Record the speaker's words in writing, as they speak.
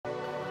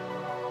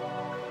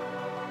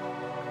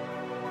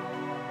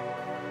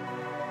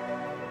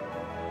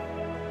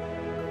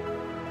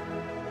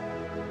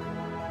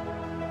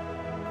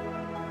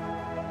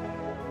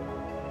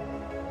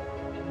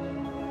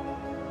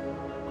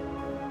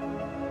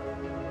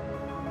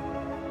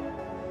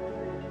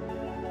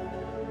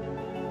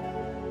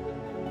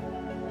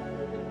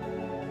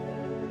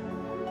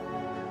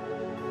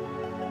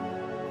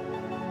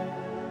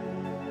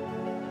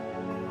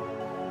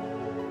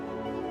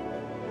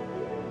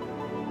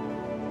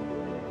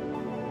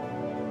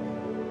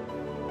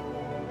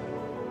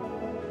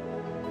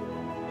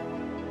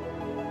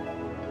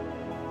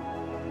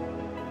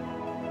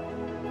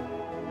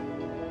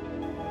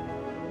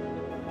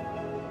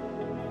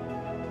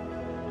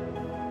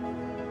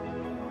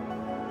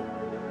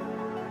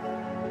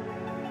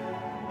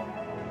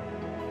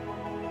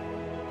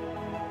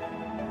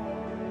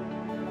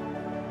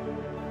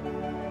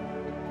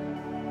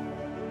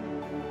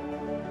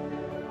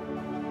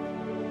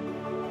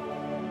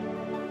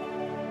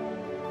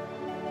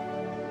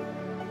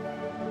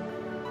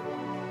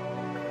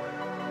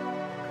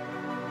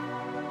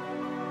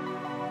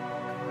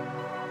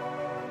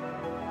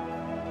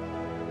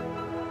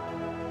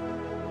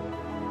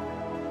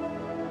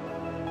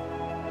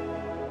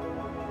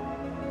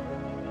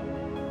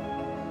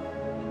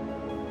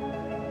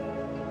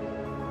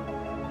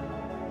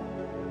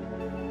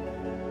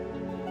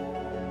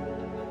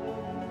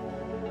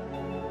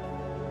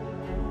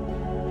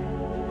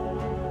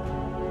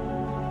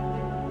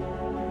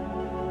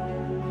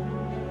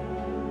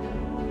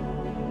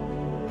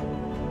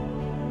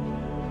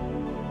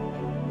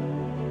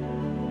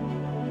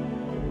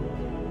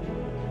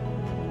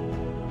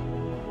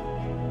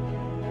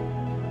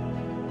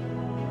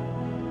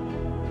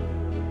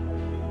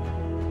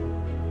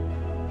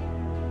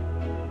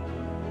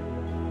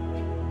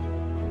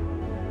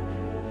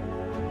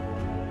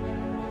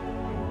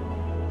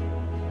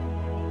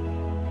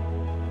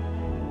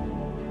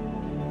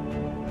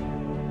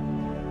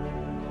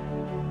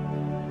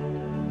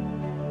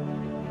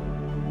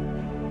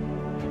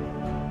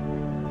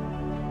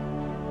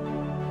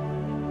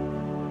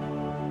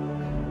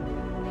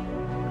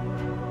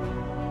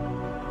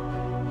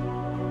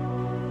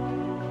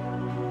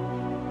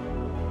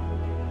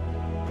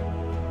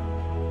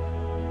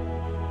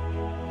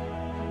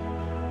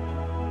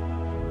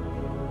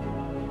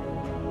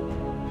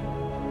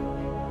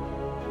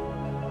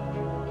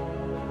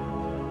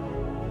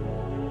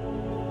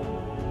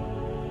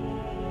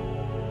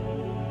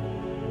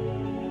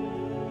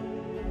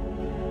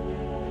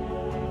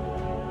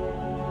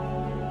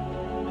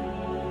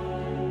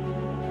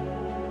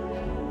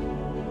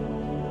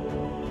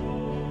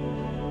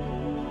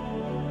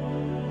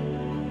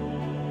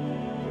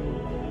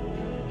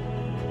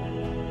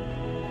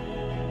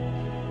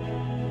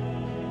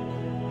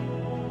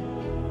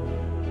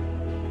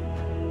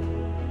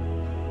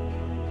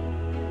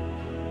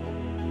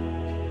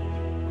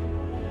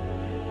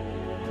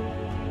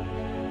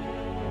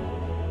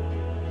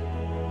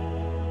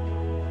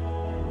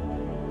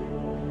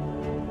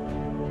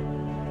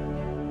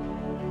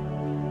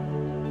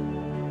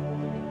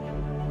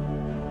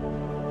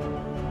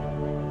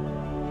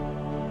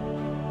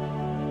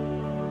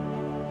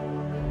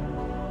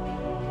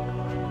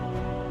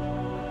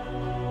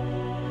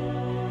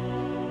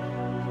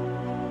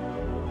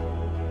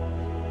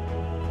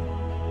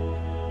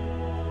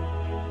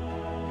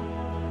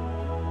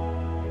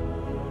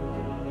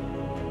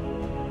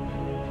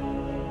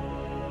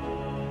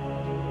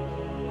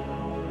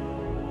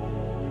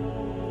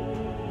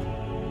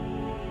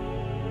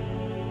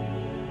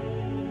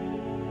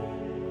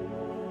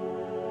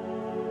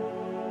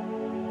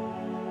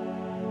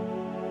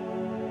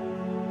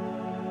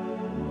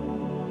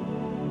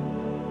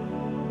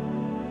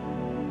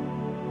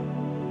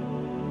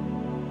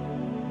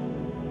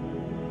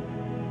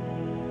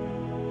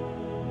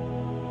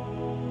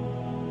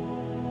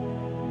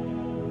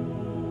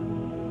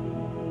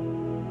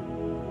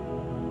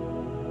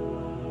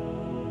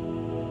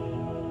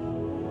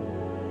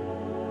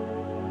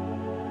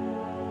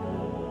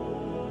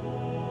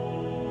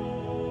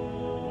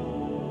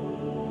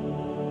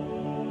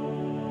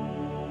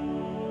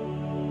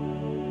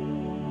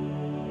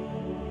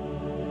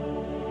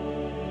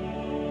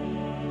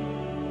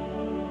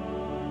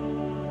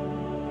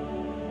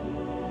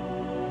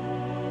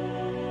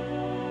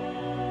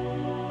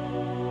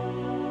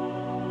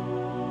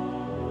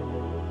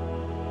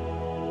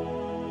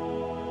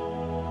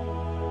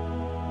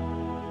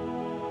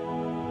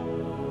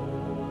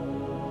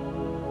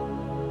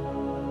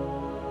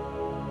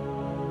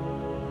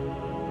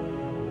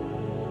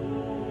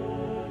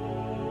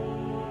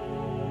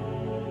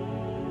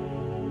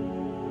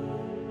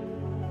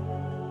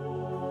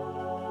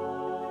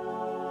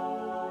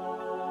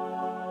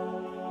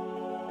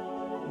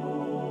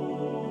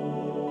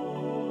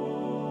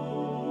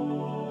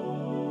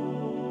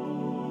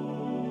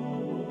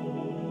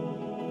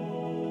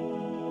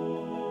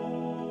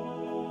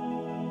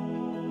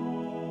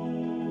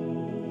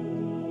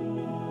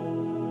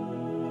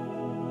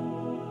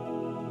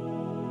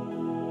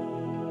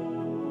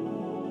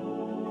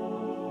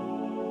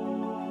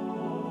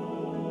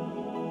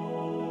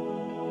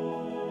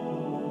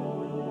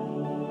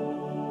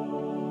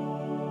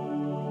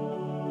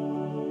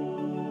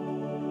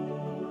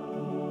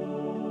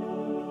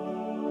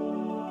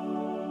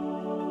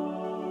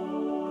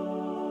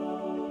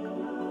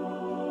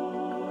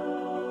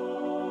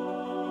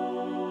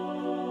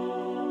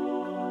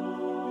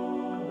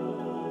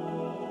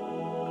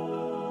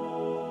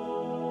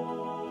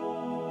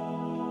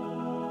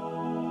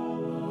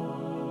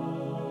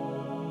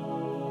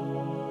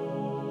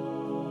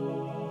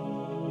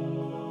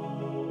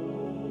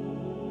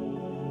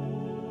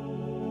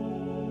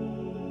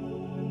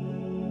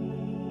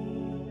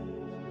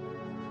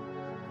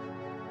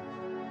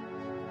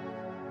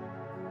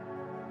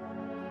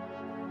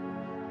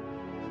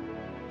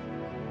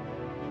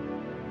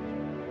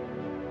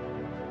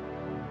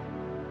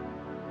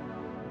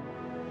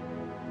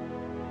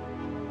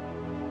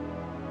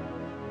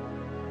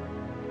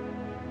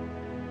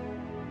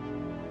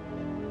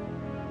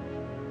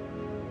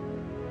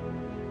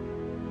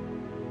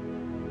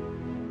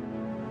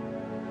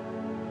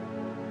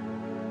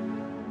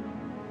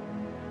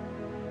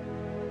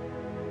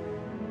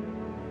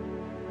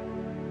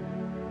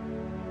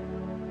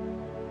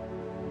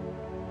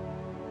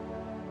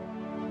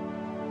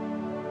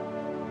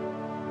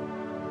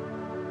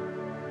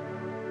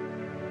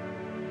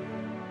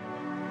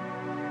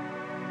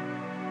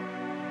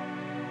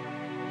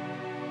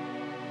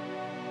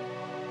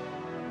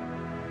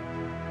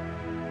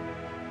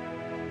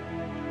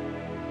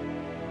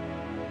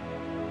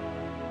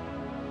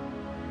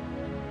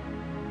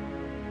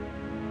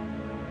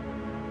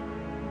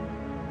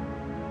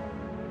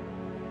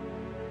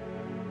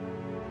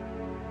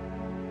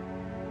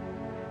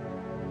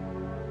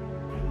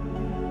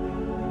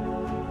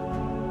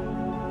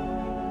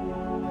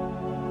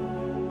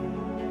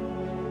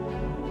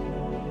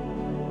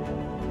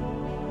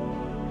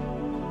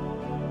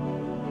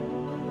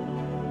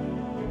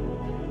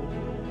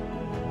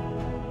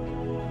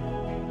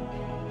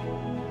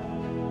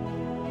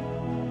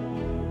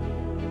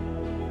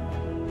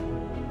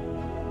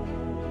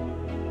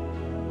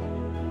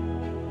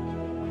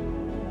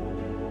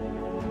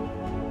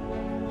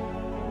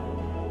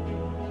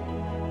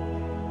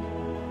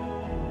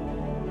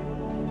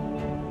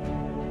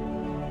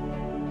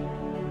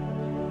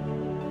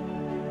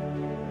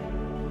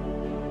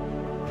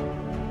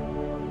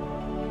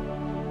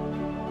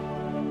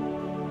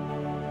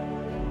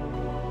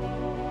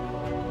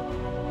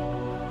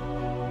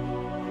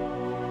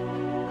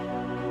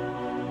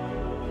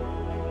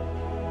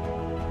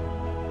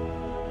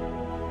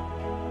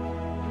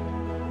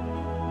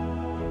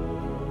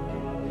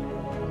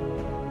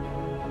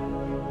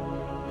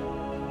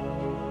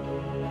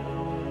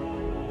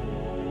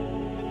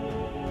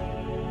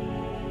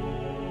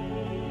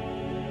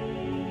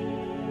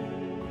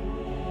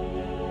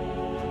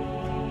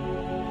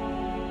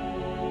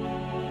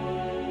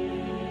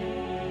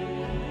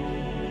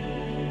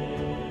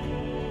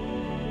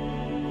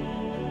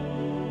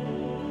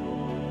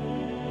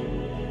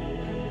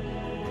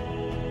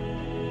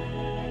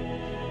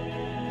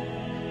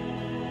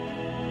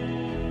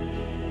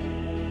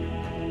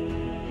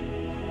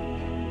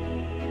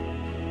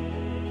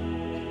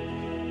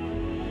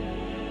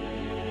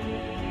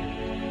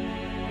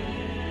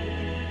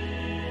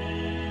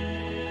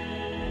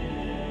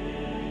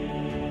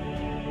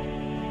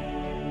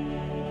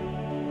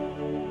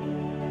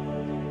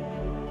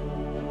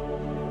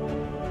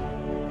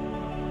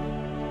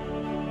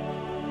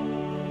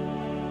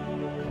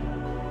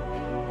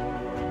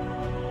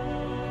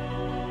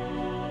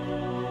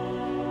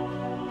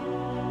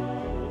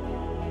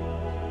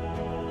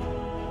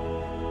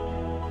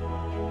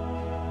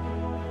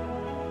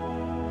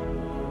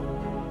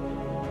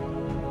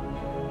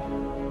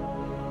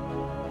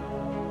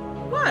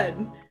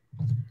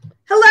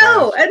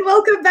Hello, and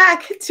welcome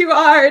back to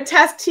our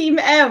Task Team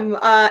M,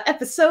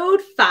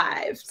 episode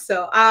 5.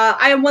 So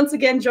I am once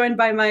again joined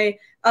by my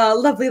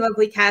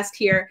lovely cast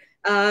here.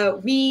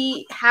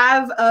 We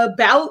have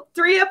about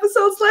 3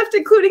 episodes left,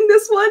 including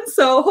this one,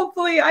 so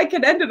hopefully I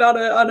can end it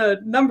on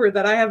a number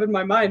that I have in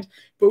my mind,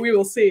 but we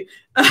will see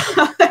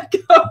how that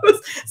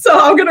goes. So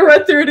I'm going to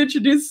run through and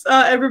introduce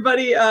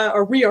everybody,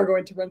 or we are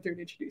going to run through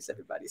and introduce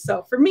everybody.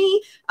 So for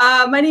me,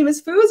 my name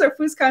is Foozca, or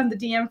Foozca and I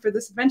DM for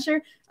this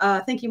adventure.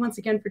 Thank you once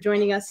again for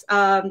joining us.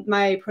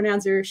 My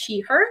pronouns are she,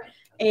 her,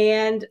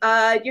 and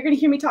you're going to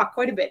hear me talk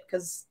quite a bit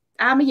because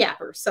I'm a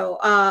yapper. So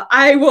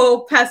I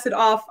will pass it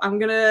off. I'm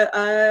going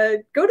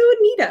to go to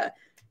Anita.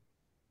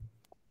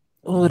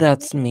 Oh,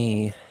 that's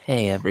me.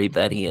 Hey,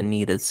 everybody.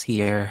 Anita's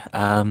here.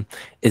 I'm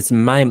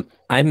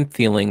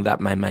feeling that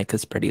my mic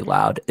is pretty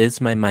loud.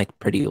 Is my mic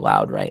pretty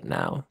loud right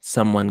now?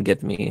 Someone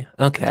give me.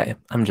 Okay,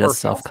 I'm just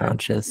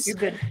self-conscious. You're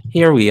good.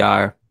 Here we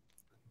are.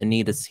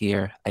 Anita's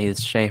here. I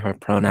use she, her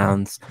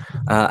pronouns.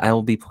 I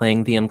will be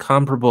playing the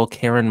incomparable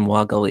Karen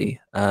Woggly,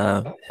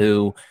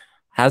 who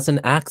has an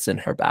axe in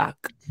her back,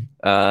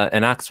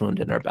 an axe wound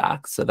in her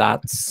back. So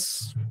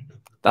that's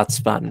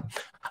fun.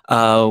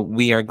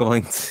 We are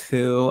going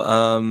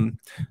to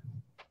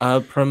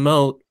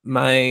promote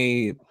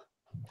my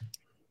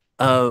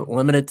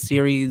limited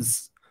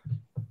series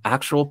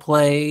actual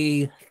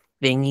play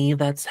thingy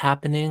that's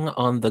happening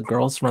on the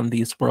Girls Run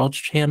These Worlds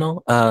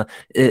channel.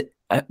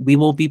 We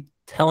will be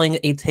telling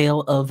a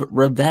tale of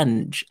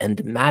revenge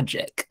and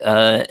magic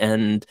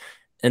and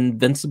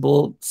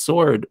invincible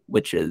sword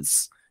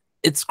witches.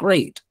 It's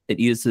great. It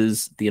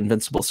uses the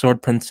Invincible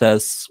Sword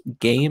Princess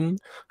game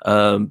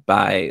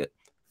by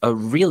a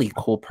really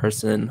cool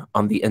person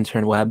on the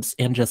interwebs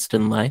and just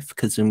in life,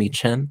 Kazumi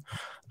Chen.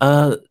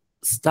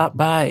 Stop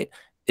by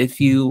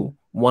if you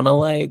want to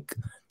like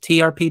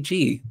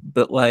TRPG,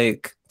 but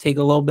like take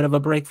a little bit of a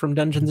break from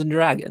Dungeons and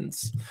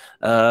Dragons.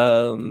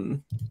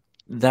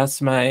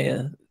 That's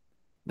my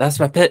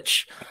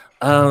pitch.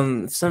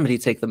 Somebody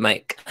take the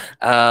mic.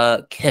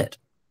 Kit,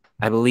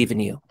 I believe in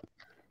you.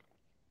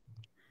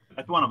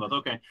 That's one of us.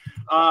 Okay.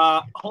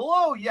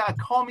 Hello. Yeah,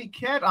 call me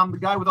Kit. I'm the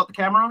guy without the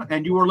camera,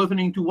 and you are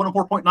listening to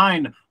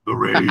 104.9 The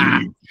Rage.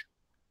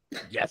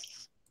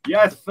 Yes.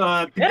 Yes.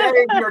 Today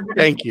we are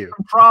Thank you.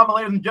 Some trauma,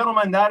 ladies and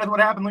gentlemen. That is what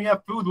happens when you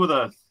have food with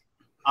us.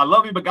 I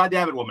love you, but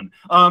goddamn it, woman.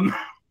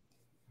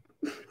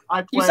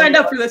 You signed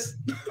up for this.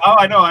 Oh,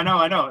 I know.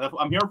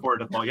 I'm here for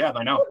it as well. Yes,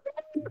 I know.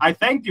 I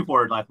thanked you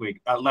for it last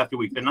 2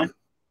 weeks, didn't I?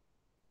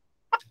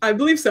 I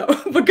believe so,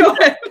 but go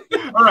ahead.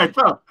 All right,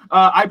 so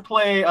I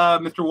play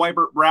Mr.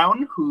 Wybert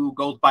Brown, who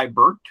goes by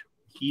Bert.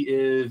 He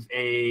is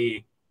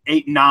a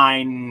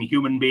 8'9"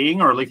 human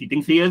being, or at least he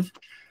thinks he is.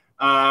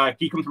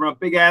 He comes from a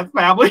big-ass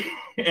family,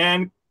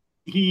 and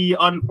he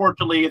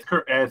unfortunately is,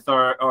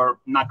 or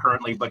not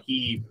currently, but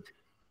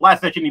last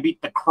session he beat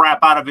the crap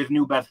out of his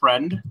new best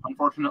friend,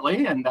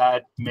 unfortunately, and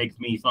that makes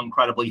me so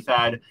incredibly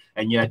sad,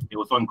 and yet it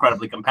was so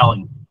incredibly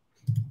compelling.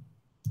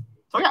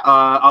 So yeah,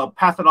 I'll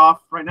pass it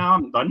off right now.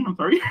 I'm done. I'm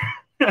sorry.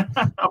 I'll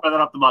pass it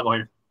off to Vogel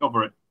here. Go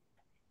for it.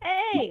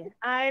 Hey,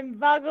 I'm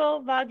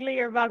Vogely,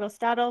 or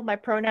Vogelstadel. My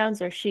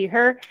pronouns are she,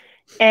 her,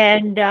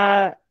 and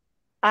I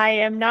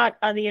am not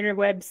on the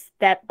interwebs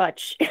that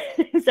much,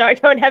 so I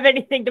don't have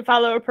anything to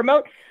follow or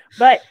promote,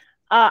 but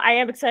I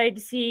am excited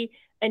to see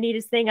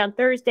Anita's thing on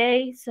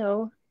Thursday,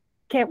 so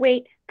can't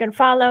wait. Gonna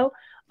follow.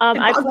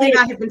 I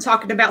have been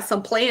talking about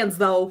some plans,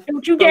 though.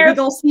 Don't you dare! We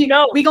gonna see.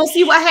 No, we gonna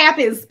see what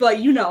happens, but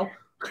you know.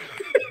 All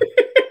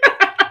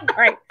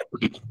right.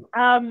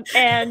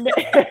 And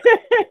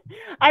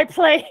I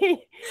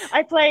play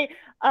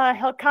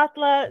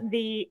Helkatla,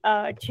 the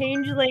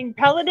changeling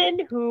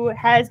paladin who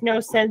has no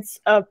sense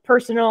of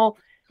personal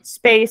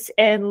space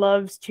and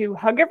loves to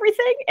hug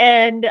everything,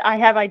 and I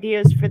have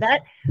ideas for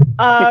that.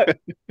 And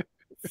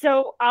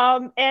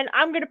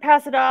I'm gonna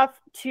pass it off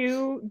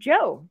to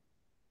Joe.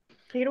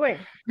 Take it away.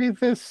 Hey,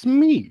 that's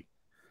me.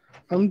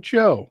 I'm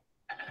Joe.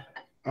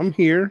 I'm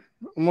here.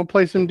 I'm gonna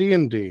play some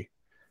D&D.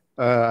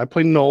 I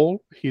play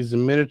Noel. He's a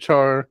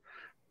minotaur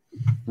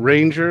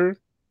ranger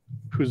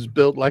who's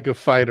built like a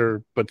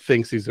fighter but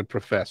thinks he's a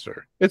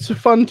professor. It's a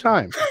fun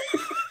time.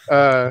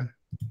 And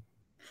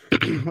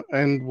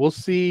we'll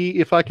see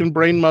if I can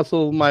brain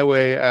muscle my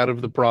way out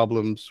of the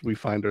problems we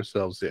find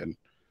ourselves in.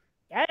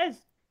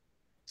 Yes.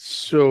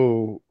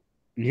 So,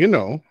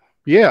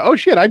 yeah. Oh,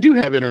 shit, I do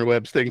have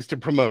interwebs things to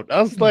promote.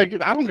 I was like,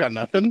 I don't got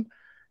nothing.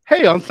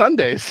 Hey, on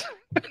Sundays.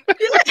 There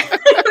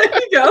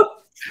you go.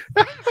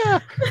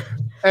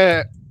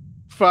 At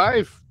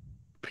 5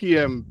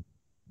 p.m.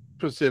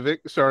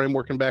 Pacific. Sorry, I'm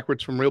working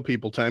backwards from real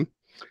people time.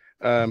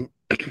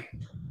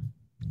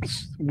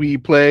 We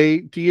play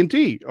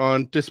D&D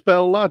on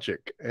Dispel Logic,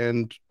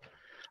 and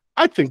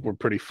I think we're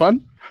pretty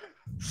fun.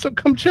 So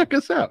come check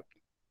us out.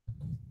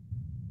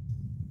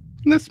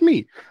 And that's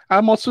me.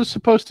 I'm also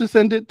supposed to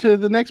send it to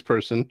the next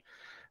person,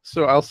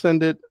 so I'll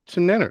send it to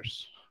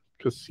Nenners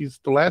because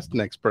he's the last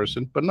next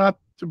person, but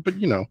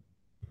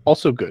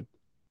also good.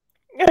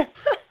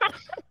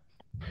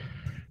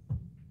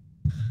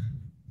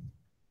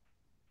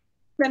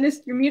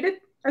 Dennis, you're muted.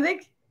 I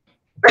think.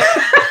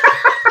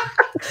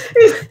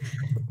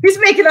 he's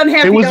making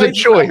unhappy. It was a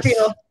choice.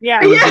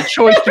 Yeah. It was a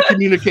choice to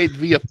communicate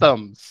via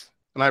thumbs,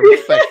 and I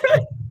respect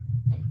it.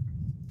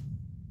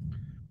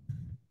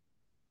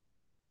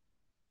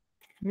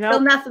 No,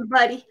 Nope. nothing,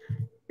 buddy.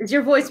 Is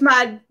your voice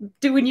mod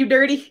doing you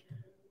dirty?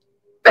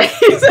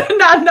 He said,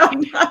 no.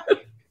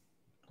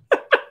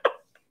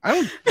 I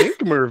don't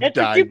think Merv That's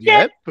what died you get.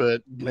 yet,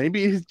 but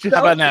maybe he's just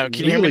How about now?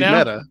 Can you hear me really now?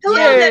 meta. Hello,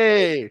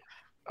 Yay!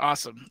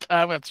 Awesome.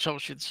 I'm gonna have to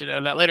troubleshoot the shit out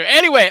of that later.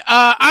 Anyway,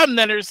 I'm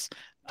Netters.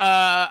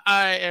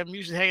 I am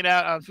usually hanging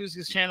out on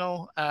Foozca's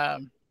channel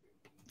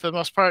for the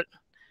most part.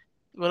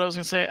 What I was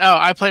gonna say? Oh,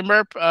 I play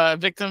Merp,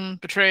 victim,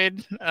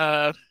 betrayed.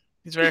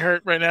 He's very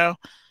hurt right now,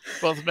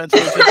 both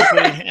mentally,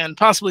 physically, and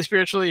possibly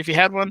spiritually if he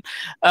had one.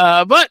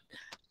 But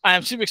I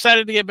am super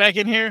excited to get back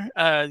in here.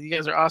 You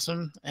guys are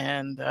awesome,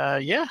 and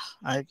yeah,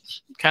 I'm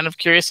kind of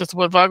curious as to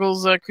what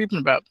Vogel's creeping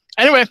about.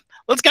 Anyway,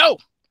 let's go.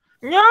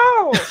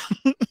 No.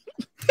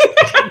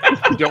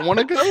 You don't want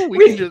to go?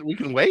 We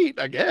can wait,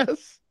 I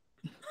guess.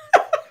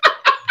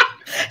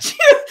 She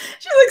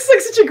looks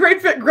like such a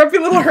great grumpy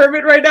little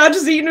hermit right now,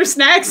 just eating her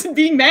snacks and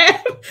being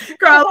mad,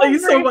 growling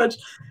so much.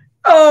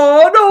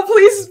 Oh no!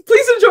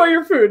 Please enjoy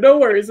your food. No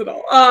worries at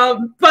all.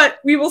 But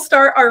we will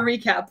start our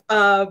recap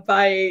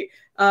by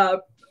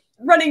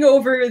running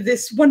over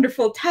this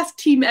wonderful Task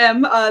Team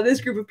M,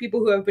 this group of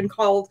people who have been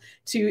called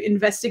to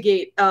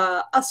investigate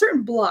a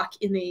certain block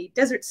in a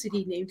desert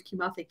city named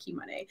Kimathe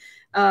Kimane.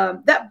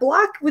 That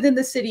block within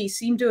the city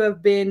seemed to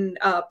have been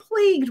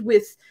plagued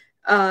with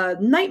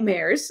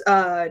nightmares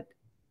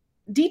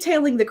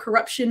detailing the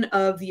corruption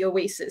of the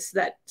oasis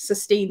that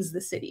sustains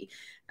the city.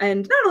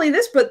 And not only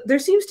this, but there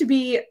seems to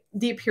be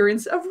the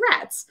appearance of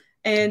rats.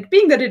 And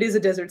being that it is a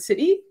desert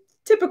city,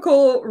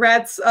 typical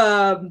rats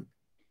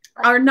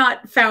are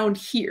not found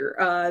here.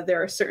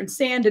 There are certain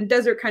sand and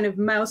desert kind of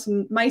mice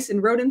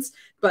and rodents,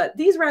 but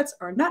these rats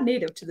are not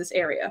native to this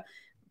area.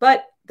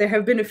 But there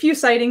have been a few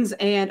sightings,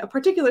 and a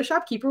particular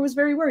shopkeeper was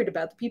very worried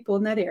about the people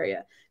in that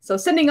area. So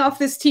sending off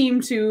this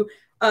team to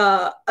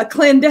a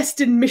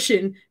clandestine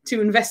mission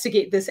to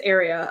investigate this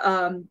area.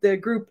 The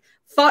group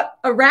fought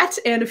a rat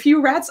and a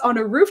few rats on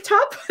a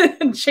rooftop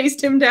and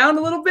chased him down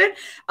a little bit,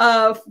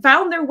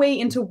 found their way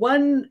into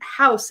one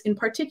house in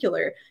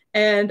particular.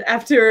 And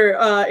after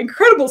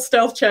incredible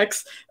stealth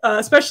checks,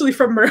 especially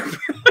from Merp,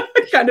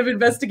 kind of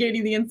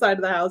investigating the inside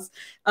of the house,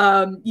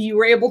 you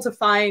were able to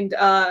find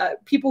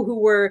people who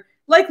were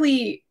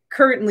likely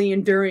currently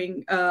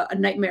enduring a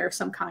nightmare of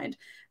some kind.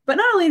 But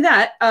not only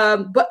that,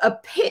 but a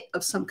pit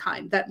of some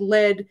kind that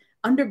led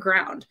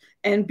underground.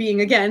 And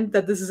being, again,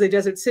 that this is a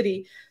desert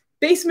city,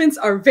 basements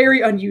are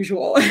very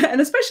unusual,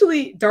 and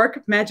especially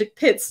dark magic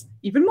pits,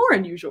 even more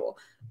unusual.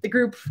 The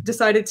group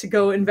decided to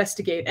go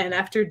investigate, and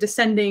after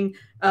descending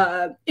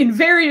in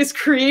various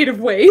creative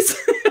ways,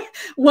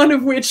 one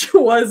of which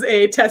was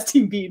a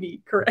testing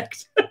beanie,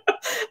 correct?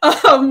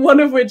 One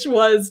of which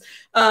was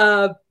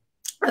a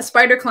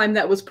spider climb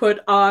that was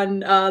put on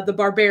the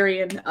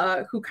barbarian,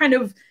 who kind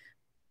of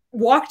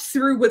walked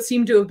through what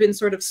seemed to have been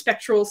sort of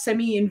spectral,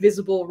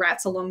 semi-invisible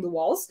rats along the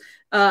walls,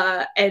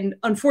 and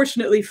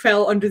unfortunately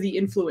fell under the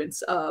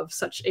influence of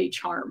such a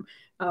charm.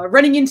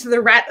 Running into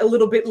the rat a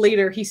little bit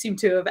later, he seemed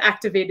to have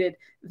activated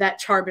that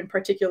charm in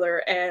particular,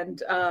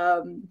 and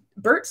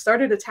Bert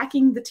started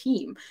attacking the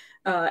team.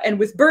 And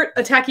with Bert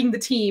attacking the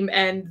team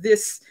and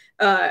this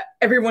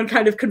everyone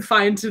kind of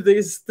confined to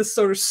this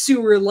sort of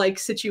sewer-like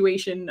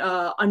situation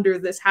under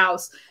this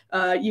house,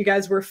 you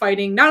guys were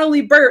fighting not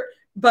only Bert,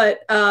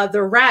 but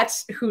the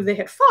rats who they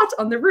had fought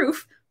on the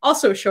roof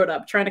also showed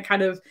up, trying to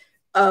kind of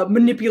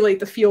manipulate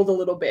the field a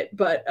little bit.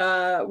 But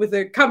with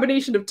a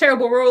combination of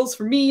terrible rolls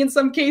from me in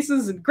some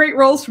cases and great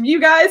rolls from you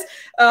guys,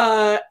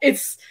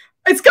 it's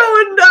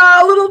going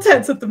a little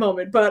tense at the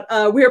moment.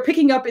 But we are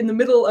picking up in the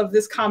middle of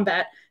this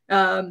combat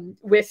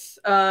with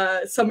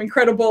some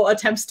incredible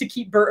attempts to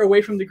keep Bert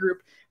away from the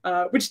group.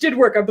 Which did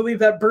work. I believe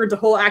that burned a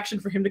whole action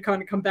for him to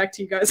kind of come back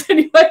to you guys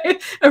anyway,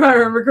 if I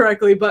remember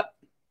correctly. But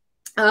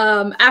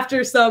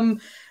after some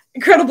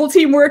incredible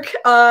teamwork,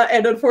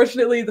 and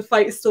unfortunately the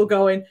fight is still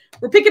going,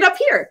 we're picking up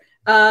here.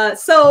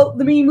 So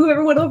let me move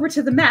everyone over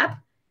to the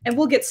map and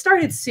we'll get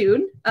started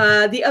soon.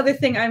 The other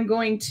thing I'm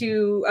going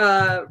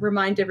to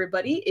remind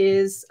everybody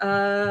is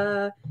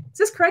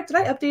this correct? Did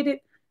I update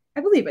it? I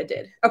believe I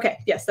did. Okay,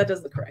 yes, that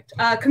does look correct.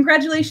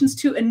 Congratulations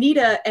to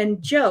Anita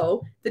and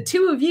Joe. The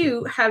two of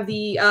you have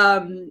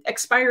the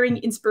expiring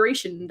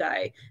inspiration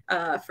die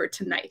for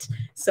tonight.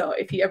 So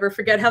if you ever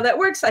forget how that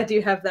works, I do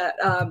have that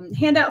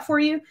handout for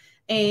you.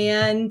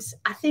 And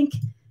I think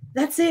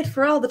that's it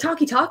for all the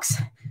talky talks.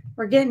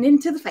 We're getting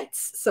into the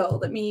fights. So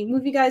let me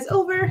move you guys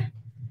over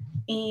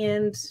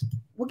and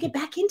we'll get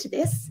back into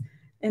this.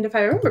 And if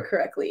I remember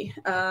correctly,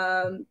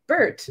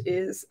 Bert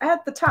is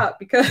at the top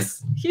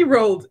because he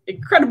rolled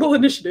incredible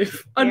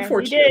initiative,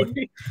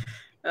 unfortunately.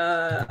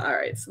 All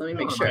right, so let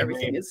me make sure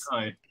everything is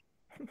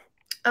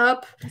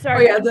up.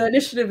 Sorry. Oh yeah, the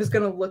initiative is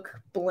going to look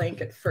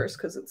blank at first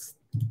because it's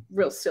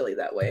real silly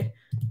that way.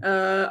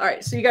 All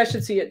right, so you guys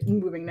should see it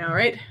moving now,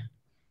 right?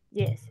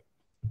 Yes.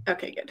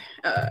 Okay, good.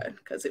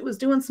 Because it was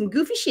doing some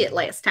goofy shit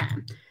last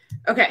time.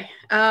 Okay.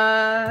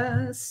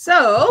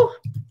 So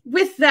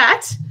with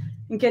that,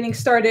 and getting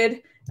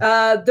started,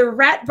 the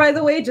rat, by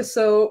the way, just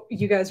so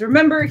you guys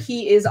remember,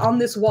 he is on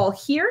this wall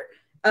here.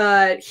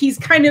 He's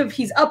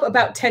up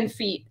about 10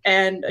 feet,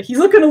 and he's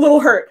looking a little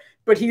hurt,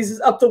 but he's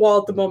up the wall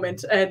at the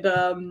moment.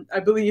 And I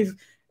believe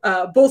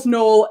both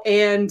Noel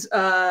and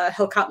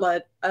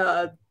Helkatla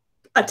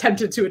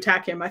attempted to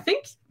attack him. I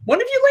think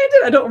one of you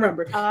landed. I don't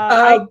remember.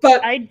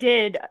 But I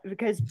did,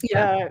 because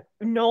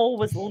Noel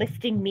was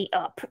lifting me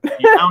up.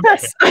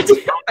 Yes, I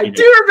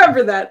do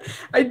remember that.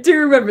 I do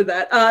remember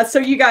that. So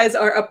you guys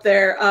are up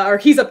there, or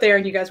he's up there,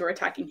 and you guys were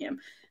attacking him.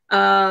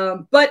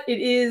 But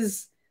it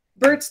is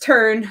Bert's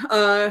turn,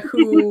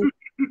 who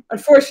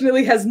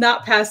unfortunately has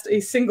not passed a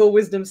single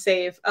wisdom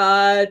save.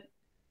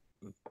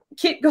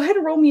 Kit, go ahead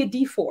and roll me a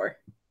d4.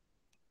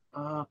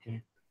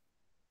 Okay.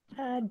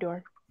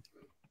 Door.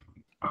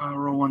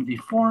 Roll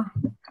 1d4.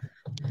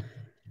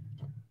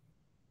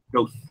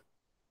 Ghost.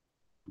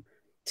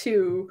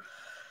 2.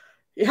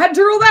 You had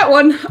to roll that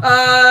one.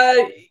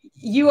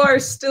 You are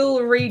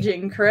still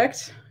raging,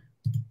 correct?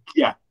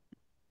 Yeah.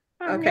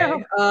 Okay.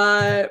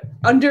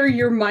 Under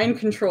your mind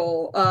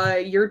control,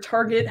 your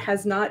target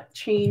has not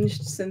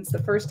changed since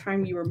the first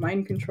time you were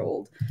mind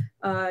controlled.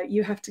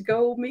 You have to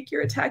go make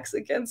your attacks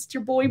against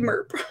your boy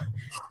Merp.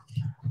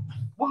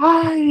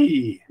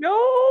 Why? No.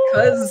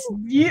 Because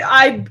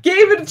I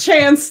gave it a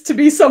chance to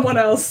be someone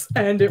else,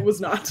 and it was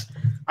not.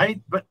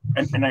 And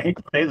I hate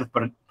to say this,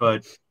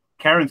 but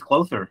Karen's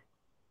closer.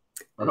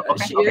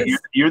 Okay, She is.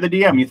 You're the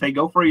DM. You say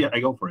go for it. I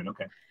go for it.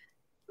 Okay.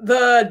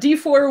 The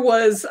D4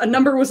 was a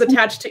number was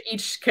attached to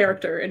each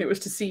character, and it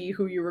was to see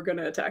who you were going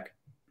to attack.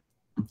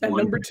 And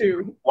number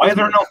 2. Why is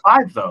there no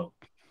 5 though?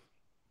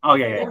 Oh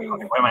yeah. Okay,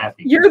 why am I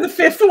asking? You're the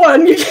 5th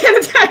one. You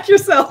can't attack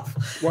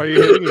yourself. Why are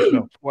you hitting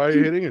yourself? Why are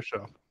you hitting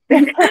yourself?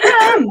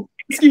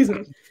 Excuse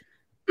me.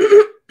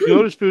 You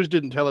notice Foos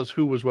didn't tell us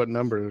who was what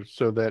number,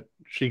 so that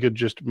she could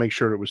just make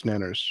sure it was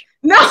Nanners.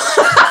 No.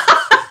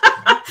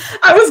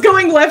 I was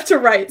going left to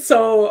right,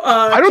 so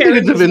I don't think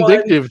it's a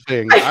vindictive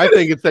thing. I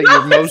think it's that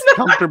you're most not.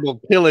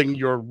 comfortable killing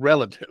your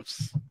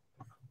relatives.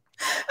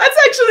 That's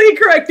actually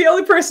correct. The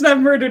only person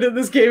I've murdered in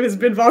this game has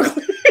been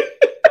Vogel.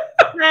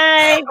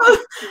 Hi.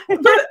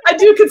 But I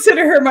do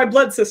consider her my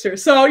blood sister,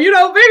 so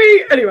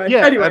maybe anyway.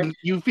 Yeah, anyway. and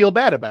you feel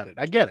bad about it.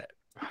 I get it.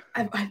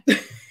 I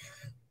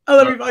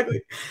love you, Vogel.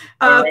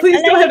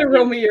 Please go ahead and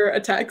roll me your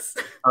attacks.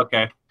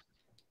 Okay.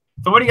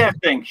 So what do you guys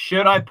think?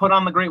 Should I put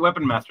on the Great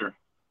Weapon Master?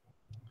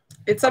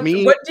 It's up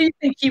to what do you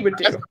think he would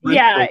do?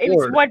 Yeah,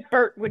 it's what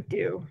Bert would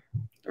do.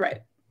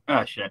 Right.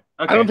 Oh shit.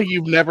 Okay. I don't think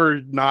you've never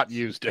not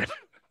used it.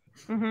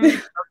 Mm-hmm.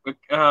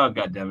 Oh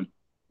god damn it.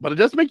 But it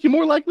does make you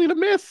more likely to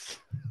miss.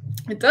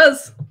 It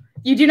does.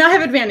 You do not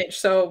have advantage,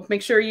 so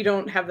make sure you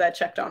don't have that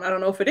checked on. I don't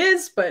know if it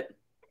is, but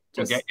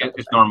just okay,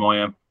 it's normal,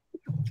 yeah.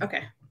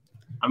 Okay.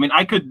 I mean,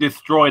 I could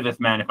destroy this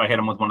man if I hit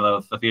him with one of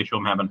those. That's the issue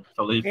I'm having.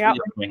 So leave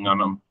swing on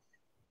him.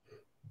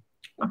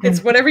 Okay.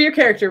 It's whatever your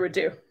character would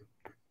do.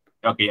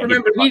 Okay. Yeah,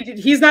 remember,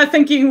 he's not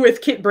thinking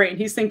with Kit brain.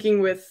 He's thinking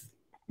with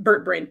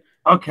Bert brain.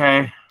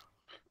 Okay.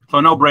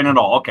 So no brain at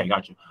all. Okay,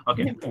 gotcha.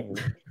 Okay.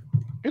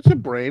 It's a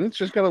brain. It's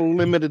just got a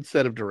limited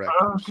set of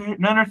directives. Okay.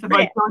 Nanners, if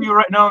I tell you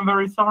right now, I'm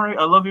very sorry.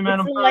 I love you, man.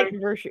 It's I'm a sorry. light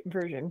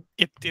version.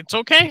 It's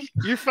okay.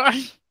 You're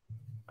fine.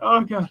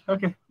 Oh god.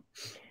 Okay.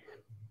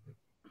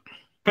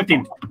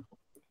 15.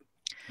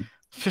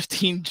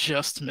 15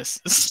 just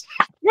misses.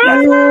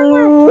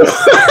 You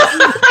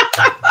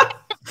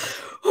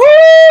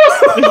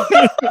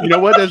know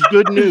what? That's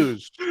good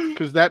news,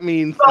 because that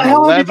means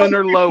 11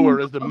 or lower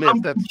is a miss.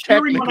 That's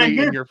technically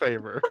in your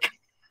favor.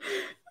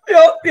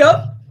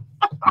 Yep.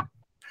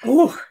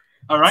 Ooh,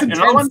 all right,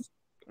 another one?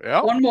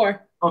 Yeah. One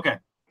more. Okay.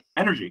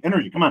 Energy. Come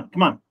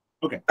on.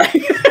 Okay.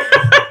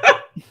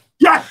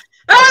 Yes!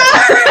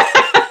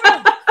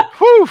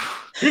 Whew.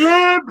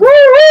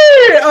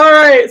 Woo-wee! All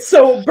right,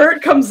 so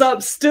Bert comes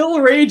up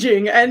still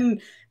raging,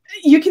 and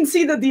you can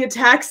see that the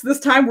attacks this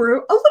time were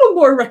a little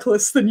more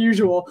reckless than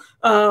usual.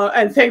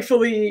 And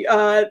thankfully,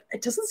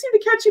 it doesn't seem to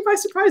catch you by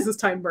surprise this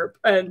time, Burp,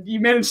 and you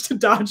managed to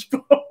dodge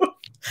both.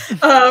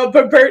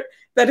 But Bert,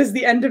 that is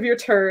the end of your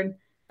turn.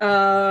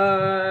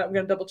 I'm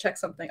going to double check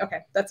something. Okay,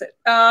 that's it.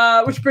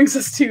 Which brings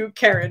us to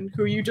Karen,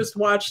 who you just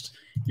watched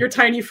your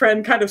tiny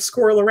friend kind of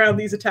squirrel around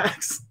these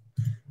attacks.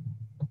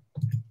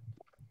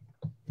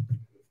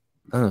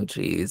 Oh,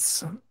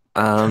 geez.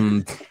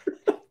 All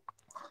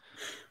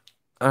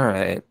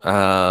right.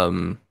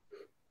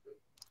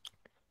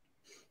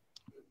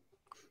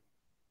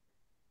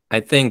 I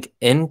think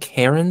in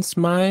Karen's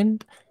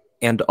mind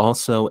and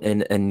also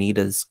in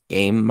Anita's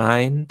game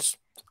mind,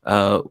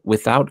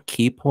 without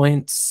key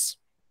points,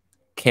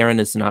 Karen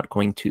is not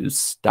going to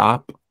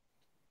stop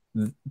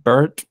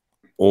Bert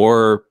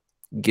or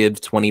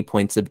give 20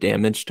 points of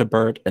damage to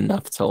Bert,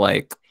 enough to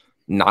like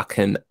knock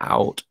him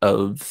out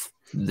of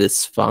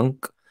this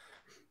funk.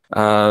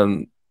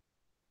 So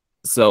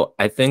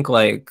I think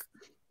like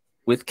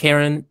with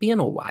Karen being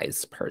a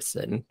wise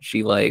person,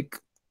 she like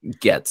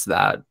gets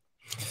that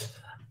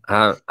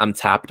I'm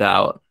tapped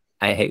out.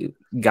 I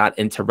got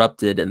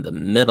interrupted in the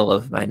middle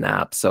of my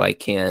nap, so I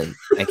can't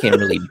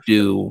really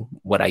do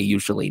what I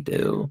usually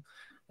do.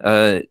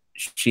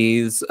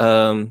 She's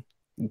gonna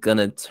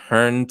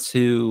turn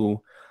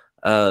to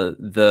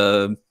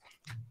the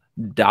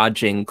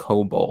dodging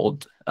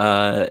kobold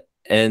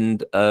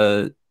and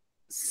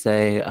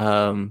say,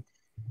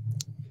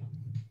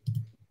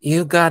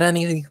 you got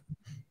anything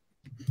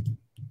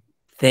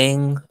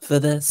for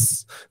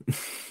this?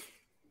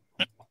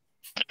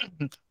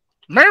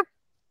 Merp.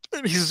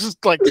 He's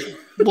just like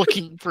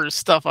looking for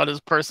stuff on his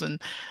person,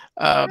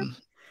 and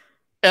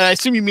I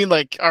assume you mean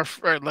like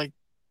like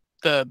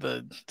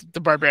the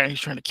barbarian who's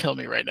trying to kill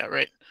me right now,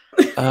 right?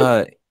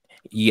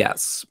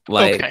 Yes.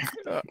 Like,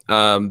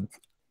 okay.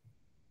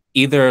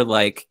 Either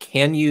like,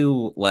 can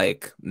you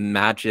like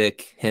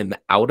magic him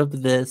out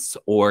of this,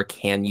 or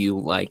can you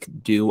like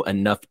do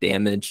enough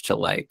damage to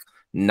like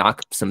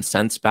knock some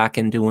sense back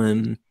into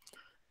him?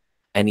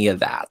 Any of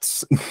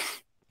that?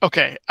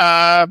 Okay.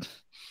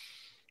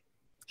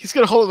 He's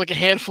gonna hold like a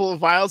handful of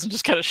vials and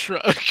just kind of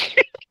shrug.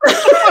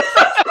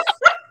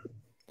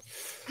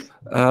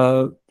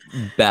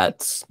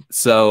 Bets.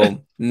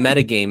 So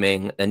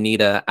metagaming,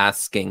 Anita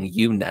asking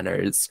you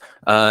Nenners,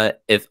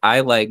 if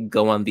I like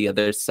go on the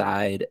other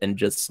side and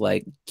just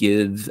like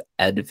give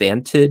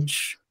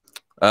advantage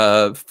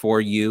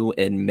for you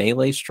in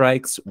melee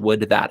strikes,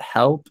 would that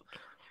help?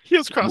 He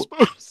has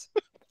crossbows.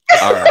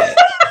 All right.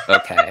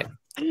 Okay.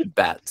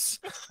 Bets.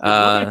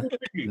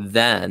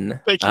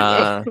 Then Thank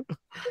you,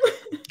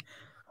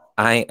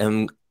 I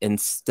am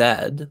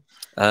instead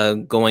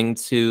going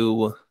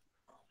to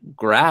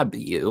grab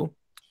you.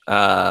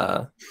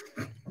 Okay.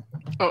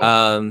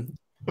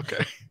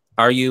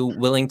 Are you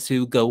willing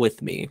to go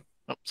with me?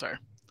 Oh, sorry.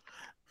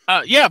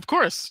 Yeah, of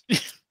course.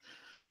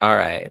 All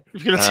right.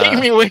 You're gonna take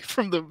me away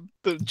from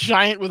the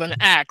giant with an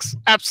axe.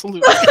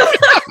 Absolutely.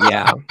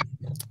 Yeah.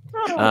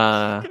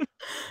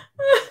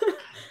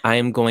 I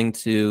am going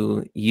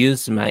to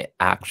use my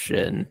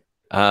action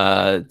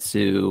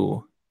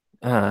to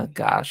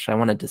gosh, I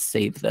wanted to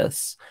save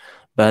this,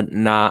 but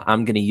nah,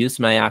 I'm gonna use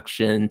my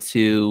action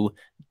to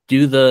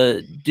do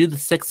the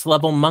 6th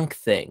level monk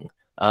thing.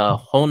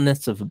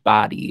 Wholeness of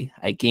body.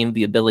 I gain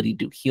the ability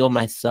to heal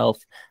myself.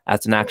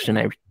 As an action,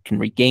 I can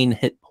regain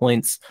hit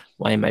points.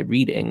 Why am I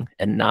reading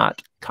and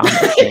not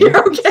commenting?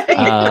 Okay.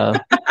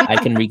 I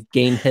can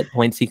regain hit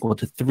points equal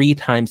to 3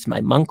 times my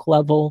monk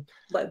level.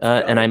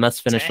 And I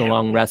must finish a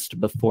long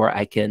rest before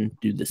I can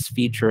do this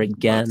feature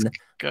again.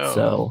 Go.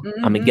 So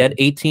I'm gonna get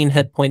 18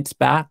 hit points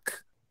back.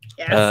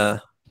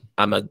 Yes.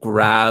 I'm gonna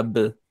grab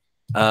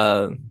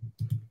the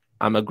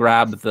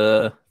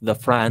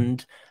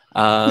friend.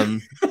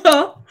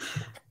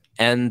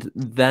 And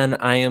then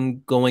I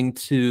am going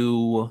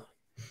to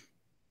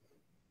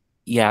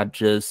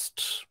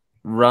just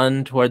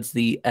run towards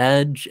the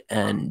edge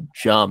and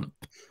jump.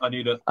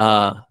 Anita.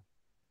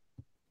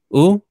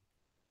 Ooh.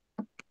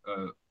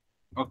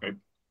 Okay.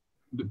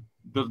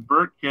 Does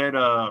Bert get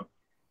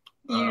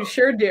you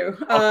sure do.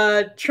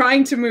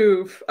 Trying to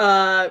move.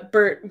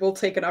 Bert will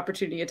take an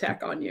opportunity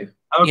attack on you.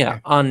 Okay. Yeah,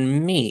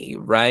 on me,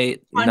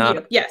 right? On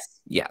you. Yes.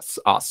 Yes,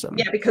 awesome.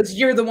 Yeah, because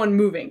you're the one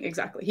moving.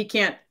 Exactly. He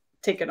can't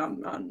take it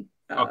on.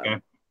 Okay.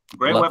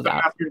 Great love weapon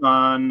that. master's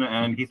on,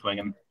 and he's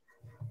swinging.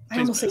 I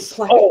almost say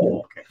play.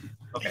 Oh, okay.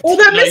 Oh,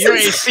 that No, misses. your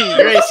AC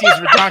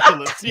is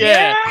ridiculous.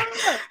 Yeah.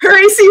 Her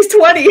AC is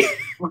 20.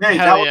 Okay,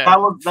 Hell that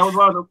was what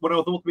I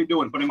was supposed to be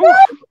doing. Putting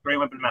great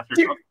weapon master.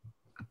 Do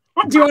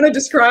you want to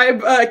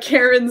describe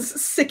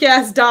Karen's sick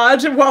ass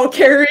dodge while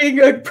carrying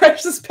a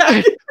precious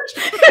package?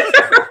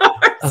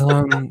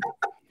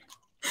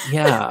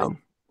 Yeah,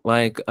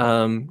 like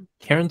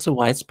Karen's a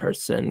wise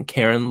person.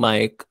 Karen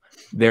like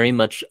very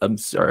much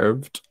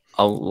observed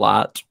a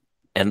lot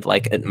and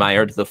like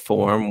admired the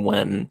form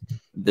when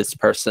this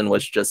person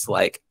was just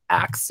like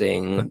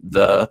axing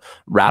the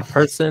rat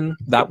person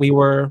that we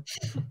were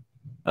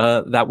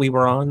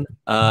on.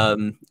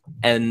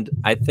 And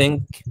I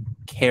think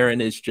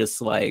Karen is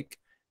just like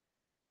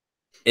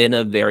in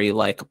a very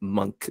like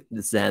monk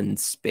zen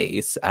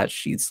space as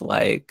she's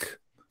like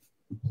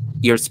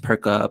ears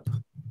perk up,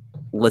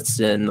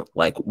 listen,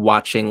 like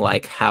watching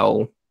like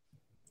how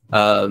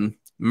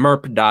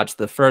Merp dodged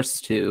the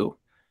first two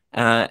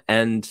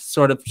and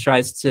sort of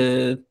tries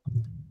to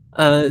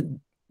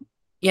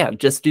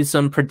just do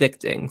some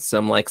predicting,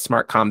 some like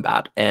smart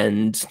combat,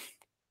 and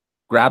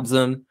grabs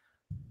him,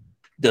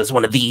 does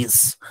one of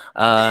these,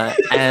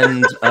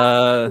 and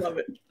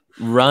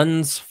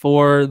runs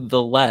for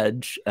the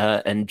ledge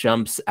and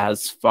jumps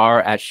as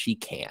far as she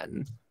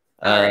can.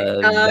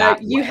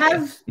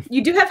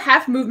 You do have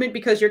half movement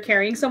because you're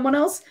carrying someone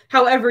else.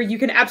 However, you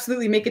can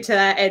absolutely make it to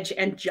that edge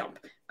and jump.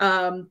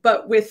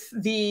 But with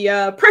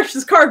the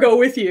precious cargo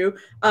with you,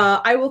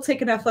 I will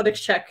take an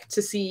athletics check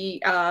to see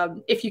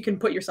if you can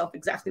put yourself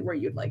exactly where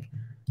you'd like.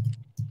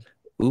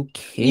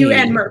 Okay. You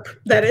and Merp,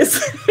 that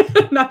is,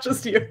 not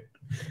just you.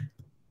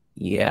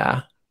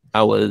 Yeah,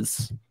 I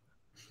was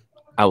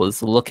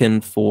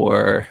looking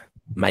for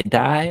my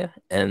die,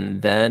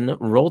 and then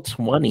roll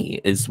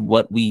 20 is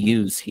what we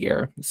use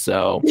here.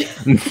 So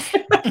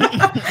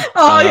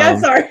oh yeah,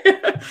 sorry.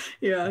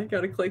 Yeah, I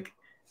gotta click.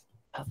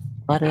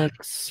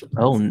 athletics.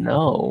 Oh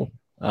no.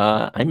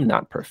 I'm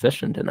not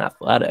proficient in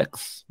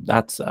athletics.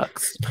 That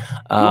sucks.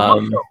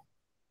 Got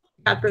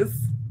this.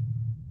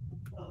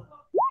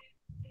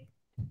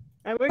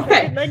 I wish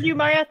I could lend you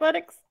my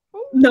athletics.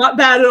 Not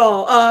bad at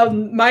all.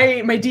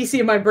 My DC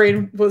in my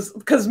brain was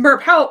because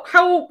Merp.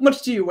 How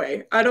much do you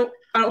weigh? I don't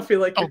feel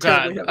like you're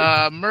terribly heavy.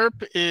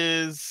 Merp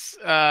is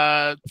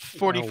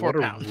 44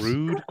 pounds.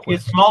 Rude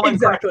He's small and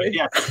Exactly.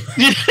 Yes.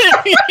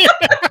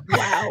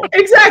 Wow.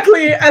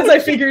 Exactly as I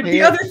figured.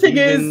 The other thing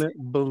is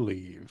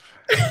believe.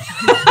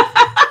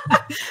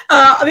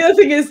 the other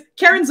thing is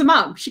Karen's a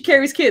mom. She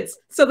carries kids,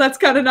 so that's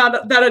kind of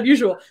not that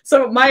unusual.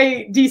 So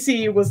my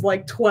DC was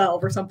like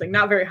 12 or something,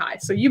 not very high.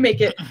 So you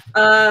make it.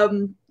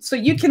 So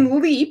you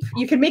can leap.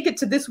 You can make it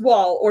to this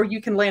wall, or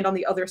you can land on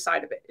the other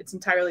side of it. It's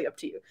entirely up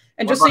to you.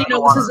 And just so you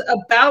know, this is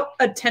about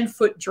a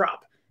 10-foot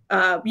drop.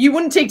 You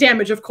wouldn't take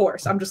damage, of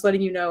course. I'm just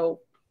letting you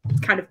know,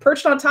 kind of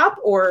perched on top,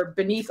 or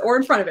beneath, or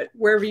in front of it,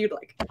 wherever you'd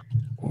like.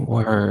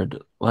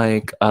 Word.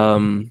 Like,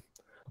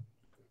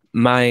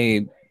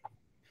 my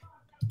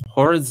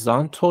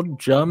horizontal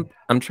jump,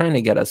 I'm trying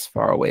to get as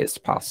far away as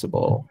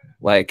possible.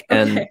 Like,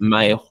 and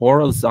my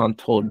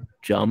horizontal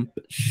jump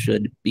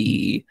should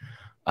be,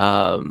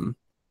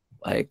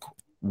 like,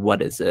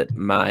 what is it?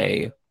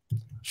 My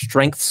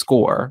strength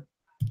score.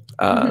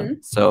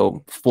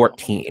 So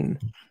 14.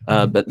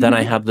 But then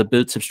I have the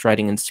boots of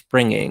striding and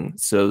springing,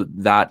 so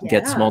that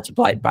gets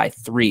multiplied by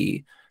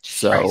 3.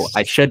 So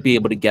I should be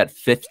able to get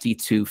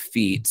 52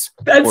 feet.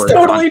 That's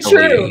totally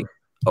true.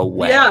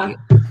 Away. Yeah,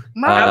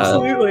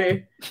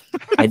 absolutely.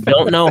 I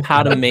don't know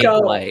how to make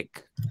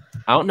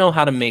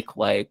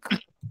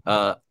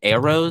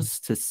arrows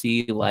to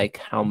see like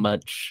how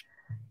much.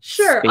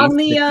 Sure, on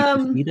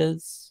the feet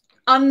is.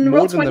 On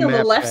roll 20 on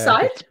the left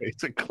side,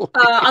 basically.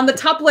 On the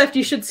top left,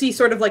 you should see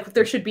sort of like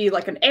there should be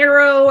like an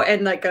arrow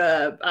and like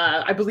a,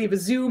 I believe a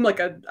zoom, like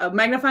a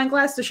magnifying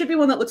glass. There should be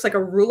one that looks like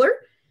a ruler.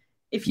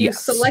 If you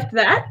select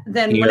that,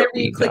 then whenever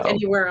you click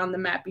anywhere on the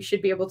map, you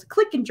should be able to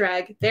click and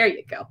drag. There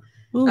you go.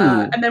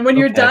 And then when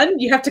you're done,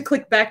 you have to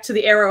click back to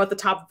the arrow at the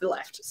top of the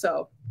left.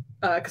 So,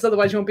 because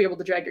otherwise you won't be able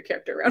to drag your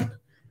character around.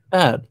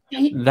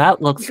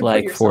 That looks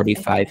like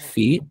 45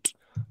 feet.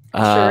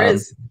 Sure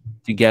is.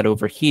 To get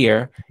over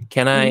here,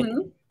 can I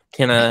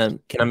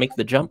make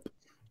the jump?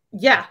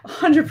 Yeah,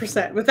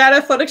 100%. With that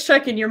athletics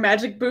check and your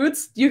magic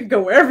boots, you can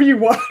go wherever you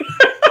want.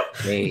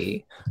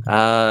 Hey,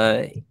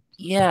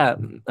 yeah.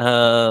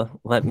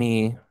 Let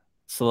me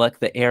select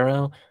the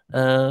arrow.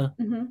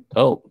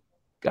 Oh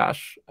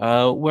gosh,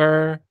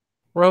 we're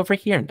over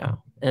here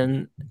now,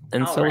 and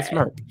so is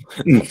Merp.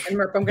 And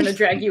Merp, I'm gonna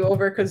drag you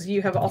over because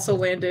you have also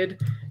landed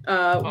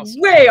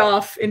way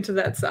off into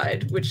that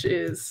side, which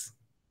is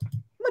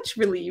much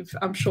relieved,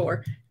 I'm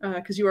sure,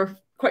 because you are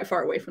quite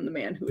far away from the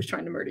man who was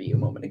trying to murder you a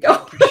moment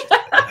ago.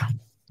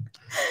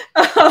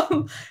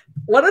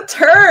 What a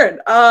turn!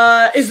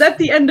 Is that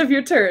the end of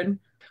your turn?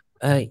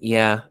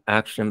 Yeah,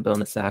 action,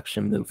 bonus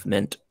action,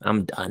 movement.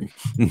 I'm done.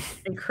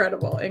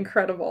 Incredible.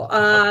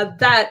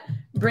 That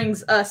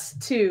brings us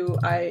to,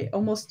 I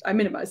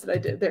minimized it. I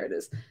did. There it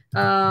is.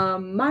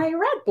 My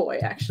rat boy,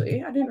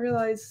 actually. I didn't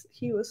realize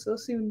he was so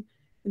soon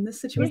in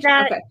this situation.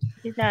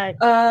 He's not.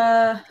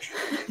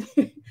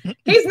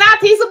 He's not.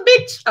 He's a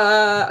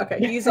bitch. Okay.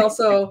 He's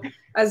also,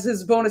 as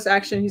his bonus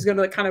action, he's going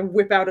to kind of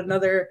whip out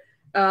another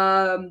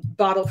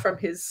bottle from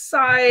his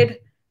side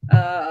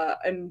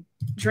and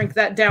drink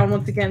that down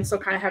once again. So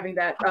kind of having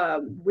that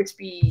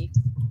wispy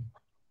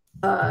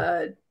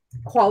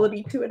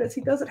quality to it as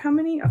he does it. How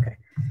many? Okay.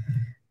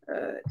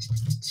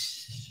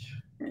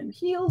 And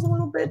heals a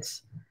little bit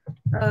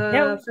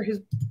for his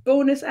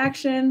bonus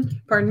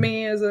action. Pardon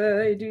me as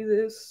I do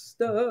this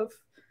stuff.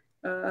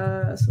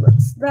 So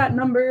that's that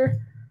number.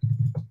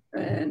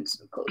 And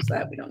close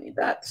that. We don't need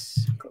that.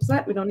 Close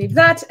that. We don't need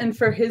that. And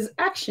for his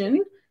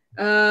action,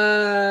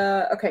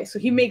 okay, so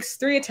he makes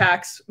 3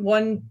 attacks,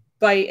 1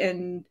 bite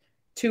and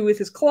 2 with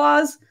his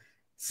claws.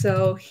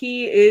 So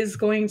he is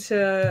going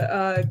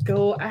to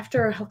go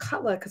after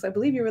Halkatla because I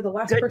believe you were the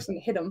last person to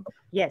hit him.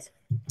 Yes.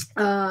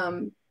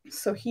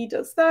 So he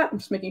does that. I'm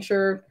just making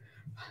sure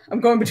I'm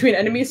going between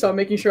enemies, so I'm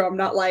making sure I'm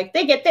not like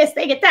they get this,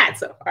 they get that.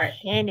 So all right,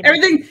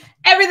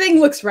 everything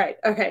looks right.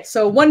 Okay,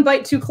 so 1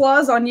 bite, 2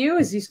 claws on you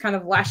as he's kind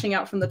of lashing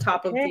out from the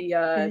top of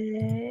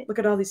the. Look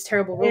at all these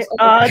terrible rolls.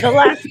 The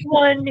last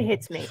one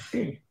hits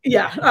me.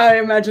 Yeah, I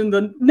imagine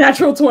the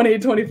natural 20,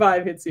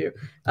 25 hits you.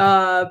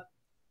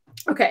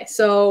 Okay,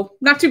 so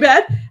not too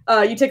bad.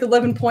 You take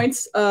 11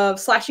 points of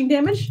slashing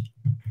damage.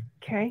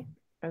 Okay.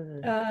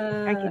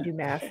 I can do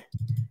math.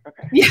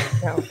 Okay. Yeah.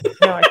 No,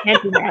 I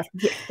can't do math.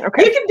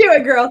 Okay. You can do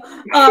it, girl.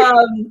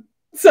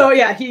 So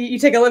yeah, you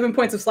take 11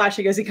 points of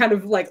slashing as he kind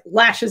of like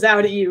lashes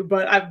out at you,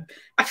 but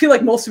I feel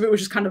like most of it was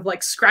just kind of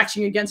like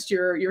scratching against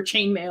your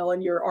chainmail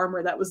and your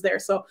armor that was there.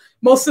 So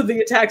most of the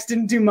attacks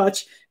didn't do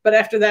much, but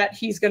after that,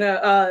 he's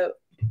gonna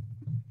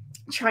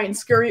try and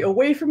scurry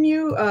away from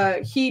you.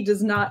 He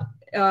does not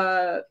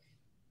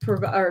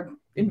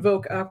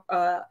invoke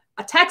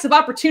attacks of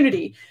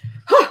opportunity.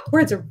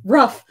 Words are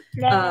rough,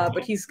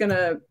 but he's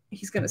gonna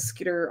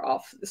skitter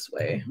off this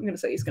way. I'm gonna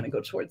say he's gonna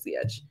go towards the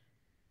edge.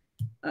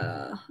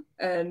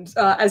 And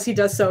as he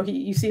does so,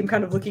 you see him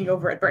kind of looking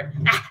over at Bert.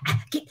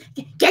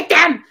 Get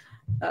them!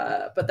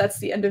 But that's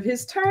the end of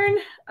his turn.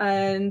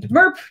 And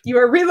Merp, you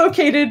are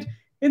relocated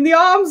in the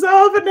arms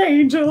of an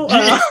angel.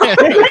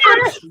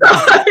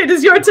 It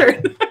is your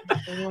turn.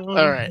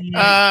 All right.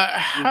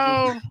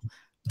 How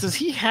does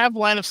he have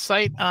line of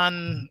sight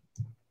on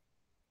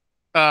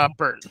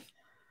Bert?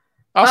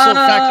 Also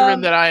factor in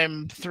that I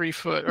am 3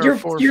 foot or 4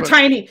 foot. You're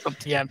tiny.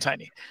 Yeah, I'm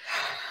tiny.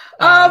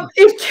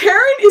 If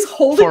Karen is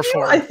holding 4'4".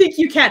 you, I think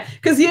you can.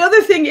 Because the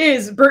other thing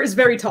is, Bert is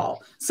very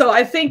tall. So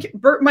I think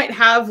Bert might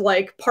have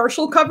like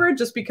partial cover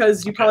just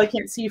because you probably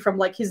can't see from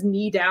like his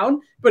knee down.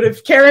 But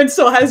if Karen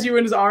still has you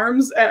in his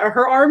arms,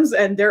 her arms,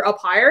 and they're up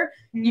higher,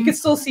 you can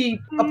still see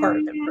a part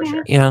of him for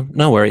sure. Yeah,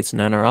 no worries,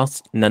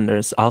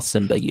 Nenners. I'll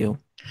Simba you.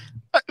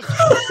 Get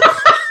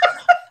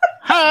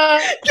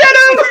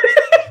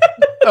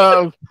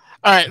him!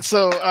 All right,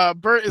 so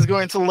Bert is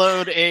going to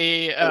load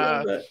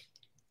a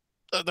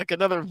like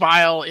another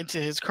vial into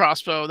his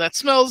crossbow that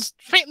smells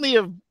faintly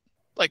of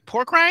like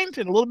pork rind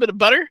and a little bit of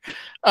butter,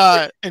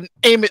 and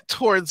aim it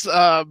towards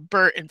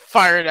Bert and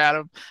fire it at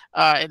him,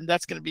 and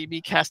that's going to be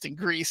me casting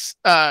grease.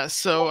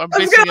 So I'm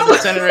basically going to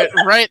center it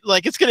right,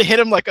 like it's going to hit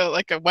him like a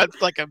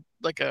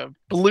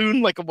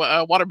balloon, like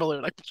a water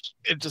balloon, like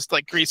it just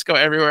like grease go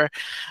everywhere.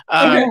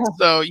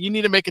 So you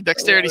need to make a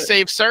dexterity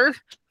save, sir.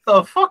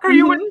 The fuck are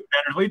you with,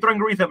 Nenners? Why are you throwing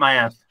grease at my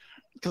ass?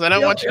 Because I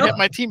don't want you to hit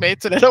my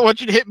teammates, and I don't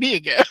want you to hit me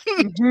again.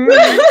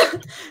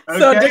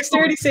 So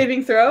dexterity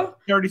saving throw.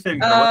 Dexterity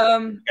saving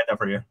throw. Get that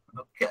for you.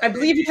 Okay. I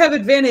believe you have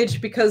advantage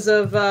because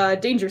of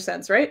danger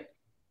sense, right?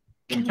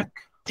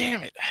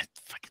 Damn it!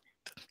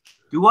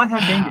 Do I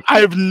have danger? I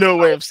have no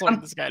way of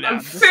slowing this guy down. I'm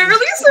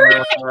fairly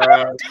certain.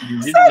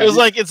 It was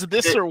like it's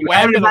this or I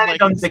have when.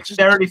 advantage on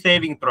dexterity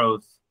saving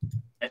throws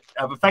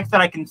of effects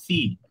that I can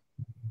see.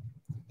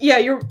 Yeah,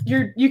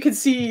 you can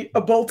see a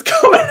bolt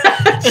coming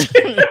at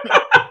you.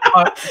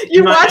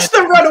 You watch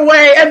them run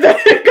away and then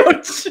go. No,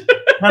 yeah,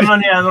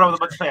 that's what I was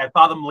about to say. I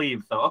saw them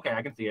leave, so okay,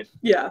 I can see it.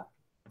 Yeah.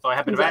 So I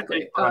have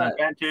advantage on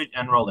advantage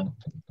and rolling.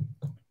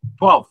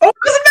 12. Oh, it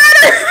doesn't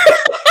matter!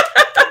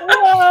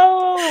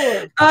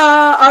 Whoa!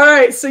 All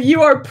right, so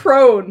you are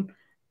prone.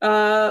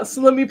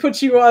 So let me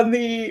put you on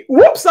the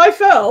whoops, I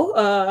fell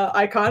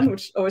icon,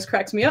 which always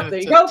cracks me up. There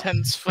you go.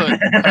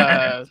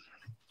 10-foot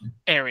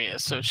area,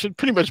 so it should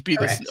pretty much be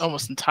this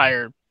almost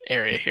entire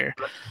area here.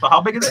 So how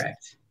big is it?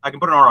 I can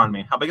put an aura on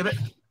me. How big is it?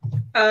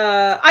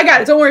 I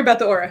got it. Don't worry about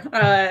the aura.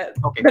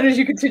 Okay. But as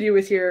you continue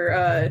with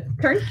your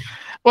turn.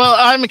 Well,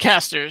 I'm a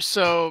caster,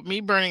 so me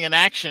burning an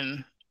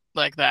action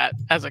like that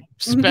as a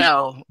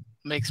spell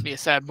makes me a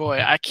sad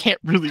boy. I can't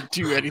really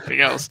do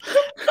anything else.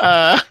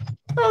 Let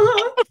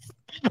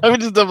me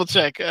just double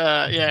check.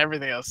 Yeah,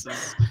 everything else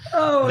is the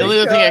only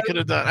other thing I could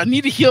have done. I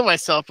need to heal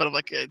myself, but I'm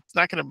like, it's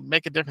not going to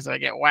make a difference if I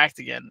get whacked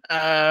again.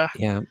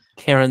 Yeah,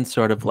 Karen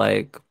sort of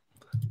like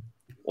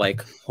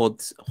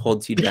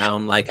holds you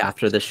down like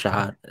after the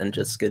shot and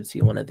just gives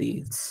you one of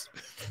these.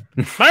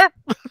 He's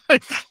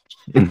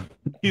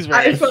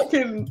right. I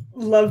fucking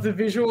love the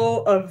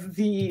visual of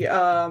the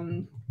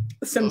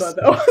Simba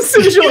though.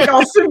 Visual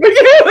called Simba.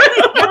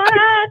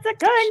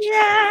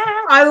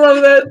 I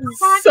love that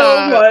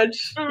so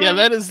much. Yeah,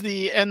 that is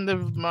the end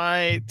of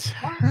my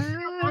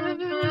turn.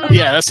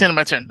 Yeah, that's the end of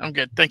my turn. I'm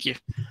good. Thank you.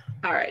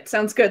 All right,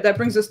 sounds good. That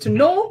brings us to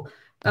Noel.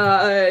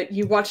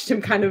 You watched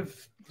him kind of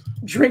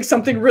drink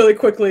something really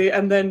quickly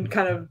and then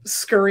kind of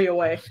scurry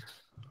away.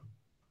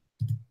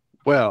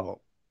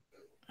 Well,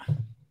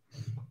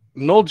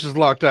 Noel just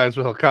locked eyes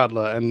with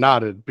Helkatla and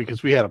nodded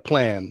because we had a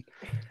plan.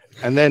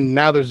 And then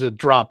now there's a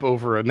drop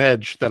over an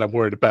edge that I'm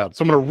worried about.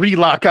 So I'm going to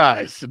relock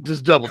eyes and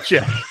just double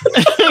check.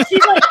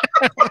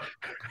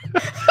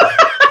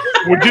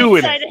 We're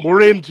doing it.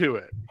 We're into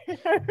it.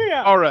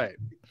 Yeah. All right.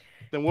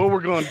 Then what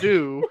we're going to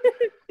do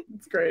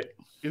It's great.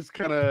 is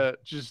kind of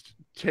just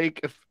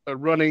take a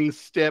running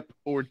step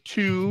or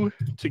two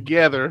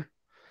together.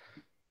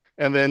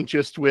 And then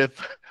just with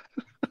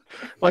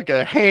like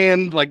a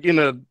hand, like in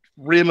a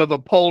rim of a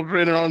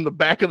pauldron and on the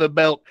back of the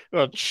belt,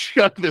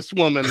 chuck this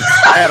woman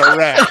at a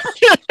rat.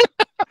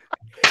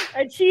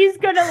 And she's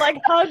gonna like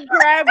hug,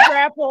 grab,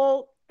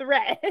 grapple the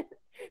rat.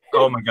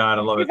 Oh my god,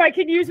 I love it. If I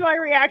could use my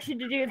reaction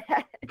to do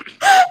that.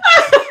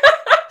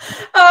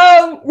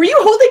 Were you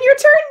holding your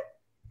turn,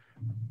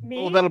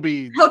 Me? Well, that'll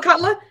be.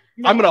 Helkatla?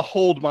 No. I'm gonna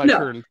hold my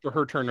turn for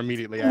her turn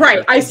immediately. After.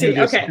 Right, I We'll see. do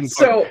this Okay,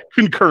 so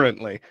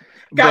concurrently.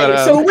 got you.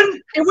 So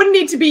it wouldn't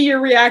need to be your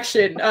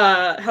reaction,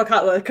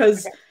 Helkatla,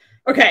 because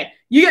okay,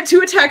 you get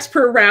 2 attacks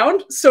per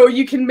round, so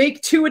you can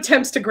make 2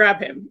 attempts to grab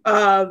him.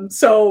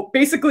 So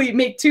basically,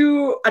 make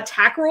 2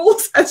 attack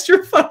rolls as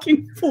you're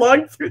fucking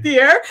flung through the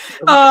air,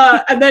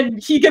 and then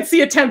he gets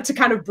the attempt to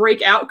kind of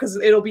break out because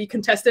it'll be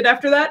contested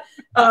after that.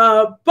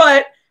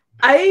 But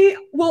I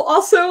will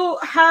also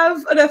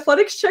have an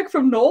athletics check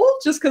from Noel,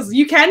 just because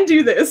you can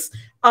do this.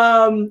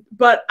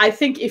 But I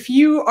think if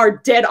you are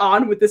dead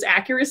on with this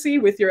accuracy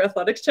with your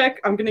athletics check,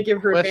 I'm going to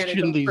give her advantage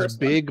Question on the these first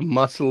big,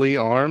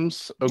 muscly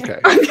arms. Okay.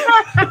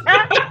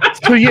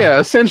 So yeah,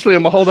 essentially,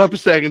 I'm gonna hold up a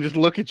second, and just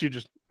look at you.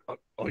 Just,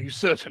 are you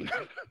certain?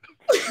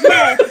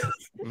 Yes.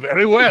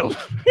 Very well.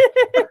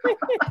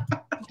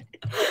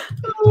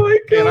 Oh my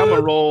god! And I'm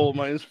gonna roll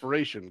my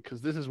inspiration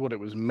because this is what it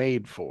was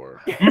made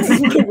for. This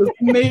is what it was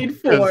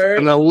made 'Cause for.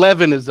 an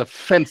 11 is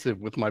offensive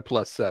with my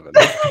 +7.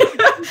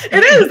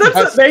 It is.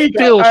 That's There you go.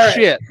 still All right.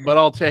 shit, but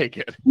I'll take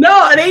it.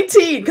 No, an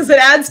 18 because it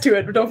adds to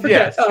it. But don't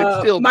forget, Yes, it's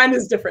still- mine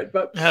is different.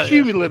 But Hell yeah.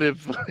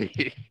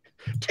 Cumulatively,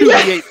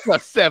 2d8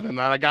 +7,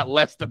 and I got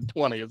less than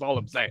 20. Is all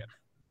I'm saying.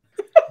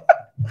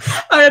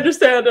 I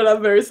understand, and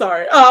I'm very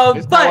sorry.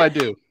 It's But how I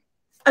do.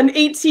 an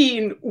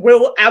 18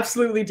 will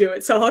absolutely do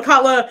it. So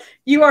Hakala,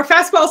 you are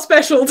fastball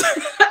specialed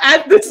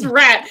at this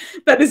rat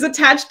that is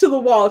attached to the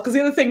wall. Because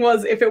the other thing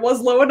was, if it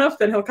was low enough,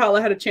 then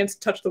Hakala had a chance to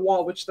touch the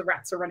wall, which the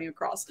rats are running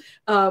across.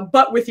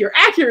 But with your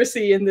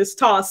accuracy in this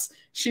toss,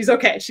 she's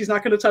okay. She's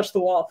not going to touch the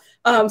wall.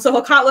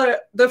 So Hakala,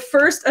 the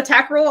first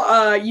attack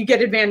roll, you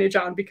get advantage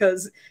on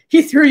because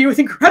he threw you with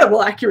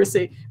incredible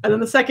accuracy. And then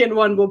the second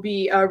one will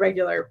be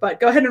regular. But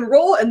go ahead and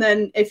roll. And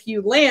then if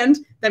you land,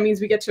 that means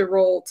we get to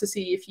roll to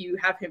see if you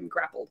have him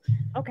grappled.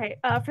 Okay.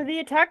 For the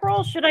attack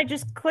roll, should I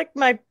just click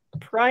my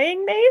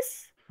prying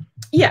mace?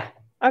 Yeah.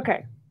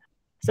 Okay.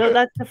 So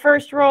that's the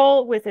first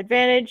roll with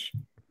advantage,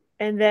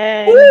 and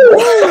then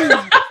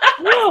oh,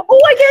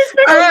 I get a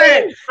special All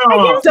right. thing.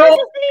 I get a special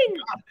thing.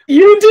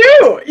 You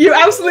do. You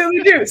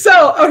absolutely do.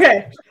 So,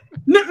 okay.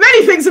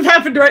 Many things have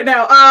happened right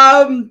now.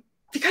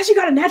 Because you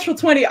got a natural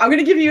 20, I'm going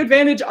to give you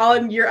advantage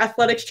on your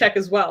athletics check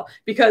as well.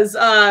 Because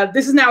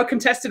this is now a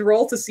contested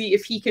roll to see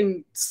if he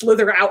can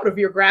slither out of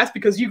your grasp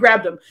because you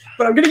grabbed him.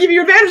 But I'm going to give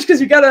you advantage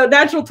because you got a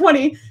natural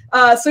 20.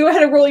 So go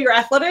ahead and roll your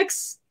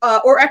athletics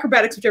or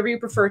acrobatics, whichever you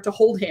prefer, to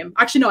hold him.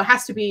 Actually, no, it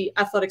has to be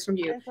athletics from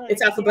you.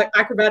 Athletics, It's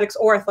acrobatics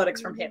or athletics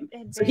from him.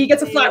 So he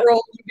gets a flat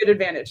roll, you get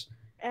advantage.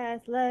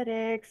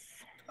 Athletics.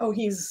 Oh,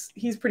 he's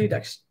pretty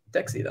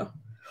dexy though.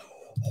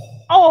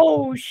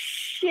 Oh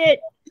shit!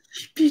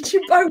 Beat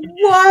you by 1. No!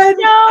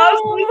 I'm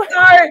so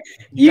sorry.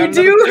 You got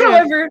do, another chance.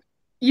 however,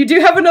 you do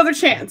have another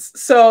chance.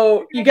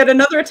 So you get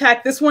another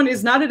attack. This one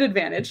is not at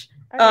advantage.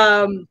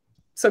 Okay.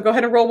 So go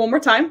ahead and roll one more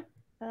time.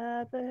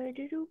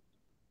 Okay.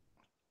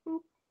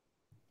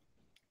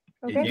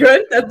 Yeah.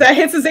 Good. That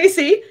hits his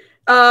AC.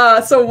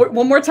 So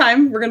one more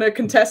time. We're gonna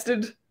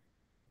contested.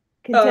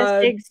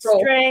 Contesting roll.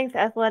 strength,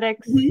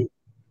 athletics. Mhm.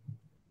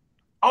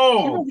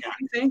 Oh,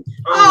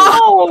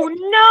 Oh, Oh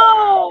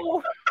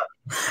no!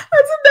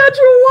 that's a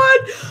natural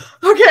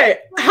 1. Okay.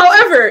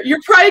 However, your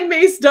prying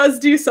mace does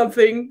do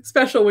something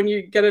special when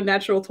you get a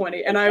natural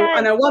 20, and I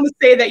want to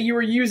say that you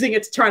were using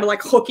it to try to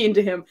like hook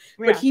into him,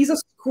 but he's a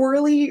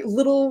squirrely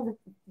little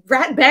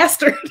rat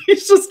bastard.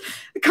 He's just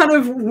kind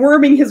of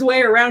worming his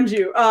way around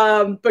you.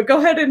 But go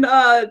ahead and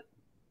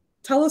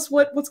tell us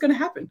what's going to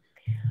happen.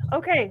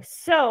 Okay,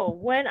 so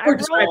when I Or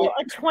describe roll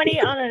a 20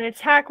 on an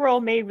attack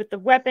roll made with the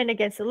weapon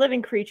against a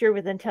living creature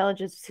with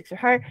intelligence 6 or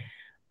higher,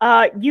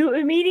 you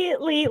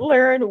immediately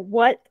learn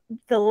what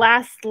the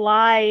last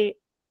lie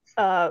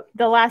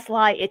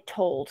it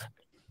told.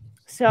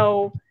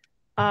 So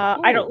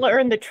I don't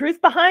learn the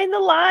truth behind the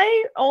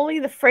lie, only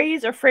the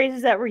phrase or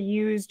phrases that were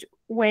used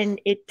when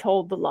it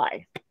told the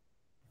lie.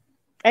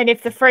 And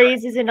if the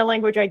phrase is in a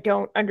language I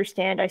don't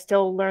understand, I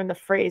still learn the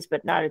phrase,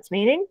 but not its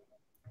meaning.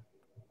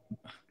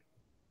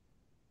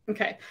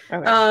 Okay.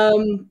 Okay.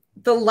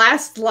 The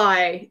last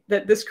lie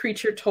that this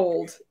creature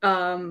told.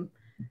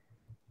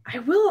 I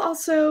will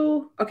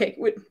also. Okay.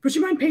 Would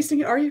you mind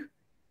pasting it? Are you?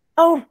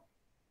 Oh,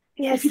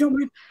 yes. If you don't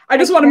mind. I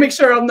just want to make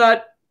sure I'm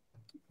not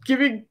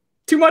giving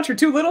too much or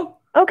too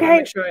little.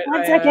 Okay. Sure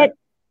One second.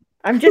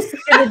 I'm just.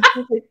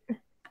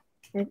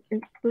 There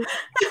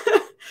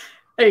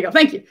you go.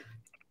 Thank you.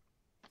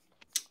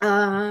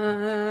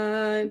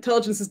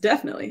 Intelligence is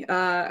definitely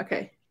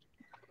okay.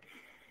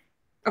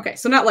 Okay,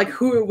 so not like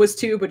who it was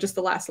to, but just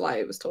the last lie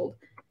it was told.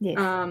 Yes.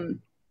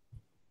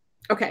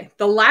 Okay,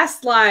 the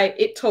last lie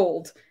it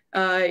told,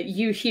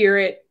 you hear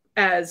it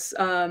as,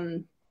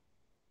 no,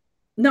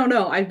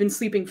 I've been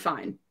sleeping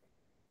fine.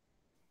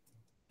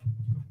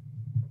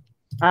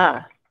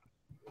 Ah.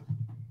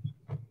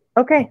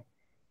 Okay.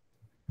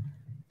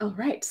 All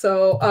right,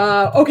 so,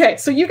 okay,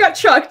 so you got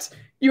chucked.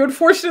 You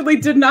unfortunately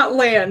did not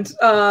land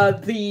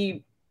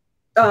the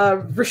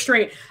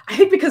restraint. I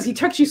think because he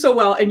touched you so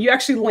well and you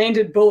actually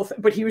landed both,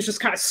 but he was just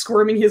kind of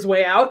squirming his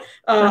way out.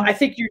 I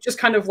think you just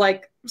kind of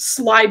like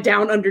slide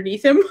down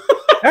underneath him.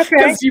 Okay.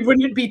 Because you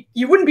wouldn't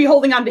be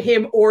holding onto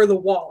him or the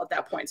wall at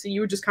that point. So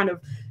you would just kind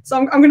of. So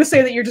I'm going to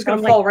say that you're just going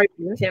to fall right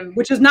with him,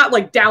 which is not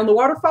like down the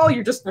waterfall.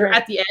 You're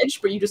at the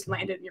edge, but you just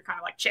landed and you're kind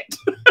of like shit.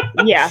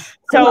 Yeah.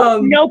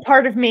 So no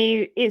part of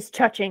me is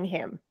touching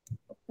him.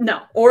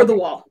 No, or the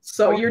wall.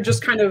 So you're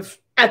just kind of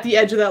at the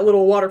edge of that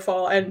little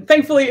waterfall, and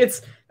thankfully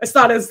it's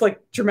not as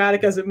like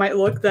dramatic as it might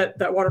look.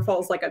 That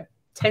waterfall is like a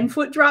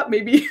 10-foot drop,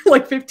 maybe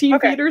like 15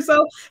 feet or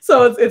so.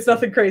 So it's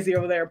nothing crazy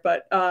over there.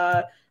 But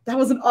that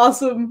was an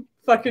awesome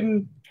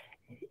fucking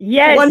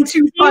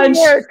 1-2 punch.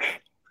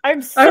 I'm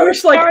so I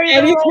wish like sorry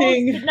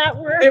anything did not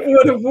work. it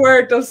would have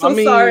worked. I'm so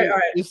sorry. All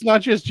right. It's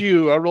not just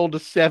you. I rolled a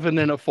 7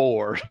 and a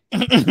 4.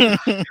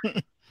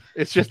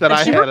 It's just that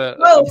I had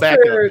a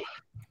backup.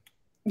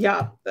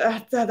 Yeah,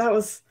 that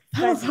was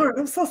hard.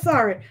 I'm so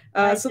sorry.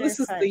 So this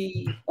is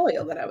the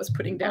oil that I was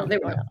putting down. There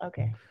we go.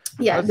 Okay.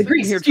 Yeah, I was the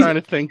grease. here trying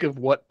to think of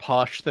what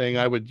posh thing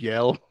I would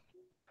yell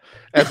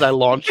as I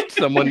launched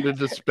someone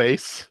into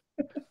space.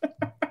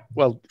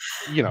 Well,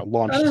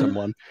 launched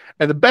someone.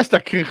 And the best I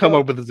can come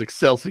up with is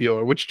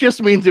Excelsior, which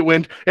just means it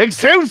went,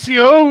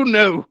 Excelsior,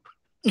 no!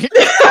 Which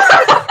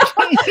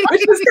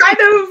is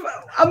kind of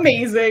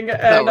amazing,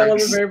 and I love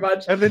it very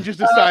much. And then just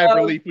a sigh of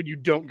relief when you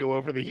don't go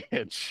over the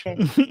edge.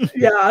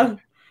 Yeah.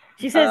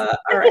 She says,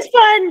 all it was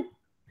fun!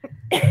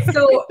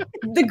 So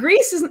the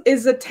grease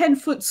is a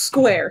 10-foot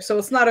square, so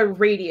it's not a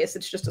radius,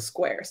 it's just a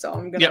square. So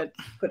I'm gonna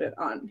put it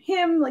on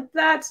him like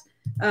that.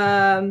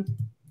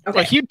 Okay.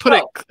 Like he'd put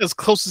it as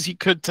close as he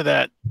could to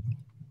that,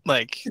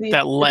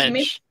 that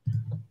ledge.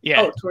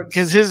 Yeah,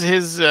 because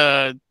his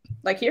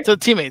like here to the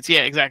teammates.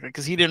 Yeah, exactly.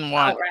 Because he didn't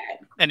want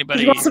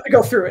anybody. He wants them to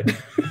go through it.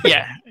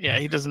 yeah.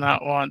 He does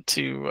not want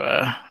to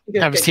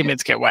have his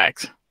teammates get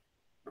whacked.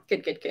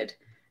 Good.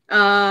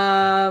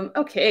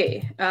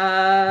 Okay.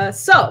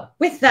 So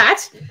with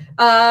that,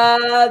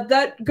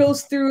 that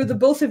goes through the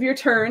both of your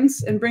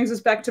turns and brings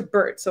us back to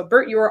Bert. So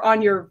Bert, you are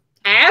on your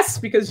ass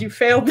because you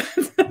failed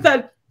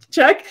that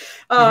check.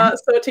 So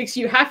it takes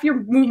you half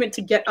your movement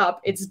to get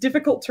up. It's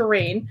difficult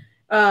terrain,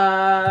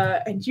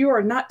 and you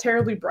are not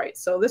terribly bright.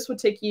 So this would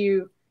take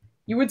you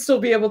would still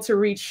be able to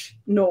reach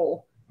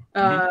Noel,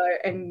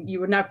 and you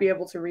would not be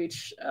able to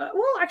reach,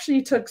 well, actually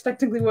you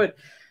technically would.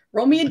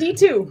 Roll me a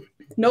D2.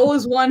 Noel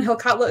is 1,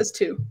 Helkatla is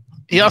 2.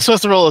 He also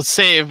has to roll a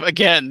save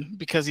again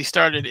because he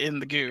started in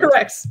the goo.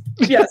 Correct.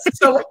 Yes.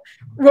 So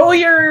roll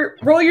your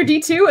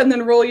D2 and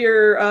then roll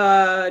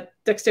your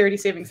dexterity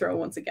saving throw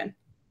once again.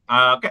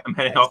 Okay, I'm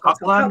heading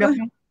Helkatla, I'm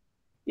guessing.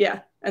 Yeah,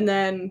 and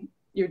then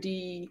your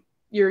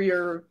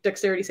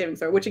dexterity saving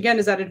throw, which again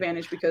is at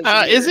advantage because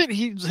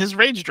his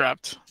rage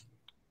dropped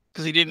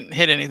because he didn't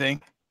hit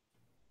anything.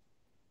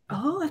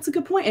 Oh, that's a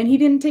good point, and he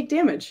didn't take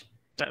damage.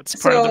 That's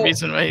part of the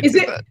reason why. Is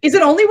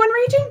it only when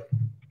raging?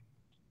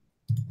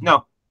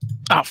 No.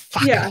 Oh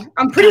fuck. Yeah,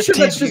 I'm pretty sure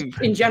that's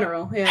just in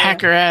general. Yeah.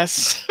 Hacker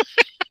ass.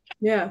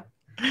 Yeah.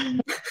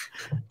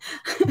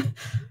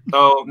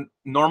 So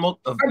normal.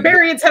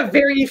 Barbarians have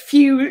very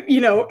few,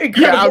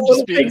 incredible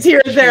little things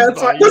here and there.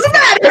 That's why it doesn't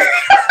matter.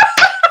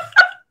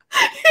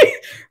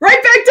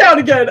 Right back down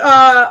again.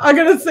 I'm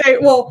gonna say,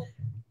 well,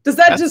 does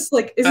that just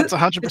like is that's it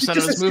 100%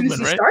 of his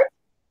movement, right?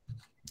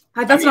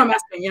 That's what I'm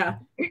asking. Yeah.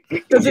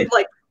 Does it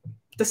like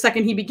the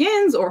second he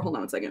begins, or hold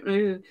on a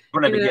second?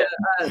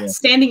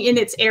 Standing in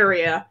its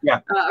area. Yeah.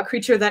 A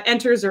creature that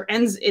enters or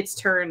ends its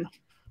turn.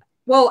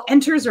 Well,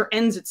 enters or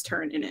ends its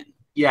turn in it.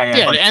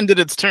 Yeah. It ended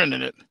its turn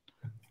in it.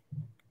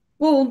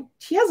 Well,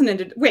 he hasn't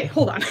ended. Wait,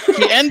 hold on.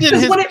 He ended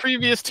his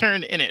previous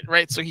turn in it,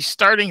 right? So he's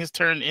starting his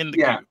turn in the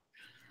game.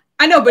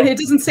 I know, but it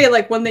doesn't say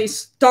like when they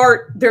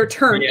start their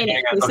turn in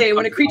it. They say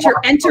when a creature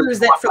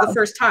enters it for the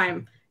first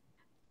time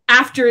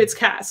after it's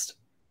cast.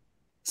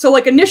 So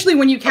like initially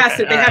when you cast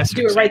it, they have to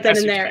do it right then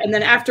and there. And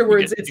then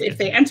afterwards, it's if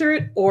they enter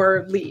it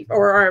or leave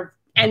or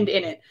end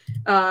in it.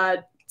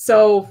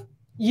 So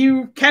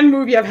you can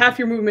move. You have half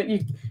your movement.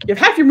 You have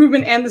half your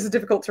movement, and this is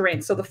difficult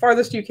terrain. So the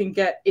farthest you can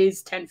get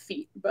is 10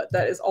 feet, but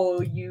that is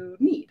all you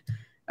need.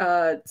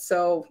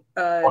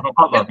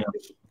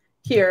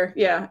 Here,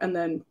 and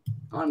then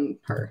on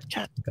her,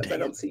 because I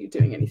don't see you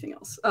doing anything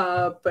else.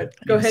 But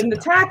go ahead and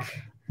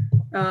attack.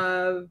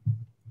 My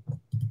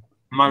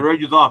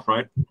rage is off,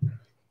 right?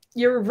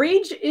 Your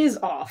rage is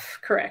off,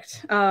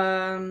 correct.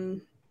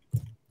 Do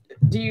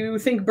you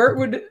think Bert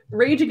would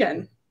rage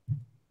again?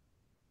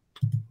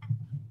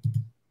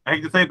 I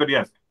hate to say, but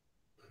yes.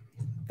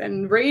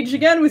 Then rage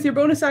again with your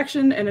bonus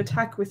action and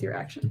attack with your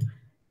action.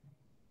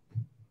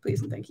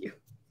 Please and thank you.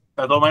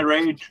 That's all my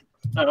rage.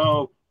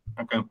 Oh,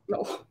 okay.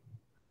 No.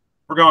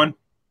 We're going.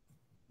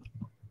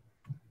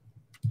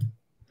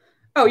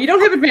 Oh, you don't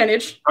have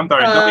advantage. I'm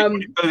sorry.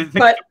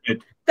 But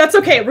that's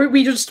okay.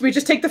 We just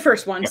take the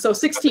first one. So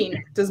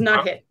 16 does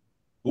not hit.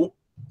 Ooh.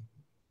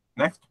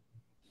 Next.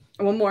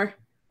 One more.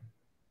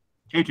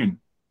 18.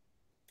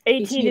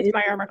 18 is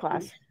my armor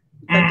class.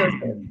 That does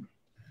hit.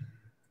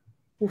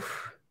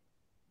 Oof.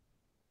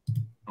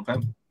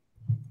 Okay.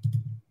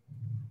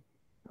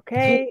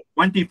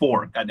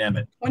 24. God damn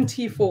it.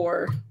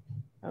 24.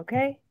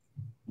 Okay.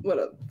 What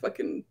a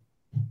fucking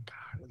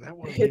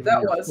hit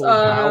that was.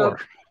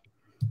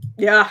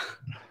 Yeah.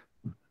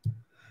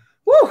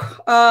 Woo.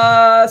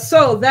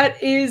 So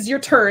that is your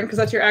turn because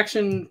that's your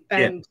action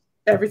and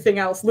everything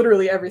else,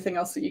 literally everything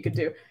else that you could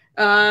do.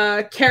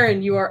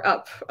 Karen, you are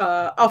up.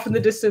 Off in the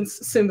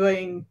distance,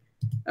 symboling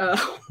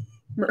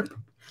Merp.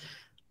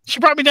 She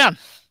brought me down.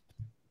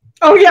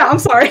 Oh yeah, I'm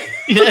sorry.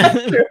 Yeah.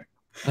 That's true.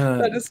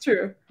 That is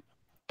true.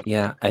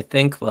 Yeah, I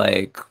think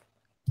like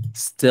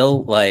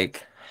still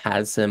like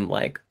has him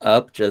like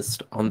up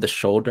just on the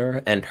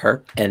shoulder, and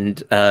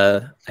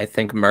I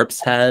think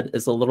Merp's head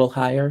is a little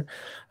higher.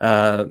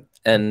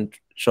 And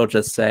she'll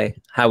just say,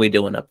 "How we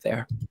doing up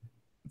there?"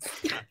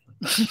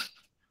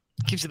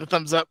 Gives you the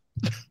thumbs up.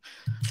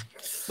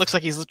 Looks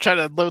like he's trying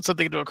to load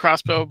something into a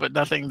crossbow, but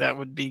nothing that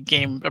would be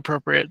game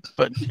appropriate.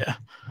 But yeah.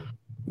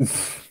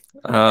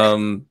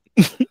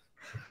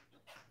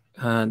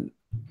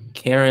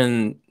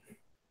 Karen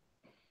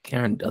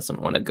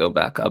doesn't want to go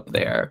back up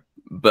there,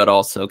 but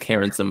also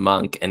Karen's a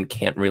monk and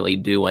can't really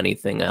do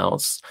anything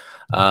else.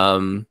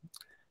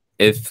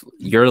 If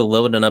you're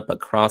loading up a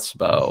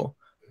crossbow,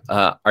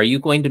 are you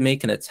going to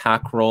make an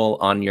attack roll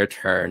on your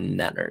turn,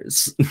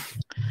 Nenners?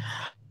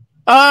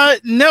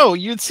 No,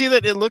 you'd see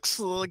that it looks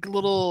like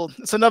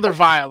it's another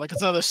vial, like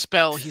it's another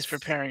spell he's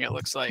preparing, it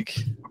looks like.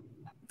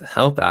 The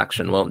help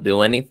action won't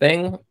do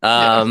anything.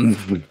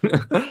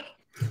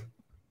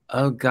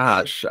 Oh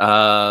gosh.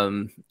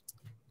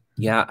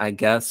 Yeah, I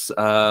guess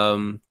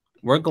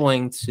we're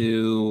going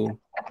to.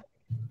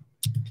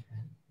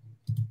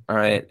 All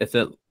right,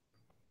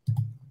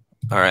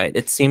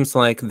 it seems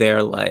like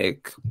they're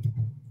like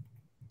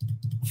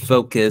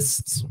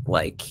focused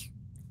like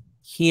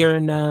here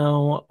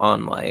now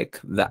on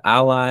like the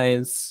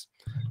allies.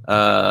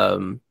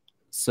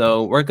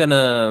 So we're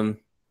gonna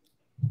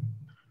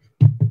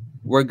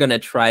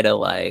try to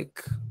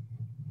like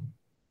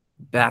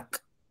back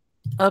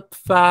up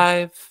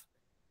 5.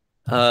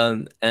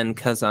 And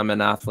because I'm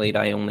an athlete,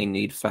 I only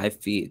need 5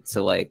 feet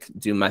to like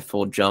do my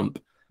full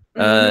jump.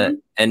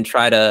 And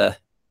try to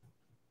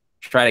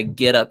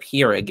get up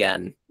here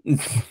again.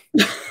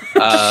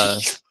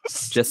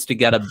 Just to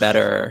get a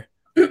better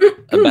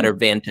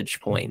vantage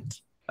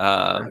point.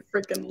 I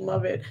freaking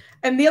love it.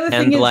 And the other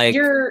thing is like,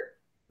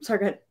 sorry,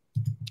 go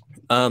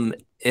ahead.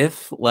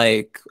 If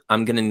like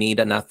I'm gonna need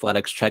an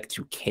athletics check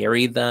to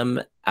carry them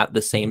at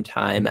the same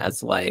time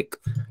as like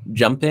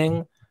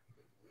jumping,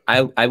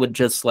 I would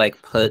just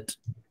like put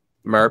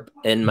Merp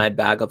in my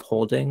bag of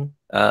holding,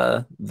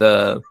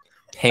 the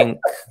pink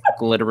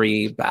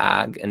glittery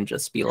bag, and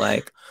just be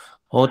like,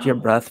 hold your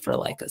breath for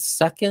like a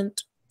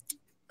second.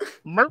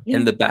 Merp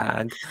in the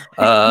bag.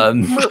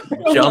 Jump.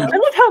 I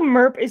love how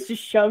Merp is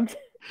just shoved.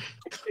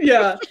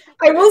 Yeah,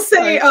 I will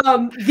say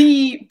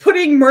the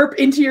putting Merp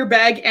into your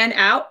bag and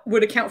out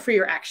would account for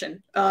your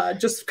action,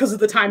 just because of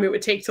the time it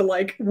would take to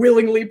like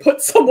willingly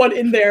put someone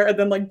in there and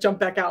then like jump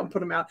back out and put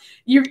them out.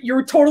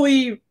 You're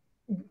totally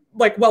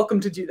like welcome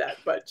to do that,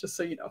 but just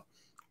so you know.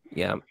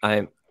 Yeah,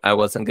 I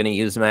wasn't gonna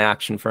use my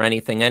action for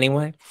anything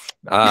anyway.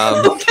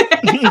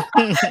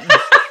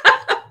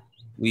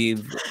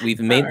 We've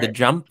made the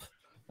jump.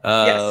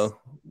 Yes.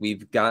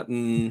 We've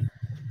gotten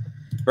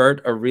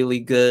Bert a really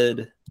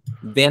good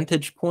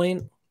vantage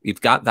point.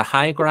 We've got the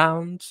high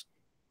ground.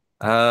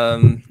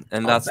 And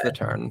that's the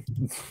turn.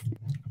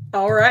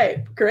 All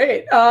right,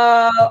 great.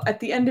 At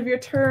the end of your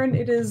turn,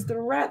 it is the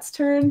rat's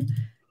turn.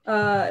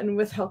 And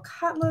with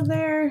Helkatla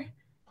there,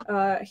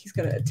 he's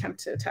going to attempt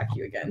to attack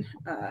you again.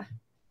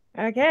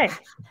 Okay.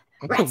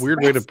 That's a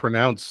weird way to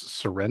pronounce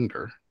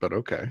surrender, but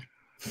okay.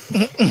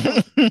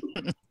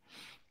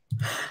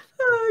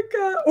 Oh,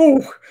 God.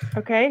 Oh.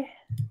 Okay.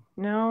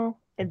 No,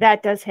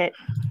 that does hit.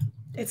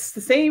 It's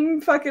the same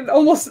fucking,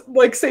 almost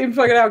like same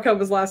fucking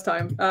outcome as last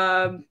time.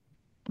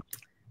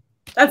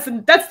 That's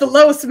the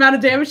lowest amount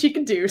of damage he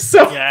can do.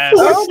 So yes.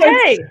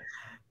 Okay.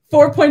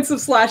 4 points of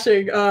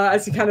slashing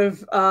as he kind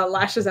of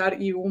lashes out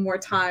at you one more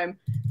time.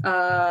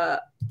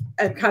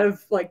 And kind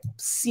of like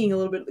seeing a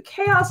little bit of the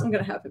chaos, I'm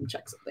going to have him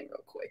check something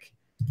real quick.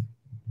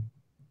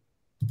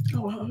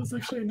 Oh, that was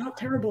actually not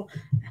terrible.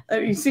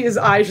 You see his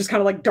eyes just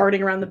kind of like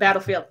darting around the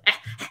battlefield.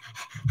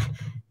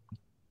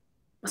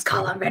 Let's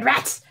call on red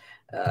rats.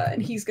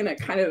 And he's going to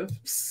kind of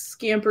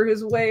scamper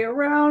his way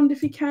around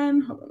if he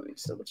can. Hold on, let me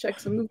just double check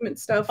some movement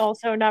stuff.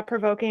 Also not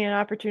provoking an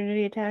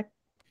opportunity attack.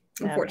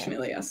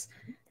 Unfortunately, yes.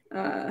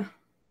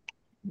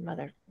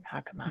 Mother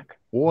hakamak.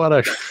 What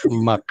a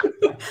schmuck.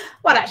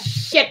 What a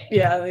shit.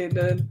 Yeah,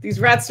 these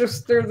rats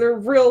they're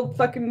real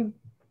fucking.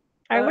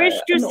 I wish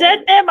you annoying.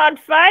 set them on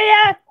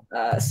fire.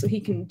 So he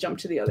can jump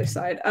to the other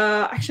side.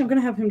 Actually, I'm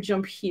going to have him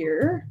jump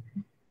here.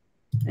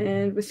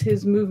 And with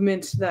his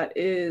movement, that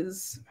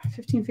is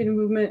 15 feet of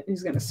movement,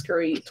 he's going to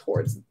scurry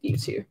towards you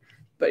two.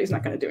 But he's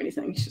not going to do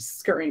anything. He's just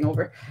scurrying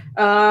over.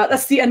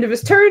 That's the end of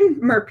his turn.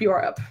 Merp, you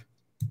are up.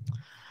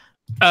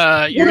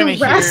 You're going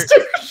to hear...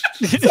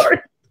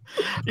 Sorry.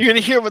 You're going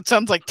to hear what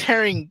sounds like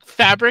tearing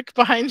fabric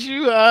behind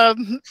you.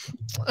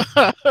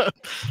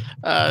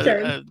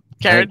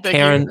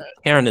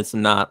 Karen is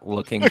not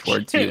looking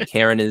towards you.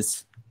 Karen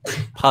is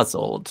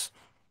puzzled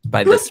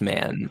by this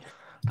man.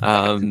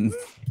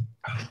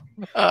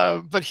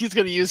 But he's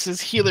going to use his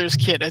healer's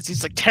kit as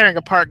he's like tearing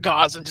apart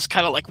gauze and just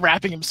kind of like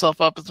wrapping himself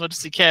up as much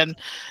as he can,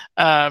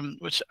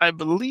 which I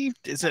believe,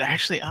 is it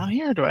actually on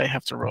here, or do I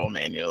have to roll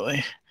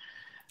manually?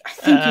 I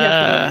think you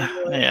have to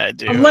roll. Yeah, I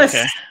do.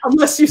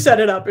 Unless you set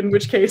it up, in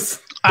which case.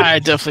 I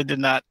definitely did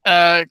not.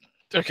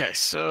 Okay,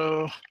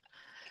 so...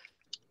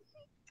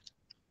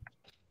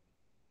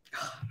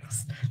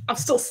 I'm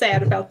still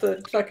sad about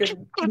the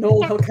fucking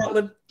Noel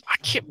Hellcatland. I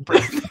can't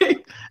breathe.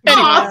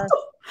 Yeah.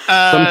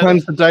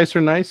 Sometimes the dice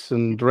are nice,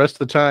 and the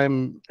rest of the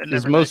time They're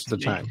is never most nice of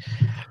the to time.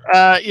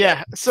 me.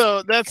 Yeah.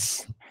 So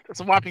that's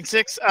a whopping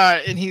 6.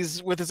 And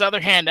he's with his other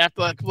hand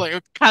after like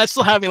kind of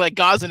still having like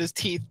gauze in his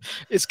teeth.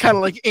 Is kind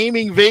of like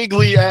aiming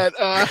vaguely at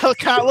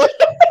Hellcatland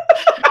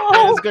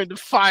and is going to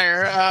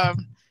fire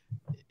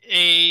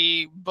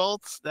a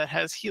bolt that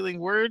has healing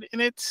word in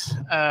it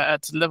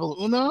at level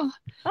 1.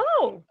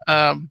 Oh.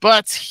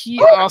 But he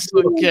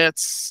also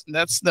gets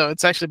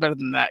it's actually better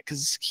than that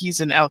because he's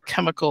an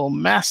alchemical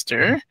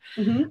master.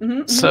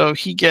 So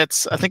he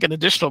gets, I think, an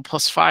additional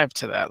 +5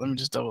 to that. Let me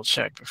just double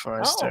check before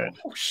I start.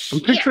 I'm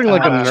picturing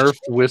like a Nerf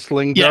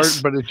whistling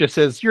yes. dart, but it just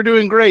says "You're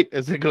doing great"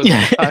 as it goes.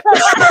 Yeah.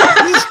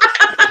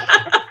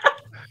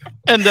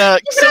 And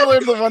similar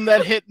to the one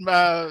that hit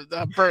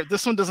Bert,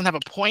 this one doesn't have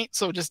a point,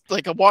 so just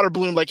like a water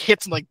balloon like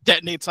hits and like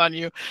detonates on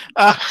you.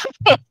 And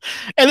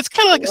it's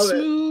kind of like a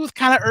smooth,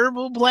 kind of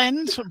herbal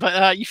blend,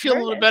 but you feel a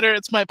little better.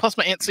 It's my plus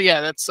my ant, so yeah,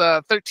 that's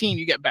 13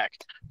 you get back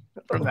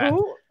from that.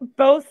 Who?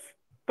 Both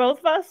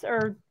of us,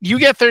 or you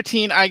get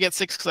 13, I get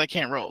 6 because I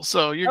can't roll,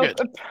 so you're good.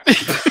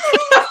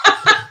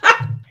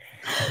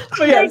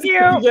 But yeah, Thank you.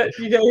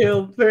 You get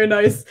healed. Very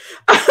nice.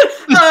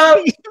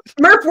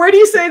 Murph, where do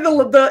you say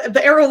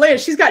the arrow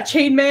lands? She's got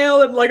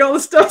chainmail and like all the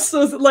stuff.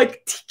 So is it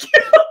like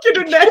in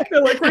her neck?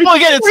 Or like well,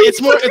 again,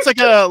 it's like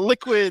a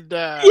liquid.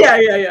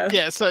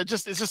 Yeah. So it's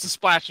just a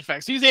splash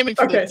effect. So he's aiming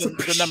for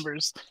the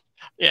numbers.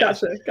 Yeah.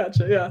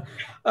 Gotcha.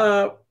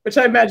 Yeah. Which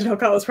I imagine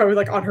Hokala was probably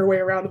like on her way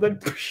around and then.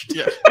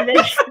 Yeah.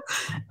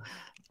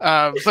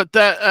 But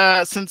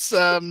that since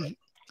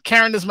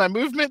Karen is my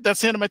movement,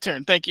 that's the end of my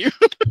turn. Thank you.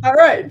 All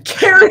right,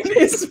 Karen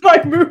is my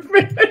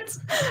movement.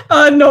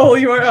 Noel,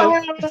 you are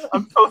up.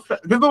 I'm so sad.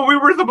 This is what we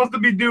were supposed to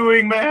be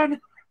doing, man.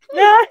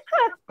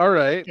 All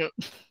right. Yep.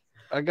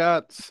 I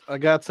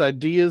got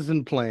ideas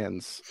and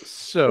plans.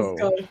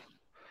 So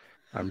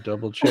I'm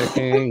double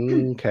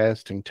checking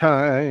casting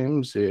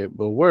times. It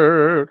will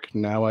work.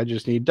 Now I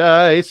just need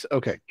dice.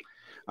 Okay.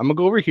 I'm gonna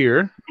go over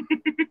here.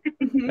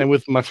 And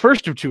with my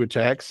first of 2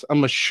 attacks, I'm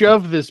gonna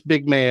shove this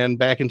big man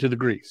back into the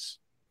grease.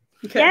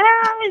 Okay.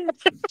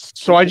 Yes.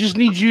 So I just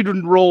need you to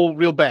roll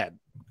real bad.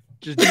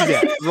 Just do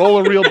that. Roll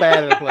a real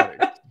bad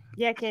athletics.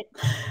 Yeah, Kit.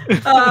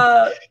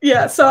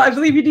 Yeah, so I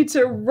believe you need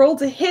to roll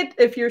to hit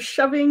if you're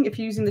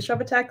using the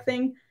shove attack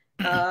thing.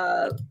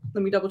 Let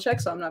me double check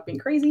so I'm not being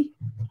crazy.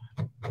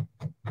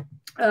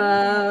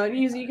 Why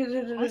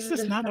is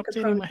this not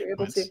updating my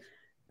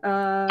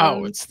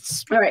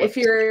it's all right. If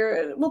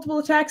you're multiple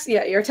attacks,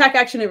 your attack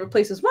action, it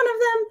replaces one of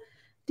them.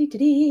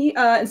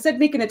 Instead,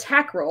 make an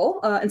attack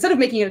roll. Instead of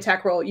making an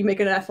attack roll, you make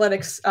an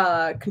athletics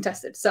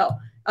contested. So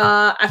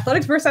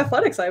athletics versus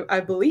athletics, I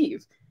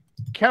believe.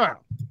 Come on.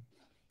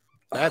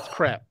 That's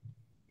crap.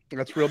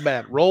 That's real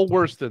bad. Roll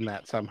worse than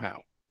that somehow.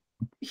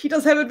 He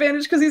does have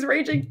advantage because he's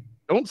raging.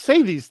 Don't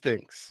say these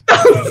things.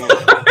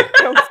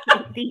 Don't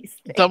say these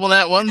things. Double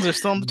nat ones are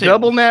still on the table.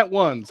 Double nat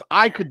ones.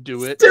 I could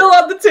do it. Still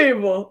on the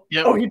table.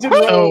 Yep. Oh, he did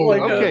roll.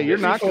 Okay, you're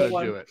not going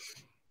to do it.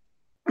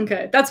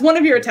 Okay, that's one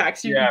of your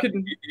attacks. You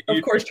can,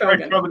 of course, try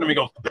again.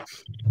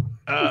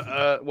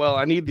 Well,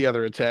 I need the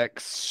other attack.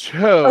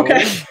 So,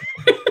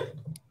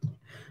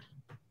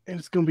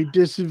 it's going to be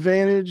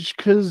disadvantage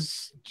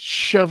because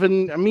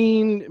shoving. I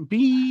mean,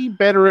 be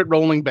better at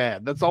rolling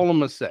bad. That's all I'm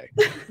going to say.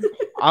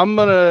 I'm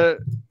going to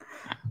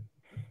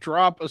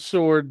drop a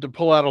sword to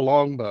pull out a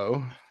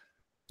longbow,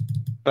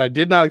 but I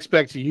did not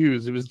expect to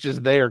use. It was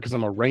just there because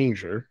I'm a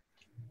ranger.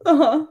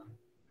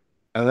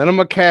 And then I'm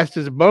going to cast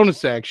as a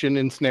bonus action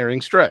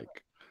Ensnaring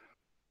Strike.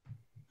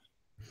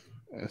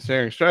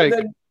 Ensnaring Strike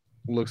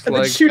looks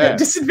like shoot that. At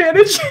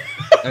disadvantage.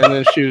 And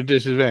then shoot at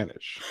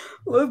disadvantage.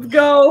 Let's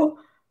go.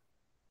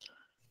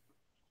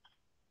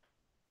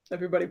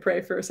 Everybody pray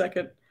for a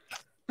second.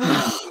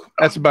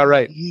 That's about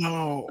right.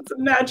 No. It's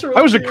a natural.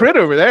 That was a crit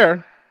over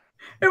there.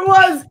 It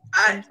was.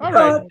 All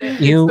right. It's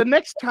the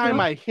next time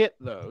I hit,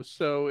 though.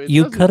 So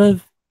you could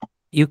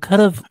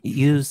have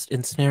used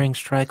Ensnaring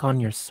Strike on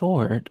your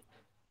sword.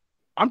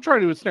 I'm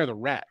trying to ensnare the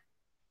rat.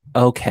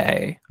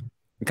 Okay.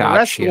 Got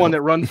That's you. the one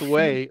that runs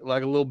away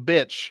like a little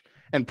bitch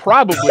and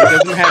probably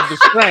doesn't have the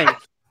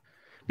strength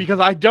because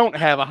I don't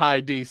have a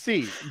high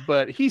DC,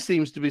 but he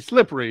seems to be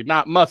slippery,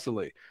 not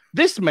muscly.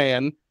 This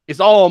man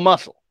is all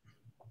muscle.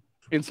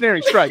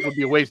 Ensnaring Strike would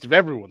be a waste of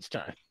everyone's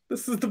time.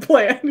 This is the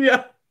plan,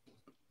 yeah.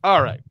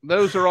 All right.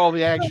 Those are all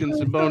the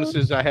actions and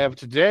bonuses I have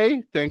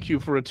today. Thank you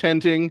for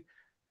attending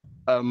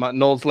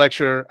Noel's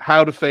lecture,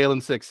 How to Fail in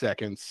 6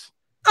 Seconds.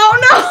 Oh,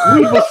 no!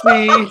 We will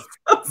see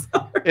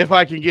if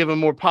I can give a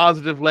more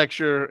positive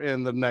lecture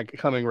in the next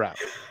coming round.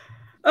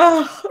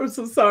 Oh, I'm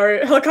so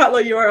sorry.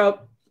 Helicotla, you are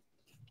up.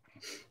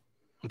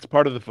 It's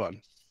part of the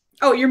fun.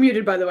 Oh, you're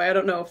muted, by the way. I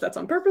don't know if that's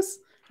on purpose.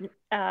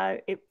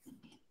 I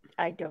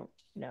don't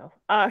know.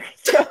 I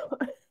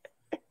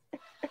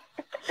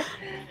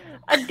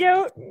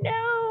don't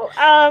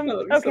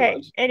know.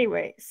 Okay. So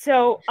anyway,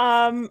 so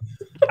I'm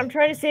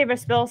trying to save my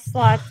spell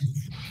slots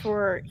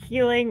for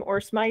healing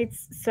or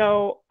smites.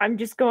 So I'm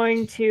just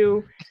going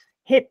to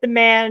hit the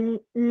man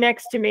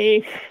next to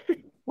me.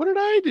 What did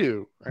I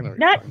do? I know what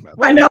Not- you're talking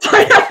about. I know,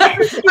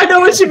 I know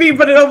what you mean,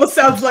 but it almost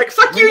sounds like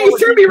 "fuck you, you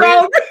threw me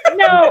wrong."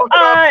 No,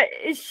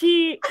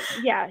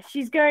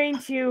 she's going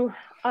to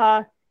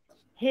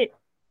hit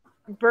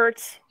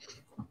Bert.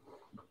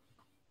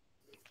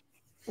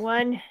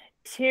 1,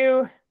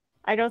 2.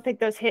 I don't think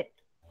those hit.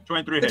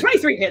 23 The hits.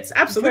 23 hits,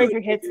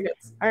 absolutely. 23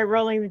 hits. All right,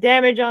 rolling the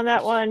damage on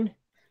that one.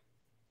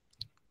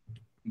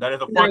 That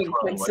is a 9 punch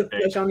points roll, of I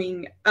think.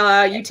 bludgeoning.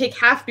 You take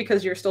half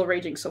because you're still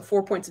raging, so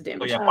 4 points of Oh,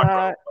 damage. yeah,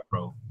 punch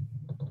roll.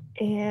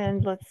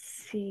 And let's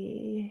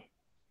see.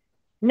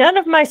 None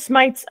of my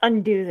smites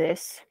undo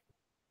this,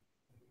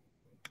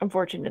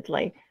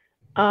 unfortunately.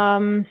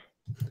 But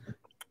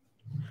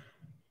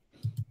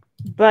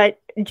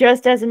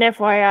just as an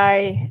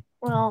FYI,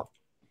 well,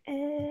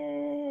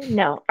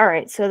 no. All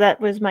right, so that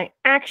was my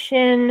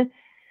action.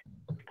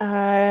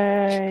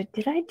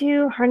 Did I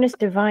do Harness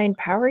Divine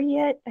Power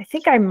yet? I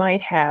think I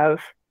might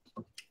have.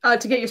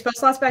 To get your spell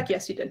slots back,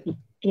 yes, you did.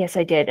 Yes,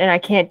 I did, and I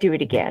can't do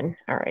it again.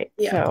 All right,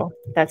 Yeah. so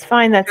that's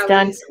fine. That's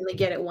done. Always only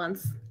get it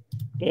once.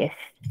 If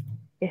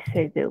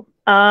I do.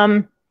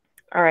 All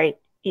right.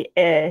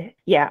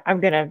 Yeah, I'm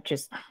gonna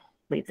just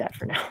leave that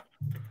for now.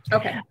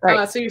 Okay.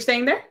 Right. So you're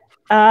staying there?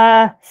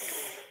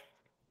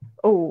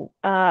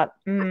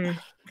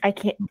 I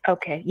can't.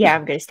 Okay, yeah,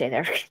 I'm gonna stay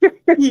there.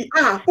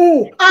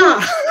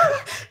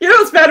 You know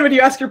it's bad when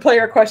you ask your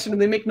player a question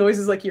and they make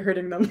noises like you're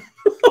hurting them,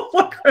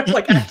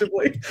 like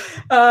actively.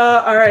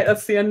 All right,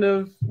 that's the end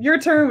of your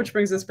turn, which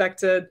brings us back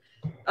to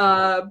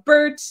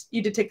Bert.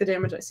 You did take the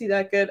damage. I see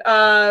that. Good.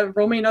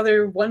 Roll me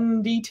another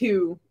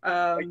 1d2.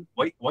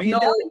 Why you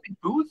down?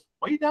 Booth?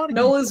 Why you down?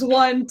 Nola's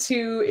 1,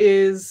 2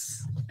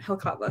 is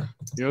Helkatla.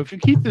 You know, if you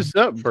keep this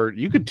up, Bert,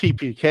 you could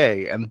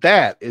TPK, and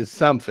that is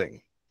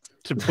something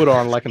to put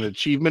on like an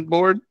achievement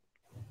board.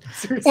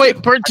 Seriously.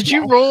 Wait, Bert, did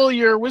you roll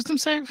your wisdom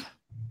save?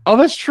 Oh,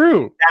 that's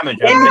true. Damage.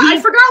 Yeah, I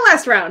forgot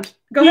last round.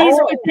 Go ahead. He's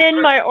Roll. within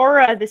my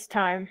aura this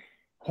time.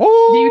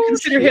 Oh, Do you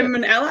consider shit. him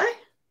an ally?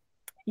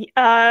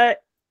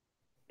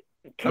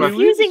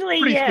 Confusingly,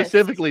 Pretty yes.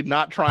 specifically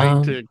not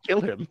trying to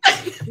kill him.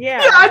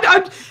 Yeah.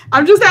 Yeah,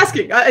 I'm just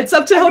asking. It's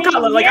up to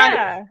Helkatla. Like,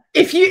 yeah.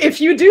 if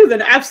you do,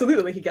 then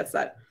absolutely he gets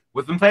that.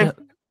 Wisdom save?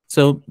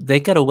 So they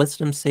get a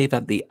wisdom save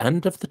at the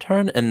end of the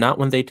turn and not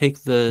when they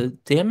take the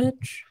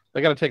damage?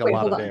 They got to take a Wait,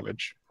 lot hold of on.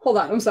 damage. Hold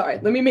on, I'm sorry.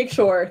 Let me make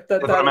sure that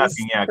That's what I'm is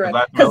asking, yeah, correct.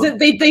 'cause Because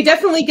they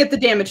definitely get the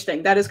damage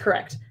thing. That is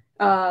correct.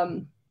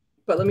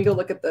 But let me go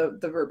look at the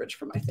verbiage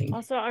for my thing.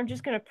 Also, I'm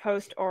just gonna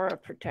post aura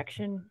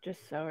protection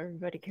just so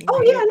everybody can. Oh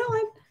read yeah, it.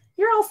 no,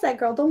 you're all set,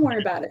 girl. Don't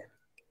worry about it.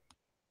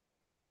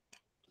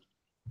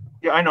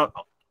 Yeah, I know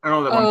that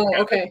one. Oh,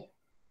 okay.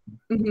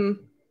 Mm-hmm.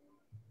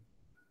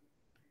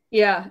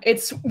 Yeah,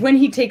 it's when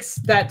he takes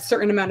that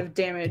certain amount of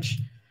damage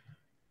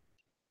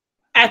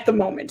at the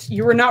moment.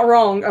 You were not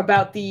wrong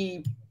about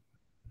the...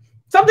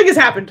 Something has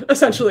happened,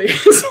 essentially,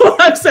 is what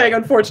I'm saying,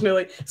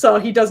 unfortunately. So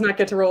he does not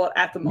get to roll it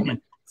at the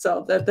moment.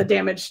 So the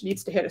damage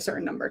needs to hit a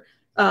certain number.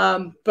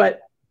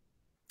 But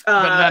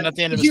not at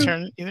the end of his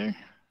turn either?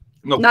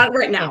 Nope. Not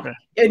right now. Okay.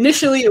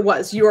 Initially it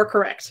was. You are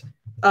correct.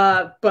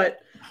 But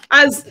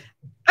as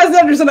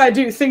Anders and I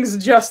do, things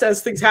adjust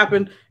as things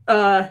happen.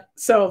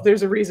 So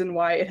there's a reason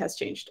why it has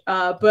changed.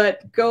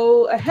 But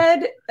go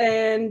ahead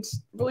and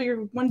roll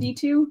your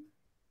 1d2.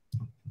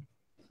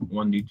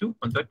 1d2.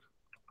 1 sec.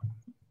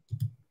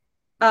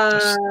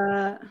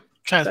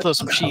 Trying to throw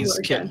some Helkatla cheese,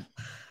 again. kid.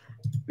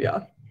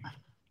 Yeah.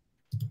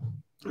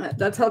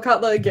 That's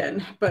Helkatla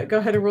again. But go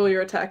ahead and roll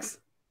your attacks.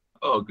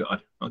 Oh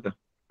god. Okay.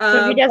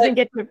 So he doesn't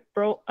get to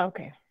roll.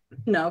 Okay.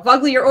 No,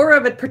 Vogli, your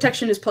aura of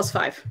protection is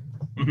 +5.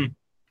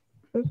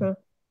 Mm-hmm.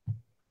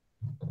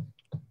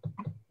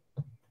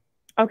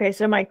 Okay,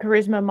 so my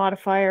charisma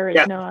modifier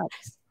is not.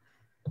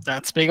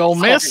 That's big old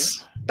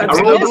miss. That's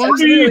I a rolled miss, a 3.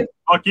 absolutely.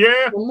 Fuck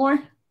yeah. One more.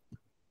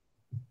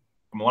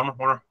 One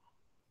more.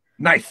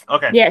 Nice.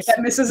 Okay. Yes.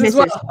 That misses Misses.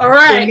 as well. All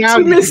right, So now 2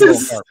 you can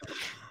misses roll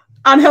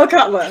on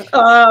Helkatla.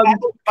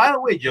 By the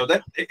way, Joe,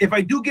 that if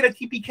I do get a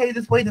TPK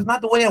this way, that's not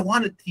the way I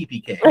want a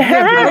TPK.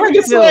 I don't think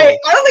it's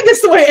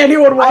the way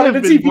anyone I wanted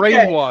have a been TPK.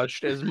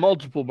 brainwashed as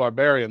multiple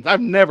barbarians.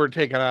 I've never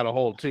taken out a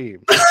whole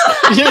team.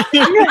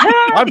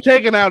 I've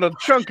taken out a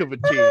chunk of a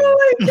team.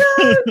 Oh my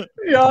god.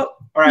 Yep. All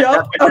right.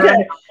 Yep. That's my turn.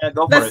 Okay. Yeah,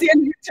 go for That's it. the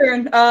end of your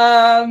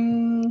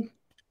turn.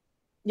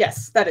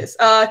 Yes, that is.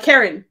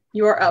 Karen,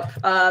 you are up.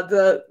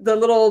 The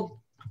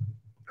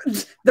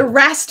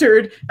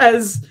rastard,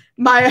 as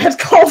Maya has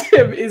called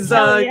him, is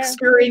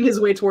scurrying his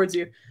way towards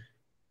you.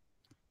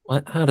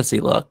 What? How does he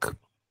look?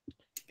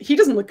 He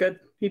doesn't look good.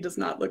 He does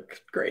not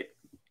look great.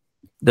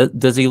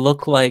 Does he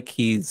look like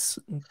he's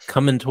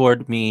coming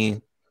toward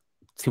me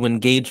to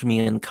engage me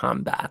in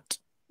combat?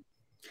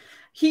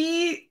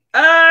 He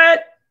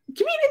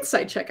give me an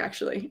insight check,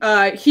 actually.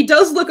 He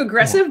does look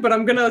aggressive, but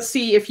I'm gonna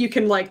see if you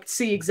can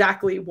see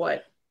exactly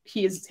what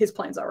his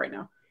plans are right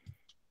now.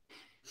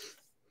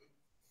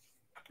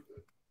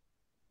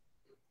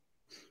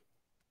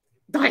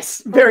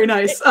 Nice, very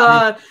nice.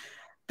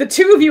 The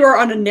two of you are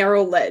on a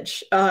narrow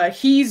ledge.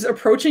 He's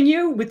approaching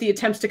you with the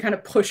attempts to kind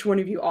of push one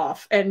of you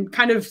off, and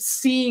kind of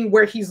seeing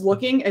where he's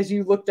looking as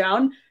you look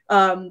down.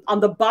 On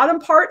the bottom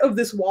part of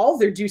this wall,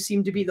 there do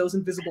seem to be those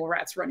invisible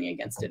rats running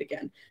against it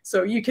again.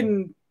 So you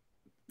can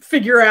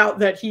figure out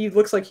that he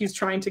looks like he's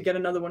trying to get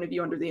another one of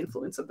you under the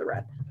influence of the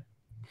rat.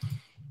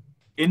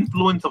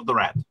 Influence of the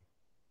rat.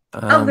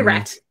 Of the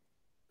rat.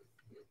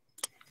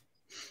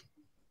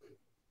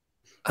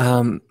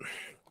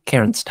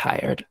 Karen's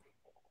tired.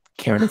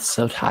 Karen is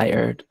so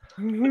tired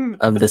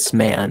of this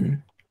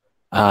man.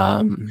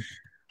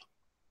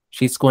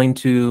 She's going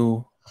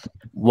to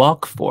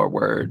walk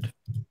forward,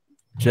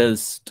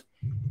 just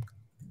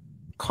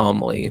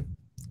calmly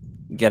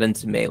get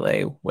into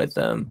melee with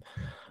him.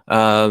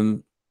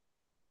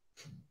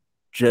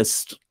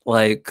 Just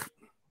like,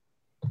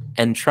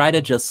 and try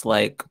to just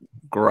like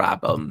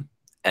grab him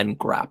and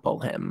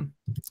grapple him.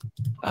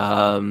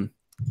 So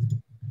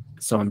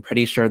I'm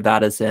pretty sure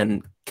that is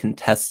in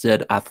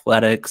contested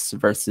athletics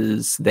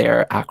versus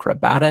their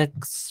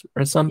acrobatics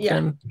or something.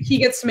 Yeah, he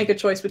gets to make a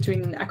choice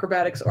between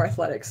acrobatics or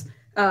athletics.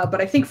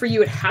 But I think for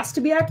you, it has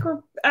to be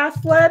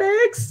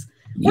athletics.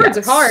 Words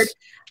are hard.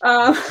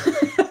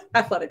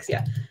 Athletics,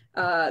 yeah.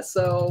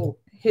 So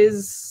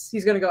he's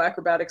going to go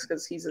acrobatics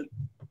because he's a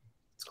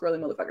squirrely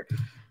motherfucker.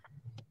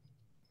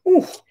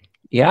 Ooh.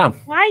 Yeah.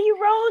 Why are you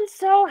rolling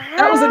so high?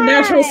 That was a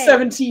natural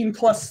 17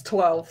 plus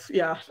 12.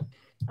 Yeah.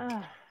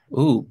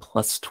 Ooh,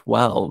 plus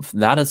 12.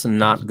 That is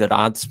not good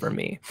odds for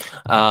me.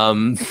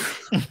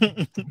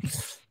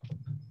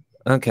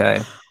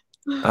 Okay.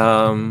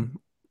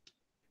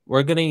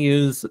 We're gonna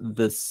use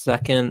the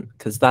second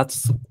because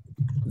that's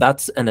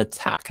an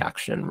attack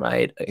action,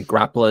 right? A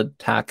grapple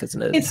attack is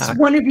an attack. It's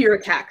one of your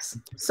attacks.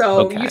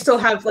 So Okay. you still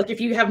have, like,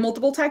 if you have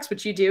multiple attacks,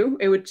 which you do,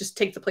 it would just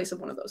take the place of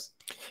one of those.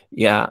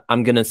 Yeah,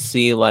 I'm gonna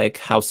see like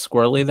how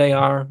squirrely they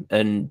are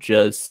and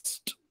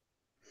just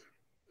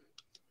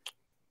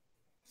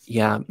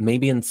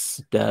maybe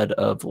instead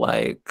of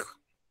like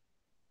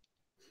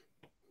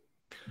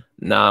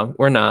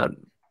we're not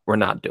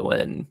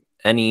doing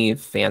any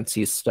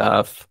fancy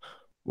stuff.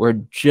 We're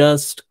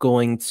just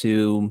going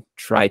to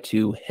try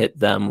to hit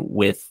them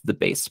with the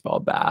baseball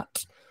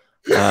bat.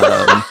 So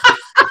I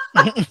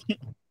like you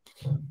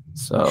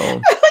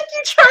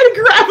try to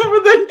grab him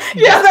and then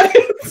that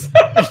hits.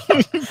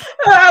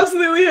 That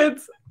absolutely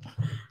hits.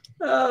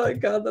 Oh my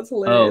god, that's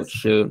hilarious. oh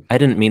shoot, I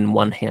didn't mean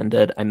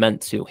one-handed, I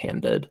meant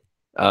two-handed.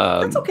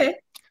 That's okay.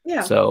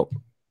 Yeah. So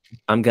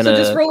I'm gonna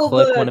just roll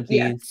click one of these.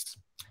 yeah.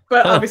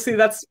 But obviously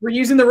we're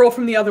using the roll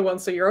from the other one,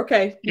 so you're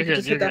okay. You're can good,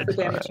 just hit that for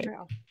you're damage.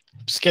 All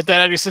Just get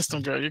that out of your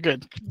system, girl. You're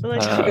good.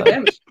 Good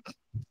damage.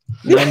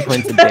 9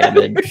 points of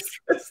damage.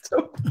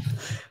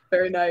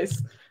 Very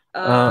nice.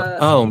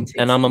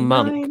 And I'm a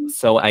monk, 9.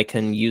 so I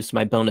can use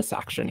my bonus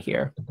action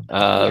here.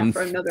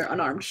 For another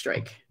unarmed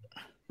strike.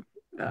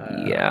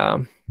 Yeah.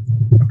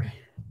 Okay.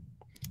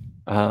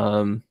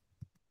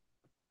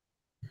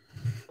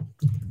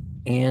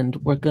 And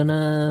we're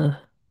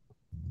gonna.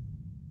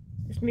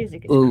 This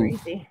music is Ooh.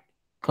 crazy.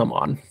 Come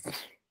on.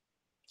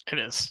 It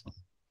is.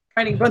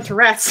 Fighting a bunch of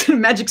rats in a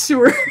magic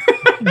sewer.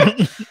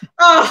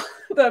 Oh,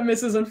 that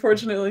misses,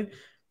 unfortunately.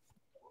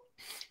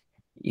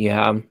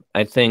 Yeah,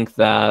 I think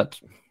that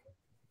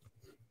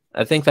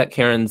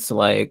Karen's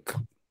like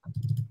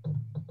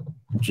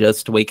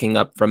just waking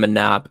up from a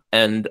nap,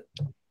 and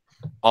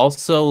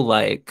also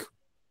like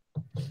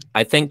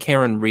I think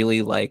Karen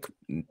really like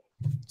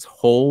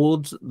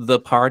told the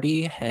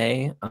party,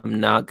 hey, I'm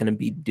not gonna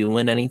be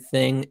doing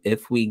anything.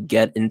 If we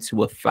get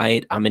into a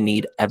fight, I'm gonna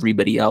need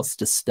everybody else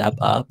to step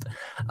up.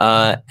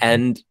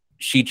 And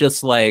she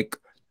just like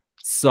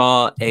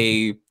saw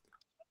a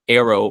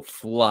arrow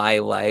fly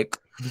like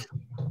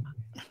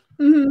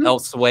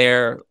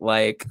elsewhere,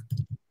 like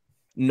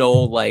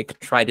Noel like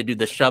tried to do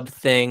the shove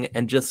thing,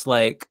 and just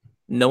like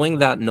knowing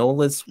that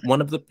Noel is one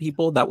of the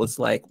people that was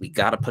like, we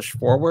gotta push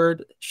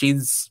forward,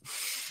 she's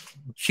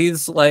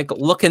like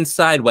looking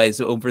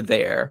sideways over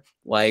there,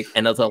 like,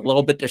 and is a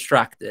little bit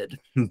distracted.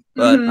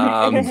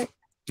 But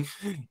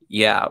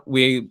yeah,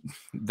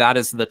 that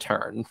is the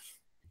turn.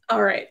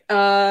 All right.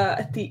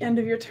 At the end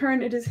of your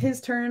turn, it is his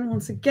turn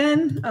once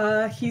again.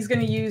 He's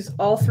going to use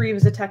all 3 of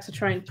his attacks to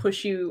try and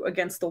push you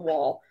against the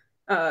wall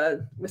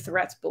with the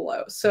rats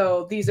below.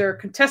 So these are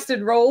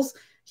contested rolls.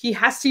 He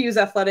has to use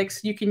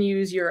athletics. You can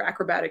use your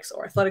acrobatics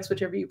or athletics,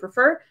 whichever you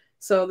prefer.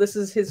 So this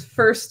is his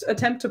first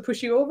attempt to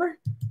push you over.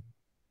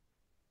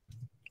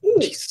 Ooh.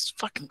 Jesus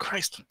fucking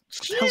Christ.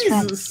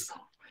 Jesus.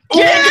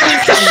 Get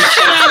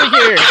out of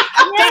here.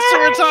 That's what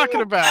we're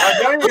talking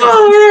about.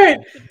 All right.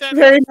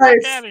 Very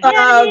nice.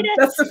 Outta here.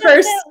 That's the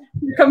first.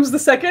 Here comes the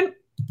second.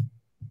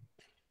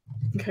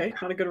 Okay,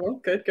 not a good roll.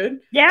 Good,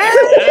 good. Yeah.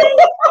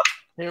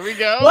 Here we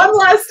go. One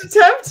last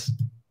attempt.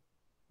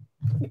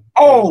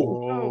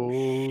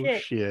 Oh,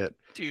 shit.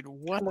 Dude,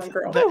 what Come on,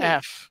 girl. the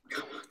F?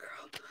 Come on, girl.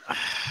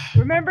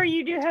 Remember,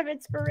 you do have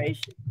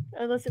inspiration,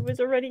 unless it was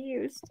already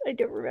used. I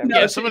don't remember.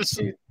 Yeah,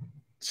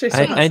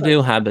 I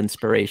do have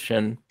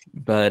inspiration,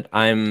 but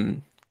I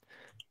don't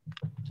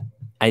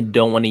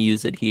want to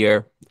use it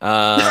here.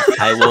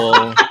 I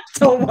will.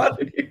 Don't want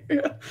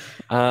to.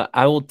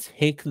 I will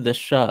take the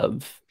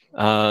shove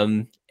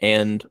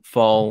and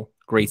fall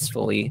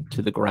gracefully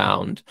to the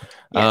ground,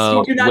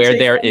 Yes, you do not where take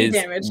there any is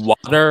damage.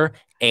 water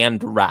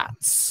and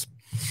rats.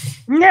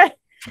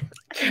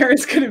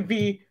 Karen's gonna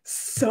be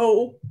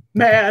so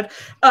mad.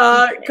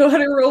 Go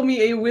ahead and roll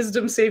me a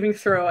wisdom saving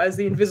throw as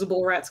the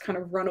invisible rats kind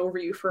of run over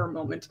you for a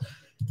moment.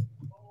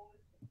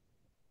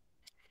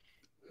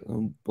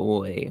 Oh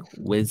boy,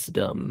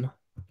 wisdom.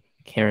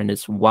 Karen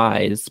is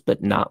wise,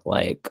 but not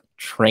like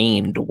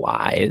trained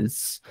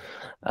wise.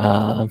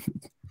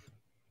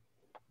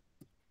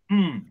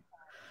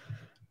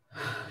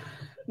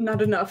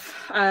 Not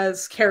enough,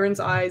 as Karen's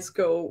eyes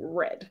go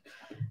red.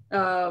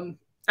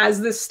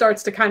 As this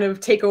starts to kind of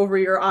take over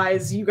your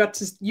eyes, you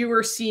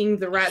were seeing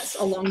the rats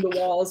along the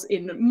walls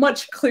in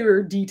much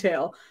clearer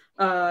detail.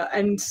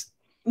 And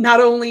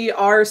not only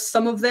are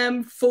some of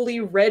them fully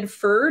red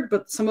furred,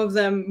 but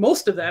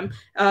most of them,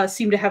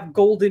 seem to have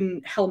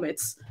golden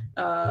helmets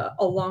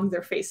along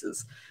their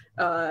faces.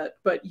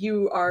 But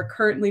you are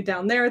currently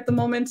down there at the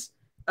moment.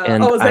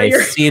 And I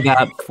see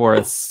that for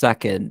a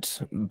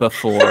second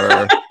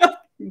before.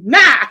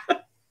 Nah.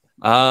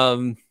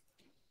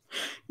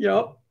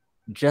 Yup.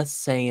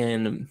 Just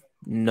saying,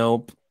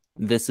 nope.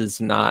 This is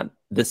not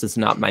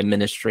my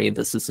ministry.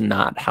 This is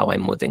not how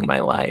I'm living my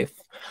life.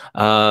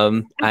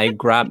 I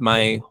grab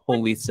my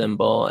holy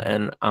symbol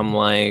and I'm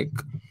like,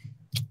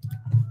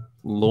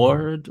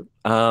 Lord,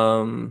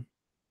 I'm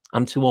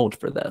too old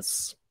for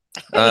this.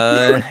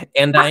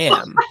 And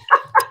I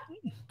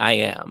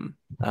am.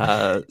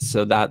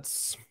 So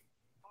that's.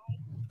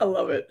 I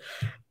love it.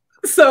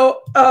 So,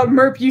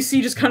 Merp, you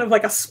see just kind of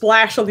like a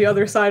splash on the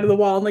other side of the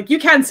wall. And like you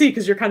can see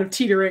because you're kind of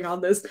teetering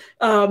on this.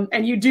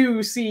 And you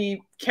do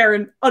see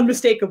Karen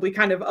unmistakably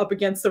kind of up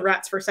against the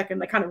rats for a second.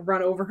 They kind of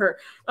run over her.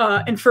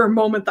 And for a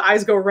moment, the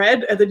eyes go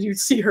red. And then you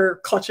see her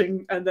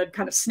clutching and then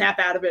kind of snap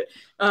out of it.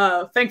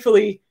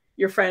 Thankfully,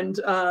 your friend's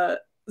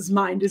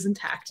mind is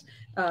intact.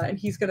 And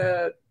he's going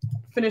to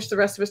finish the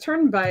rest of his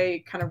turn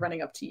by kind of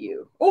running up to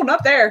you. Oh,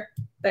 not there.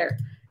 There.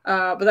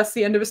 But that's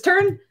the end of his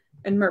turn.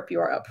 And Merp, you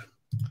are up.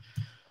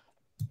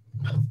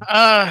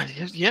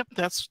 Yep,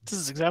 this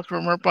is exactly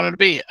where Merp wanted to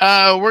be.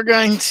 We're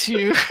going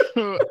to.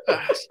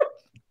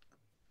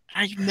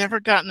 I've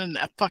never gotten in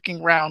a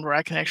fucking round where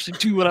I can actually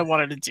do what I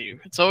wanted to do.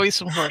 It's always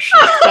some horse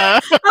shit. Oh,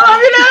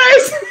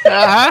 nice.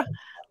 I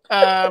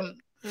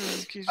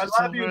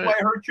love you, but I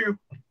hurt you.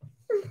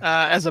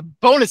 As a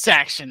bonus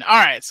action.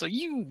 All right, so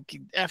you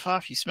can F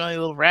off, you smelly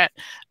little rat.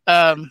 Where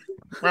am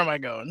I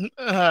going?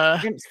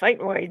 Jim's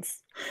fighting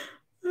words.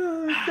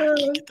 Oh, I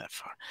can't get that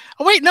far.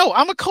 Oh wait, no,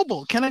 I'm a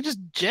kobold. Can I just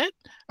jet?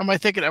 Or am I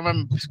thinking?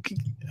 I'm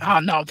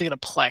thinking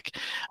of Plek.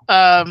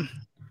 I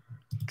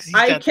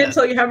can't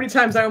tell you how many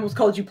times I almost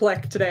called you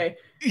Plek today.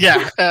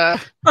 Yeah.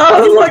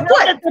 Oh, like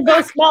Plek.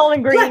 Go small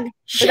and green.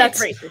 But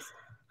that's racist.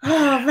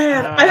 Oh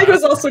man, I think it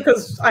was also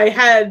because I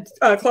had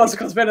Claus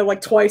Venom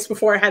like twice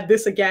before I had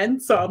this again,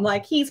 so I'm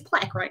like, he's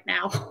Plek right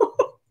now.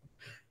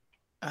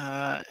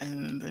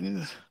 And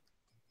then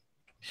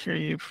share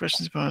you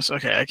proficiency bonus.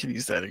 Okay, I can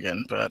use that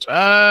again, but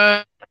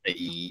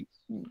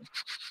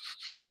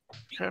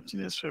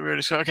craftiness for rare.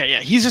 Okay,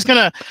 yeah, he's just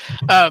gonna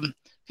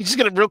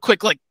real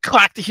quick like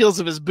clack the heels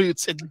of his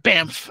boots and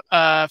bamf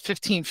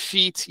 15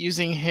 feet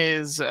using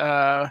his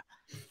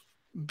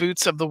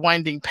boots of the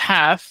winding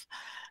path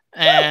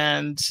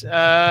and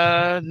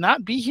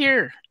not be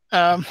here.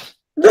 That's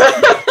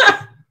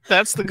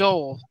the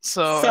goal.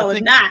 So I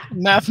think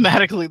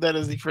mathematically that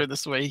is the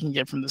furthest way he can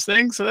get from this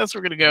thing. So that's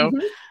where we're gonna go.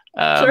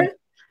 Sure.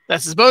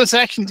 That's his bonus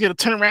action. He's gonna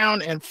turn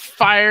around and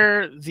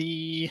fire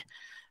the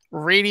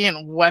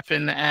radiant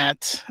weapon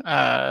at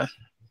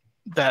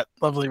that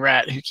lovely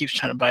rat who keeps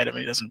trying to bite him.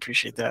 He doesn't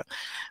appreciate that.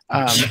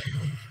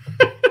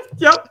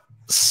 Yep.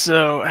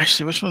 So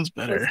actually, which one's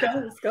better?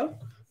 Let's go.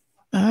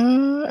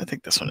 I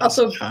think this one is.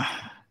 Also,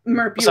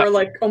 Merp, you are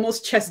like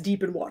almost chest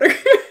deep in water.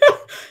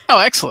 Oh,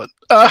 excellent.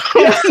 Wait,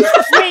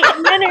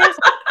 Manners,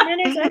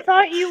 I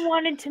thought you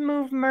wanted to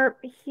move Merp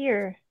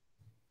here.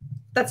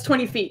 That's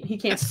 20 feet. He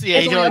can't. Yeah,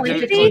 you can only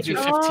do 15 feet.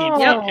 Yep.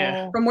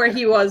 Yeah. From where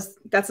he was,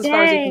 that's as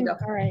far as he can go.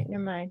 All right,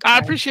 never mind. I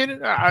appreciate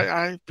it.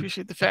 I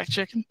appreciate the fact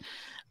checking.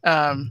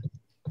 Come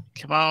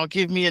on,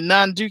 give me a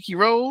non-dookie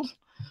roll.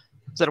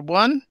 Is that a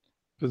 1?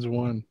 It's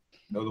 1.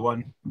 No, the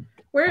 1.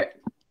 Where?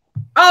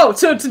 Oh,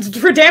 so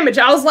for damage,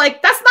 I was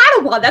like, that's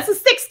not a 1. That's a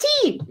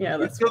 16. Yeah,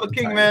 that's still the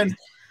king, man.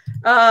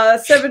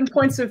 7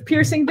 points of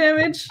piercing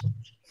damage.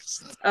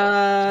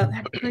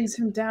 That brings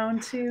him down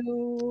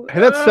to. Hey,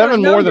 that's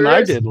 7 more than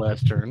I did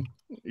last turn.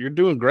 You're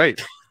doing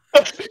great.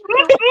 Yep.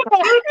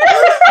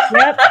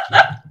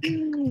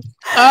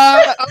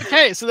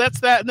 Okay, so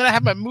that's that. And then I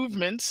have my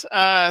movement.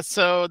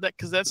 So that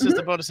because that's just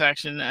a bonus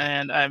action,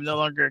 and I'm no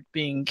longer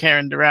being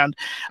carried around.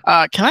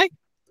 Can I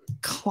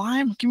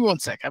climb? Give me 1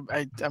 sec.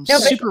 I'm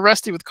super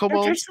rusty with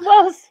kobolds.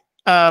 Walls.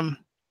 Are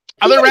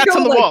there rats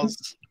on the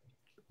walls?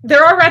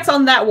 There are rats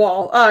on that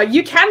wall.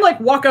 You can like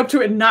walk up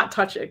to it and not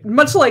touch it.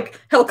 Much like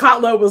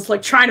Helcatlo was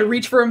like trying to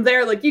reach for him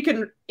there. Like you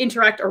can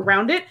interact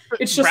around it.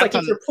 It's just Rats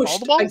like if you're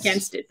pushed walls?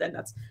 against it, then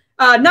that's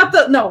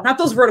not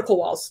those vertical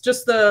walls.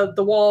 Just the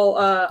wall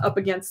up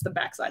against the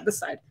backside, this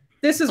side.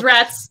 This is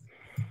rats.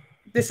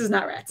 This is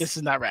not rats. This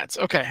is not rats.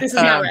 Okay. This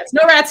is not rats.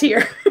 No rats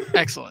here.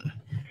 Excellent.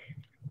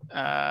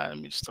 Let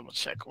me just double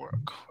check real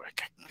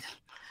quick.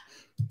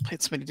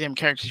 Played so many damn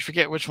characters, you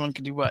forget which one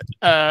can do what.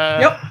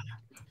 Yep.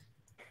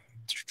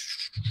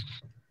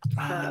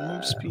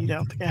 Move speed. I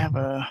don't think I have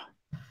a.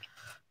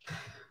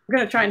 We're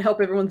gonna try and help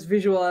everyone's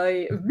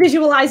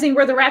visualizing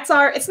where the rats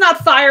are. It's not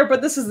fire,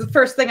 but this is the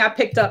first thing I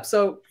picked up.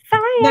 So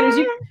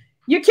Fire!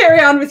 you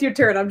carry on with your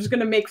turn. I'm just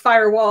gonna make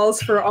fire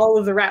walls for all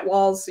of the rat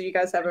walls, so you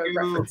guys have a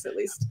reference at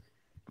least.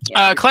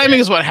 Yeah, Climbing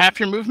is what, half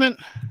your movement?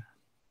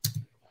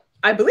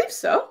 I believe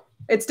so.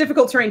 It's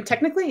difficult terrain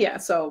technically, yeah.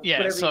 So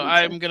Yeah. So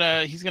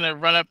he's gonna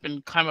run up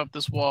and climb up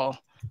this wall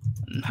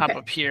and hop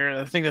up here.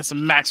 I think that's the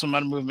maximum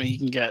amount of movement he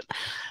can get.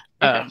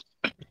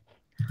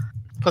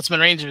 Puts him in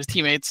range of his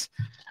teammates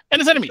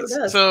and his enemies.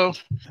 So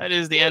that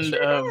is the end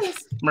of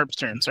Merp's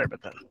turn. Sorry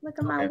about that. Look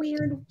at my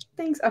weird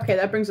things. Okay,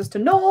 that brings us to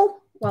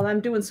Noel while I'm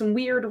doing some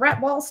weird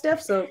rat wall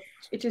stuff. So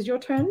it is your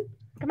turn.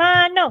 Come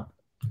on, no.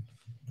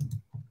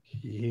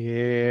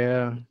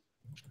 Yeah.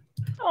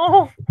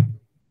 Oh.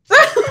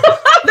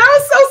 That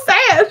was so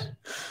sad.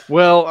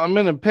 Well, I'm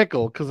in a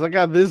pickle because I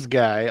got this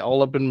guy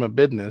all up in my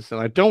business,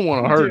 and I don't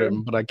want to hurt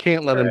him, but I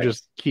can't let him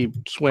just keep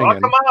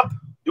swinging. Come up.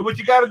 Do what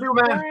you got to do,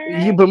 man.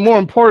 Yeah, but more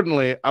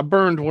importantly, I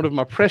burned one of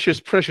my precious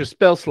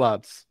spell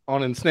slots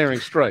on Ensnaring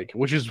Strike,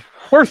 which is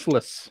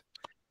worthless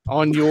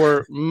on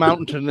your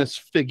mountainous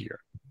figure.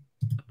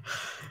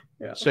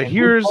 Yeah. So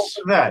here's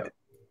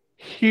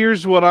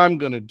what I'm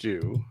going to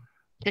do.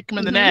 Kick him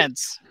in the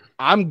nads.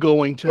 I'm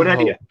going to Good hope.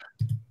 idea.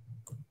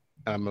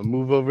 I'm going to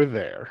move over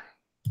there.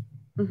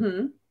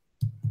 Mm-hmm.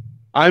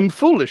 I'm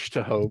foolish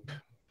to hope,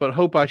 but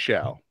hope I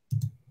shall.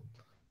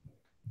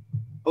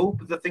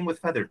 Hope is the thing with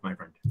feathers, my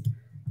friend.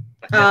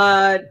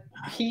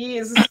 He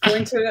is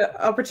going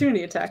to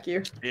opportunity attack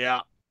you.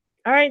 Yeah.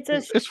 All right,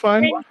 so It's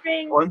fine.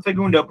 One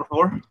segundo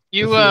before.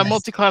 You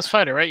multi-class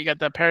fighter, right? You got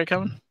that parry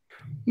coming?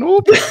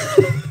 Nope. All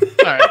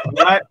right.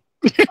 What?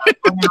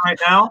 Right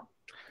now.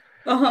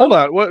 Uh-huh. Hold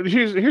on. Well,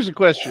 here's a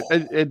question.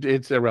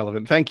 It's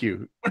irrelevant. Thank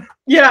you.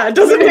 Yeah, it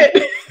doesn't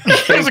hit.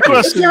 Here's a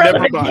question.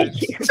 Never mind.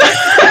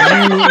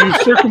 You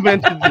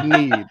circumvented the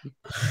need.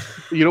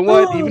 You know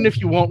what? Even if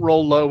you won't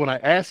roll low when I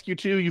ask you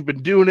to, you've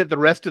been doing it the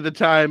rest of the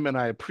time, and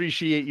I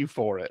appreciate you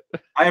for it.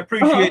 I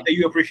appreciate that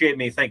you appreciate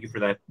me. Thank you for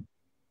that.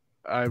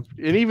 And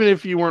even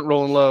if you weren't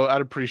rolling low,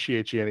 I'd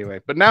appreciate you anyway.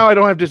 But now I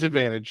don't have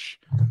disadvantage.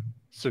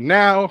 So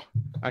now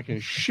I can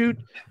shoot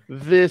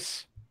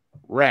this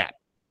rat.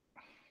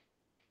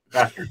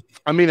 Bastard.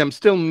 I mean, I'm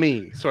still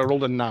me, so I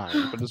rolled a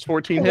 9. But does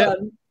 14 hit?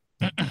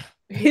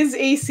 His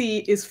AC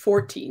is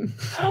 14.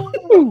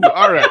 Ooh,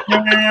 all right.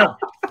 Yeah.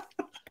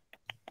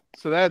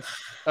 So that's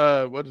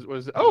what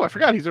is it? Oh, I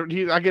forgot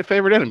I get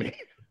favorite enemy.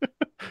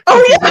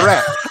 Oh He's yeah. a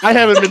rat. I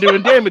haven't been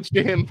doing damage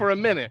to him for a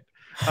minute.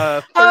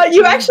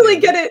 You actually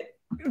get it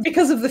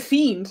because of the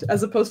fiend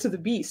as opposed to the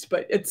beast,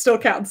 but it still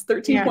counts.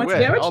 13 points of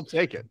damage. I'll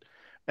take it.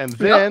 And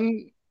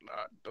then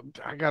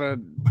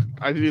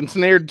I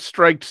ensnared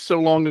striked so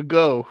long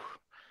ago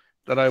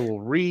that I will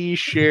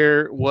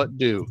reshare what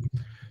do.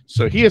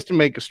 So he has to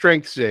make a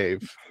strength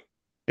save.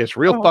 It's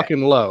real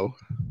fucking low.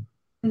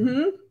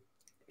 Mm-hmm.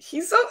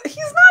 He's not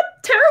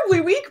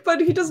terribly weak,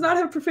 but he does not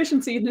have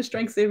proficiency in his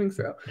strength saving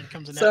throw.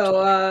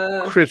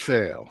 So crit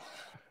fail.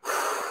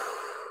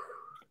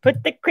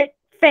 Put the crit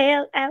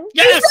fail out.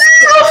 Yes!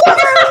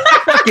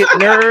 Fuck it,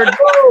 nerd.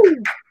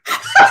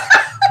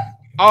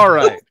 All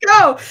right. Let's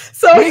go.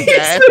 So his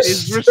ass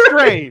is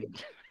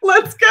restrained.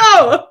 Let's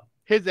go.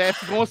 His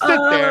ass is going to sit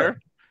there,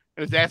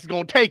 and his ass is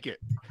going to take it.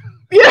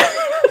 Yeah.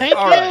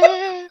 All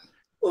right.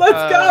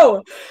 Let's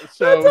go.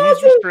 So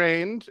That's he's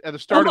restrained. At the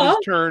start of his Uh-huh.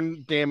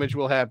 turn, damage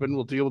will happen.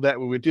 We'll deal with that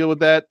when we deal with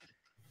that.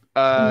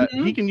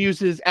 He can use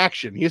his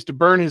action. He has to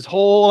burn his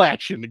whole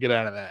action to get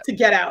out of that. To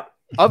get out.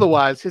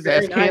 Otherwise, his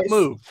Very ass can't nice.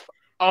 move.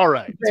 All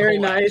right. Very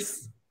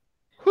nice.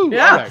 Whew,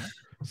 Yeah. all right.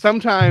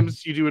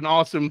 Sometimes you do an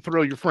awesome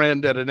throw your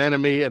friend at an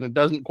enemy and it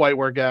doesn't quite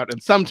work out.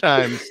 And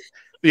sometimes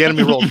the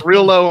enemy rolls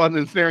real low on the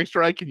ensnaring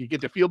strike and you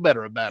get to feel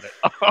better about it.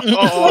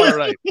 All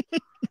right.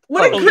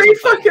 What a great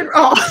fucking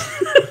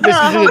This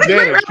is an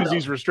advantage because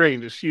he's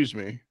restrained. Excuse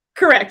me.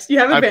 Correct. You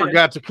have I advantage.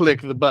 forgot to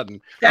click the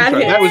button. That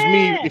That was hits.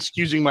 me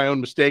excusing my own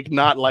mistake,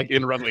 not like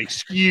interrupting.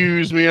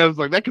 Excuse me. I was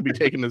like, that could be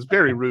taken as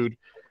very rude,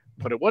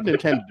 but it wasn't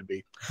intended to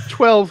be.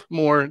 12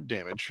 more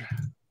damage.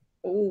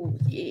 Oh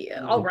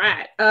yeah. All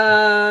right.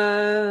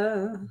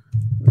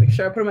 Make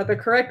sure I put him at the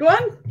correct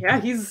one. Yeah,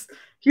 he's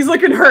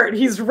looking hurt.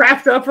 He's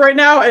wrapped up right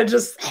now and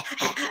just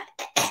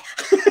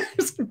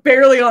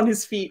barely on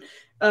his feet.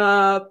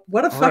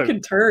 What a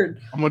fucking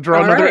turn. I'm gonna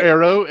draw another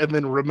arrow and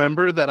then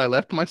remember that I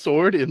left my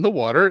sword in the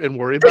water and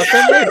worry about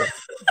that later.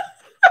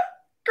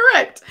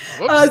 Correct.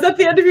 Is that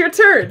the end of your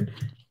turn?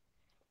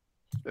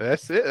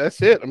 That's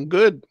it. I'm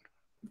good.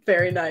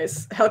 Very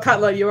nice.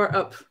 Helkatla, you are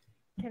up.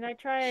 Can I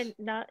try and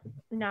not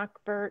knock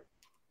Bert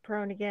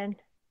prone again?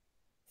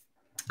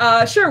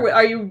 Sure.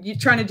 Are you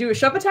trying to do a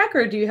shove attack,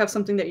 or do you have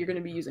something that you're going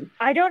to be using?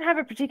 I don't have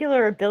a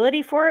particular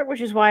ability for it,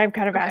 which is why I'm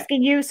kind of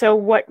asking you. So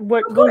what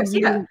will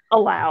you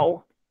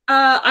allow?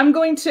 I'm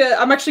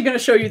actually going to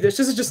show you this.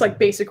 This is just like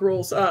basic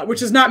rules,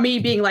 which is not me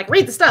being like,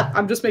 read the stuff.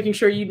 I'm just making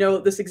sure you know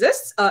this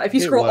exists. If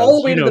you scroll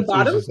all the way to the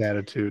bottom.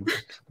 Attitude.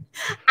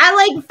 I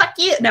like, fuck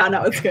you.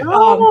 No, it's good.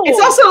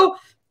 Oh.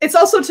 It's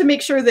also to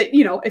make sure that,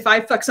 you know, if I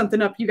fuck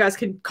something up, you guys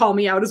can call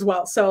me out as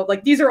well. So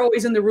like these are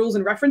always in the rules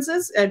and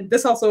references. And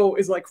this also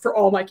is like for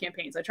all my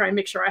campaigns. I try and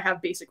make sure I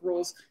have basic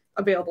rules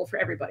available for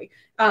everybody.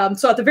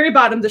 So at the very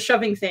bottom, the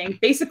shoving thing,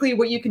 basically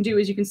what you can do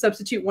is you can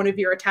substitute one of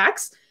your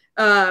attacks.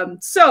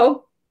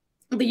 So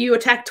you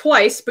attack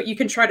twice, but you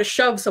can try to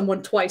shove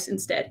someone twice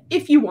instead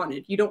if you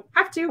wanted. You don't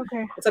have to.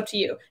 Okay. It's up to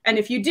you. And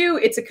if you do,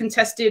 it's a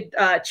contested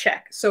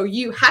check. So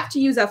you have to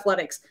use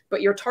athletics,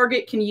 but your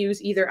target can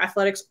use either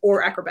athletics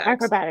or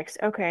acrobatics. Acrobatics.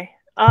 Okay.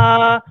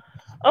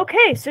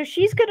 Okay. So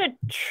she's gonna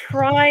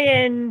try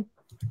and,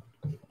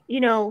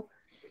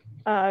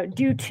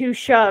 do 2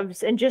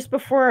 shoves, and just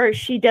before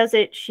she does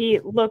it, she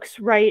looks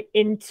right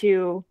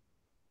into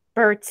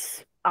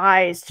Bert's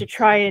eyes to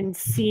try and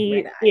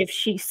see if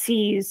she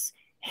sees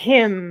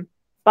him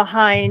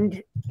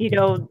behind,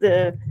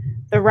 the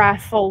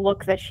wrathful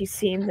look that she's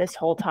seen this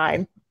whole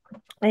time.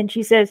 And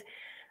she says,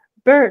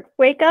 Bert,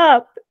 wake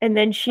up. And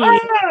then she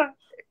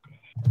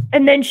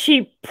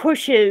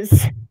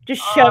pushes,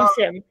 just shoves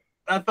him.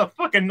 That's a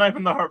fucking knife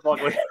in the heart,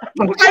 Buckley.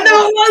 I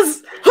know it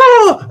was.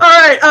 Oh, all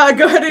right.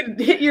 Go ahead and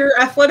hit your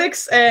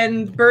athletics,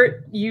 and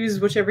Bert, use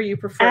whichever you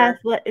prefer.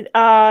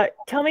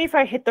 Tell me if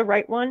I hit the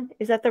right one.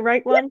 Is that the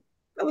right one?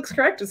 That looks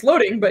correct. It's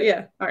loading, but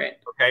yeah. All right.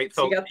 Okay,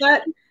 so you got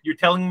that. You're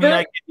telling me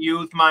I can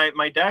use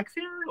my dex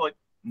here? Like,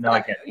 no,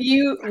 I can't.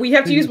 We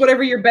have to use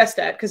whatever you're best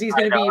at, because he's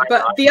going to be.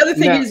 But the other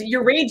thing is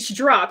your rage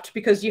dropped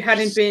because you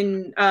hadn't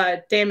been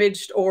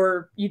damaged,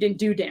 or you didn't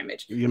do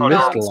damage. You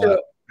missed a lot.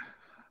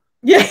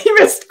 Yeah, you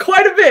missed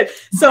quite a bit.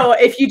 So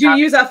if you do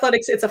use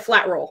athletics, it's a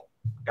flat roll.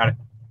 Got it.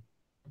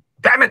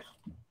 Damn it.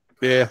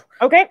 Yeah.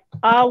 Okay.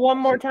 One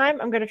more time.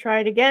 I'm going to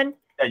try it again.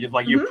 Yeah, just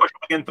like you push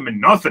up against them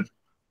and nothing.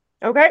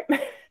 Okay.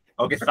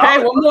 Okay, stop.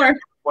 Okay, one more.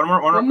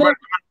 One more.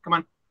 Come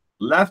on.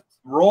 Left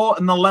roll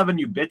an 11,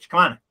 you bitch. Come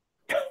on.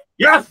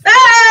 Yes!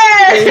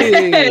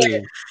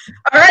 Hey!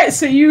 All right,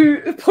 so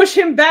you push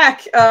him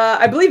back.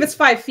 I believe it's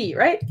 5 feet,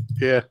 right?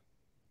 Yeah.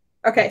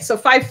 Okay, so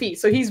 5 feet.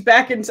 So he's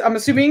back into, I'm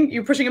assuming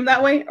you're pushing him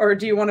that way, or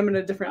do you want him in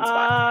a different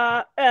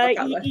spot?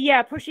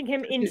 Yeah, pushing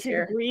him into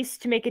the grease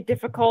to make it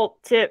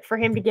difficult for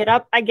him to get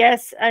up, I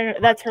guess. I don't know,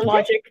 that's her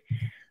logic.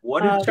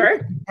 What is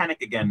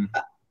panic again?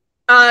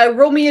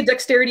 Roll me a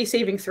dexterity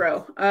saving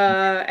throw.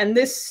 And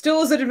this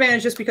still is an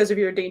advantage just because of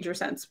your danger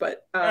sense,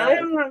 but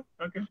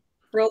okay.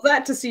 Roll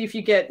that to see if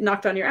you get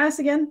knocked on your ass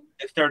again.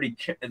 Dexterity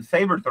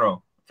saver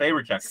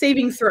check.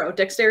 Saving throw.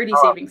 Dexterity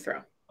saving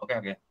throw.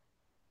 Okay.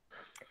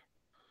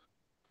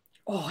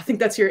 Oh, I think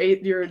that's your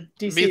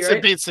DC,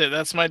 right? Beats it.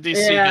 That's my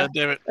DC, yeah,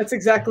 goddammit. That's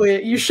exactly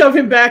it. You shove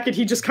him back, and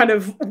he just kind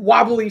of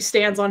wobbly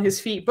stands on his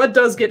feet, but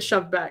does get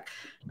shoved back.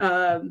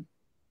 All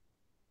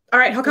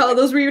right, Hakala,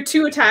 those were your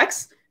 2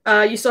 attacks.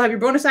 You still have your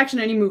bonus action,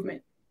 any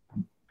movement.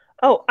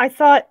 Oh, I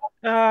thought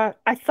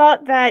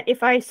that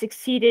if I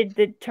succeeded,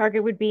 the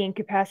target would be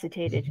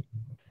incapacitated.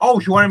 Oh,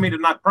 she wanted me to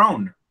knock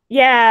prone.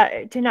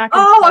 Yeah, to knock.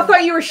 Oh, I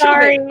thought you were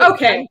shoving.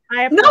 Okay.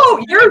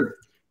 No,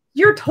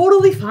 you're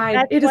totally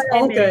fine. It is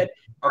all good.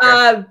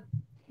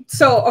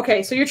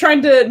 Okay. So you're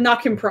trying to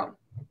knock him prone.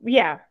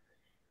 Yeah.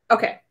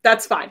 Okay,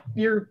 that's fine.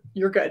 You're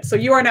good. So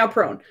you are now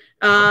prone.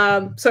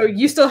 So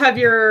you still have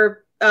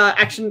your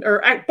action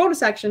or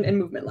bonus action and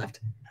movement left.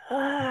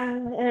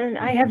 And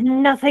I have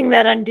nothing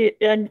that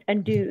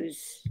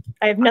undoes.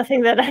 I have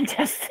nothing that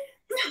undoes.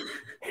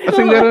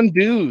 Nothing that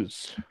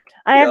undoes.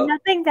 I have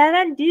nothing that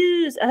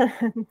undoes.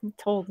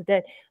 Toll the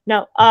dead.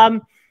 No.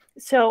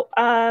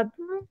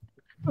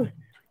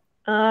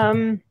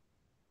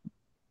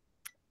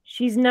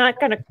 She's not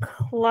going to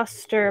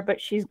cluster,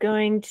 but she's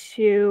going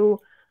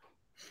to,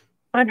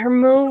 on her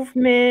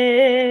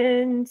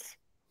movement.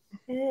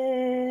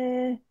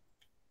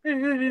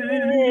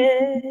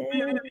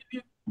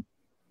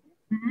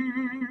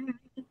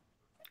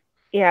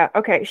 Yeah,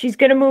 okay. She's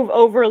going to move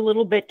over a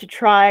little bit to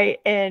try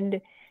and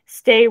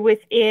stay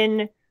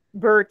within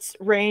Bert's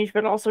range,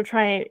 but also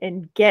try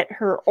and get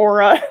her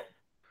aura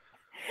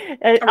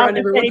on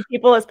as many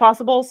people as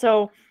possible.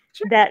 So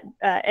that,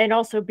 and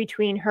also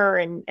between her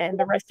and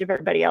the rest of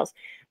everybody else.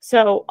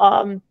 So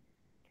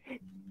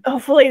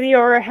hopefully the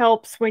aura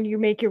helps when you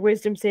make your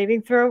wisdom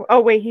saving throw.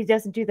 Oh, wait, he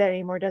doesn't do that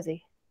anymore, does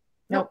he?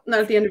 Nope,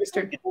 not at the end of his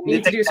turn. You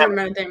need to do a certain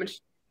amount of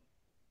damage.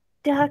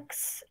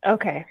 Ducks.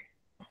 Okay.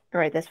 All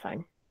right, that's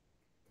fine.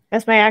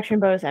 That's my action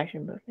bonus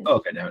movement.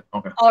 Okay, damn it.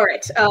 Okay. All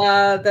right.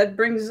 That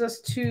brings us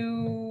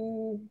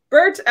to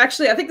Bert.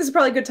 Actually, I think this is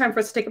probably a good time for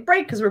us to take a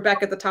break because we're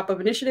back at the top of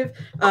initiative.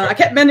 I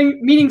kept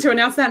meaning to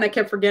announce that, and I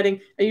kept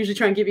forgetting. I usually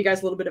try and give you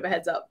guys a little bit of a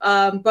heads up.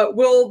 But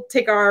we'll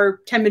take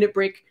our 10-minute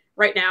break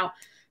right now.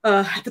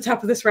 at the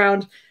top of this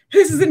round.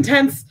 This is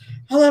intense.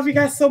 I love you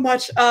guys so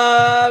much.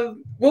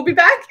 We'll be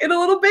back in a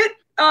little bit.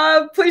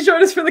 Please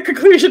join us for the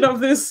conclusion of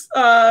this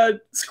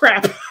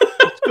scrap.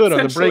 It's good.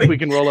 On the break, we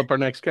can roll up our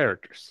next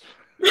characters.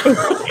 Don't say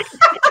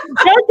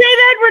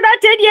that. We're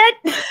not dead yet.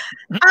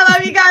 I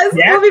love you guys.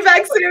 Yeah. We'll be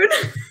back soon.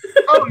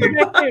 Oh,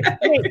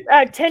 Wait,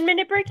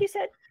 10-minute break, you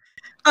said?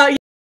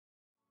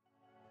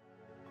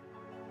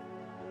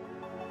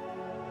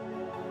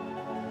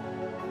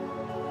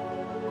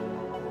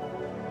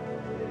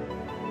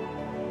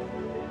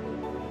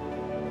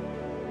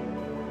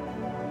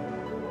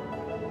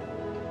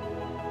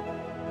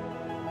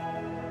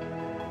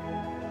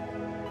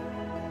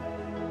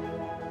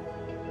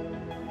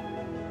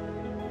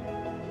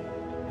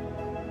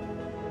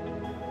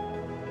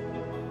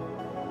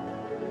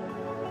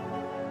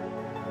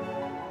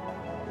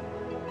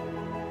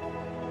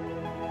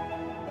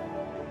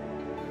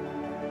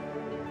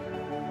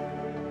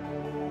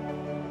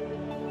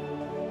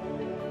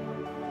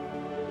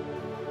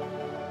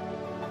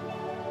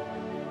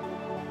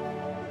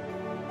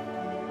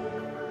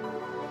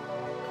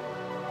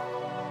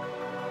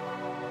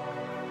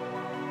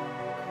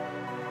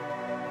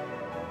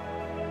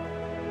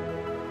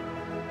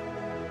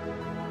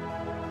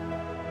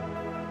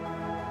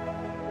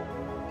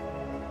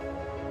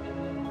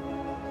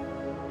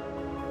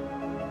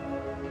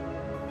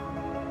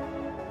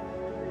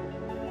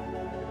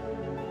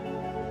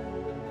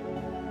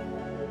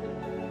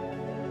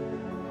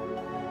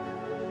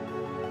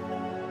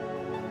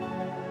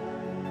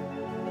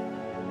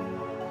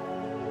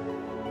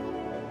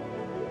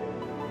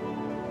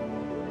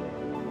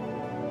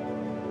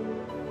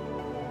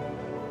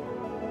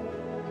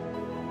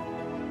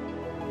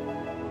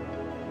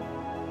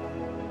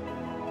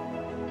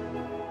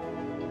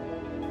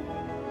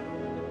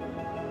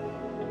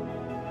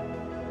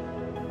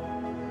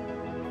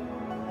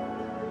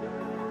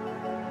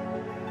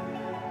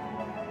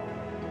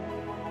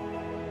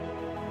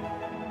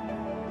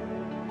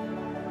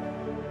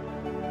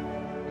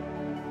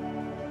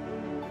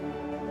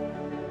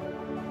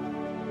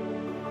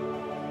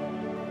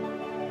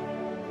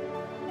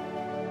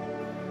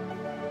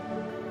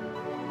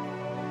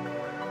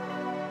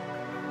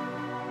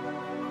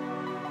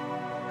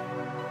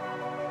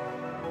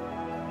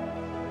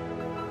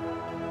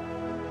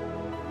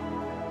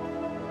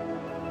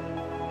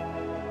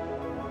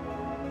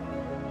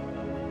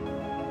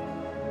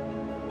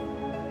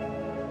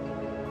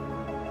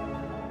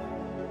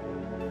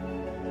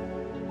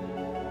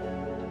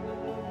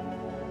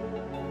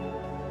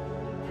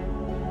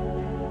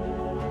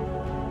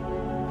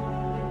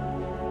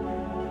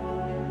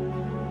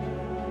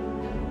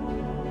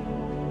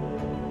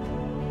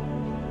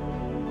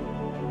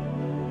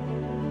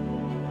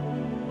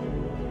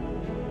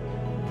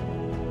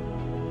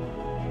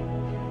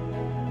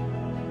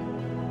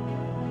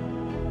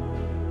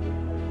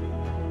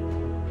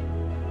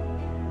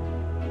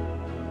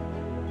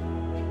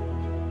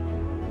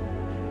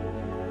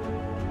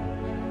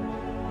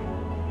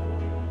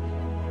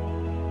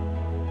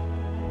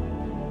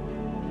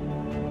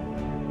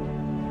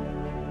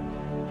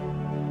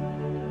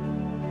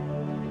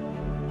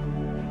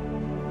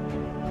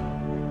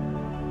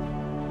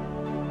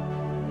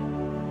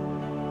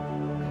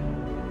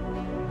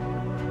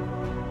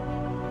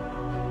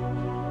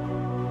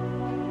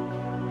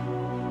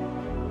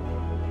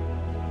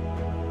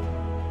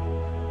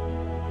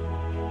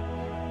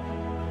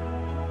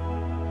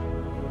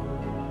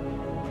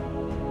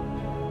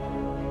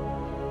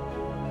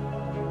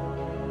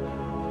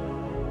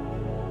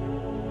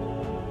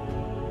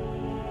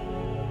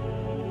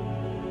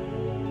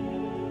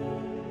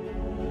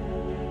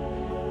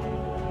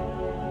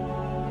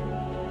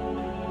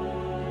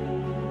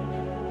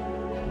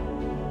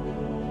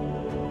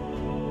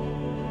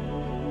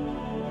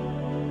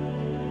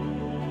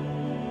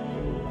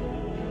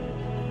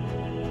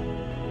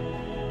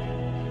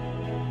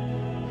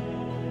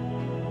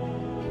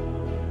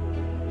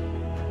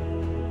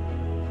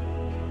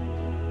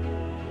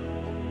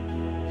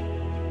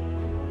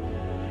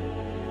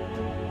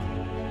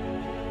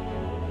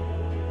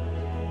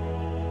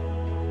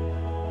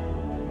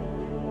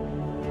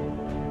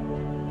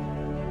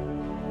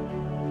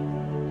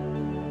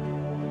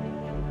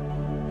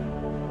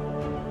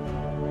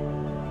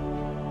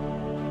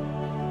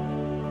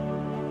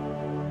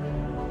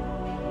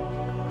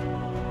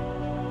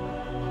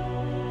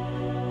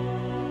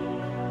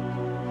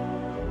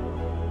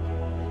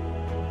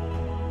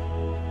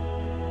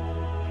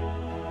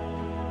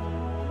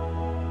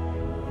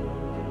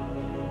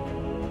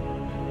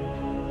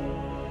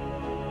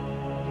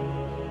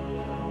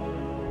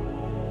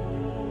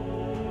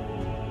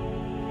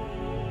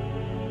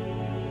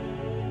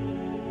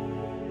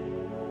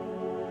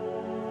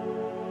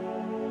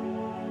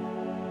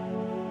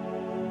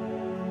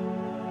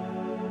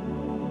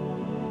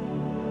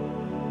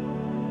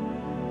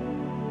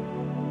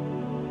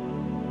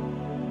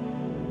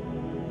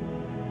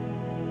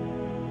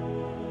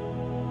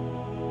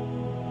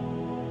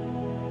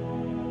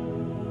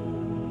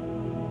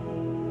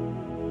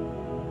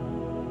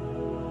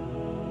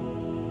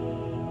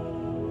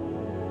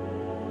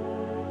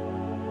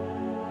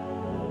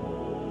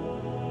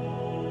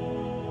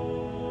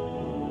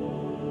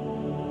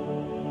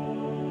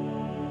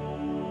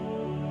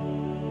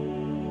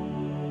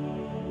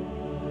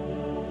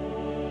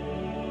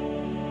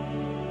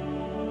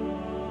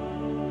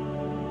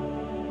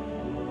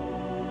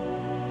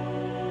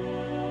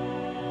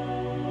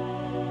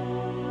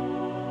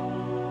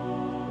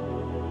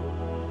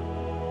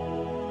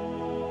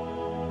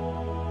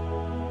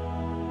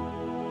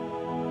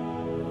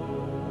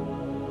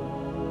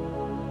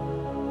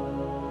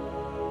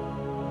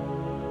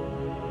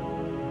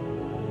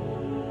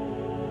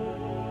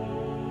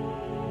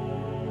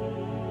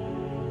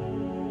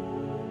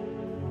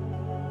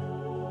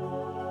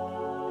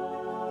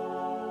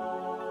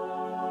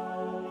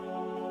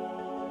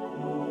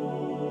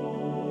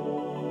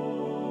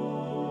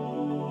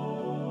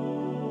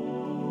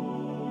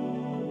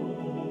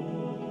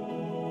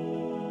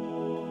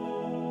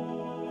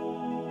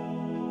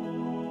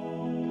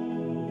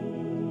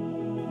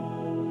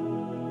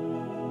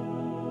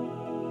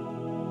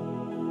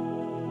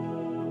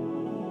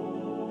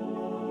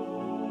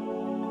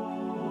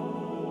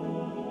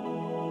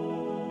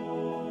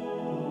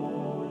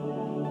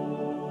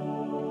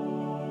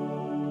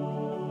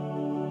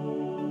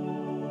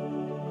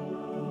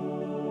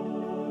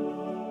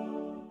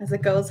 as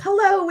it goes,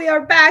 hello, we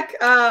are back.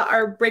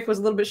 Our break was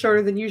a little bit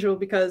shorter than usual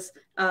because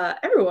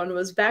everyone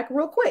was back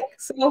real quick.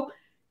 So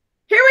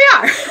here we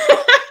are.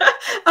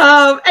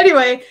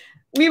 Anyway,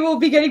 we will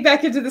be getting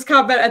back into this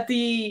combat at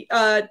the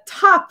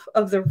top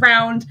of the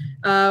round,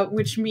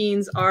 which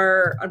means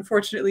our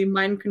unfortunately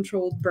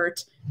mind-controlled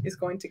Bert is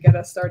going to get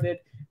us started.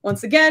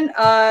 Once again,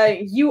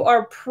 you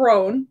are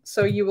prone,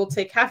 so you will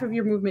take half of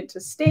your movement to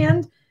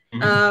stand.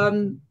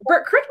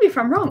 Bert, correct me if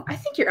I'm wrong. I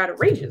think you're out of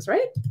rages,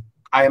 right?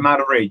 I am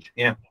out of rage.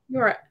 Yeah.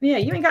 You're right. Yeah,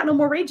 you ain't got no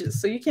more rages,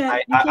 so you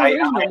can't. I rage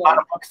no have a more. lot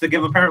of bucks to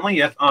give apparently.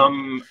 Yes.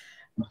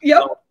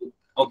 Yep. So,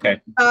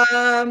 okay.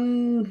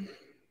 And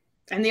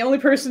the only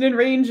person in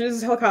range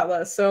is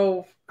Helcatla.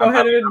 So go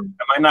ahead and.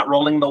 Am I not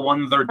rolling the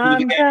 1s or 2s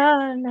I'm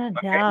again? gonna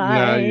Okay.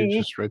 die. No,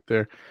 you're just right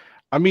there.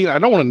 I mean, I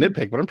don't want to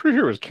nitpick, but I'm pretty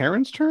sure it was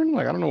Karen's turn.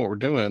 Like, I don't know what we're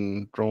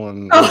doing.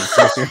 Rolling.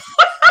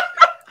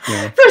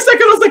 Yeah. For a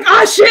second, I was like,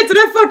 "Ah, shit! Did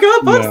I fuck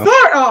up? I'm No.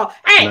 sorry." Oh,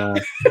 hey. Nah,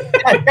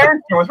 Yeah,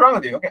 Karen, what's wrong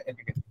with you? Okay.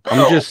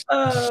 I'm just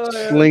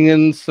Yeah.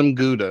 slinging some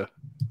Gouda.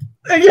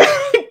 Yeah,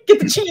 get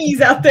the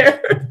cheese out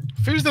there.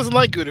 Foos doesn't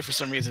like Gouda for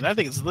some reason. I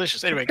think it's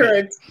delicious. Anyway, go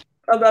ahead.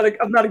 Correct.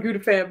 I'm not a Gouda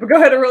fan, but go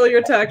ahead and roll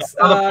your attacks.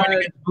 Another point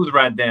against Gouda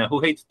right there.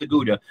 Who hates the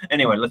Gouda?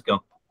 Anyway, let's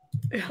go.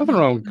 Nothing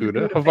wrong with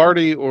Gouda.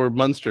 Havarti or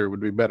Munster would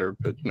be better,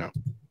 but no.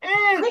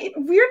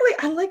 Weirdly,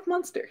 I like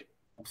Munster.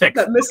 6.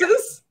 That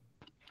misses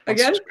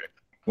again.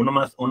 Uno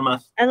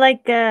más. I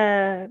like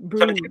brew.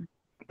 17.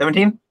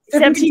 17?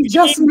 17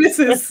 just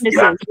misses. Just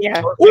misses. Yeah.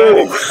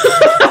 Ooh.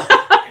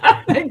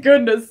 Thank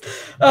goodness.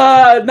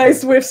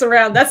 Nice whiffs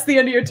around. That's the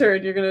end of your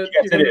turn. You're gonna.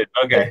 Yes, it is.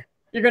 Okay.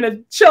 You're gonna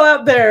chill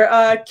out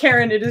there,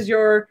 Karen. It is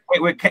your.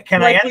 Wait.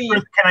 Can I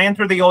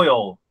enter the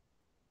oil?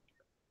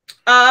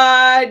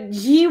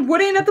 He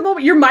wouldn't at the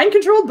moment. You're mind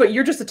controlled, but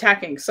you're just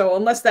attacking. So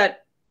unless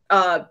that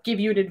give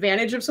you an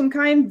advantage of some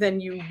kind,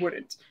 then you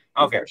wouldn't.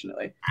 Okay.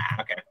 Unfortunately.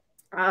 Okay.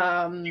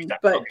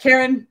 But okay.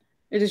 Karen,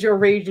 it is your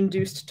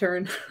rage-induced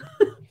turn.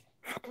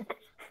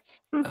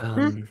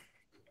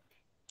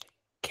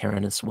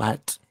 Karen is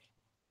wet.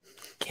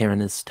 Karen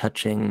was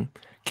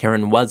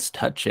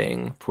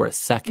touching for a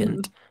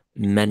second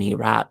many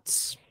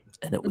rats,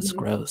 and it was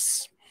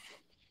gross.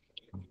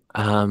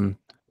 Karen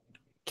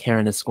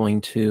is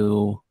going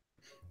to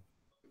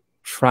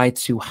try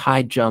to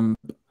high jump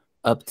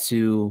up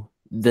to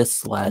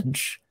this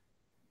ledge,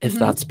 if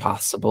that's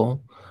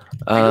possible.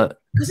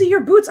 Because of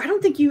your boots, I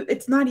don't think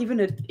it's not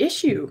even an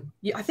issue.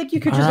 I think you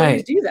could just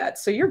always do that.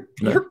 So you're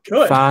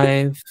good.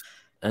 5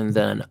 and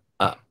then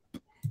up.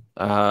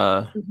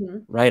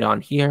 Right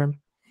on here.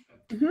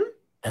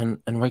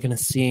 And we're gonna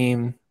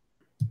see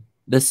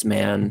this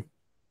man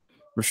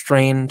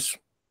restrained,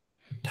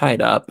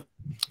 tied up.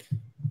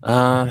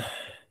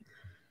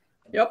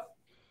 Yep.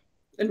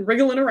 And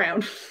wriggling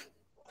around.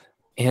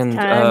 And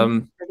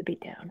Time for the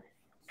beatdown.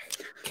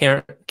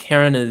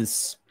 Karen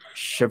is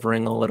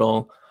shivering a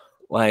little.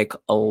 Like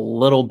a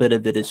little bit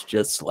of it is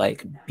just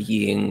like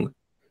being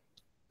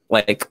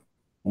like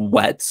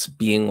wet,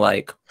 being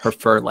like her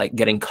fur like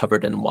getting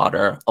covered in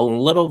water. A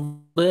little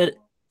bit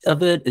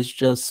of it is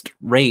just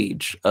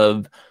rage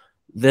of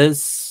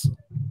this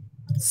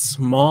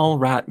small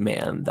rat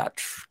man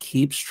that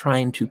keeps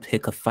trying to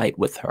pick a fight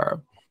with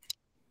her.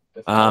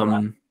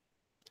 And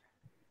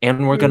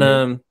we're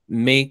gonna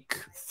make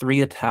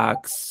 3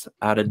 attacks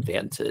at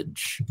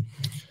advantage,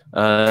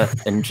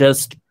 and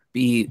just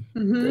beat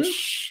the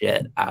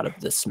shit out of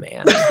this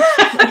man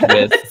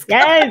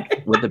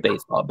with a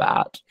baseball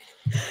bat.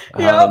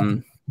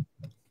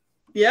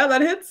 Yeah,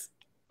 that hits.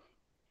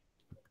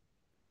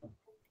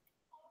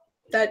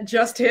 That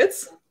just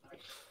hits.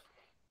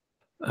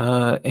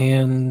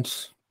 And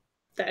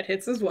that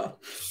hits as well.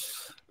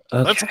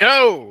 Okay. Let's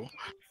go.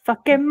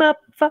 Fuck him up.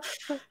 Fuck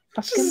him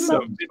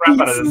up.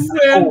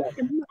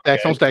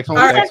 Stacks on stacks on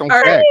All stacks on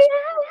right.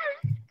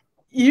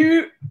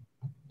 stacks.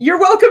 You're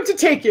welcome to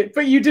take it,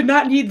 but you did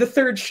not need the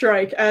 3rd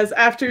strike, as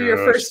after your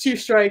first 2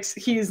 strikes,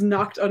 he's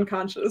knocked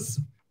unconscious.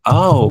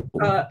 Oh.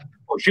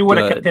 She would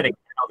have kept hitting.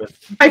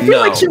 I feel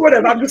like she would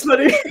have. I'm just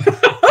letting.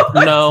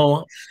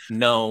 No.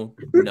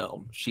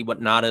 She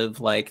would not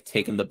have like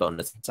taken the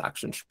bonus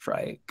action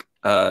strike.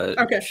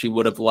 Okay. She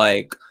would have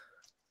like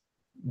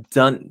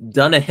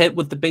done a hit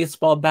with the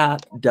baseball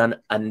bat, done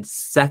a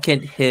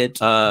second hit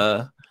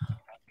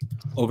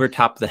over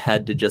top of the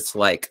head to just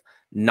like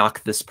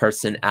knock this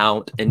person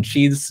out, and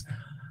she's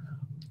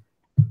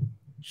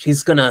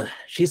gonna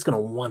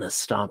want to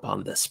stomp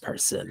on this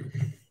person.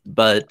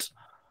 But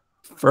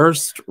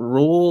first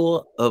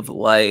rule of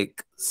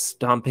like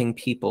stomping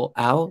people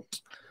out,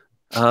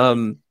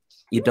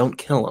 you don't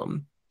kill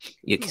them.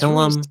 You kill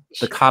them,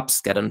 the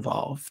cops get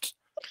involved.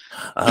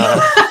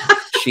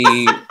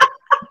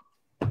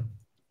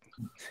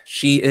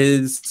 She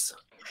is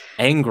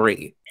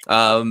angry,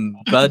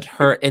 but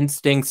her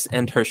instincts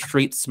and her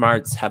street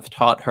smarts have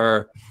taught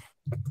her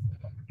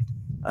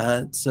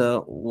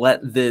to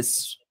let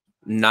this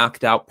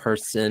knocked out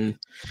person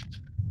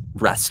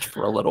rest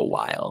for a little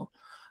while.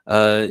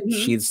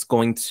 She's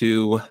going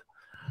to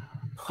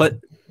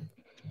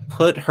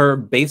put her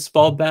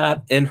baseball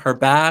bat in her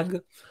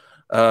bag,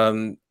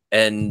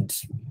 and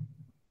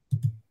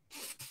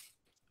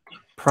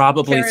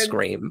probably Karen.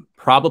 scream.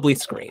 Probably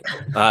scream.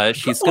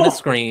 She's gonna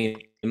scream.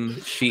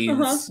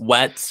 She's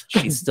wet.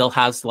 She still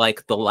has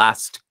like the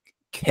last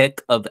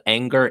kick of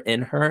anger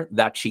in her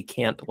that she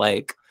can't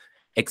like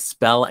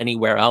expel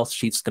anywhere else.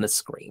 She's gonna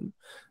scream.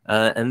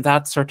 And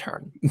that's her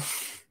turn.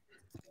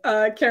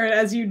 Karen,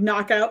 as you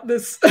knock out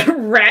this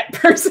rat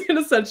person,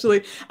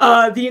 essentially,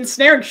 the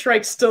ensnaring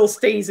strike still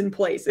stays in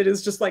place. It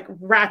is just like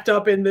wrapped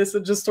up in this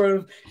and just sort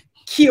of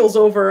keels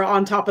over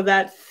on top of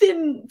that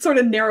thin, sort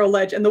of narrow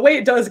ledge. And the way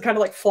it does, it kind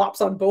of like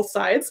flops on both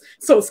sides,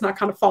 so it's not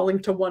kind of falling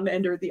to one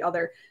end or the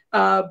other.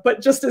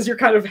 But just as you're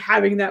kind of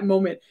having that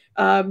moment,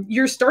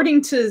 you're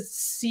starting to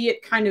see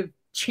it kind of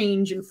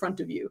change in front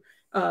of you.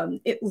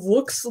 It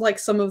looks like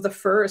some of the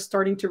fur is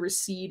starting to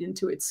recede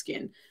into its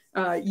skin.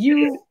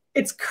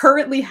 It's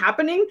currently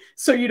happening,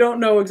 so you don't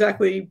know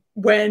exactly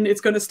when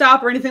it's going to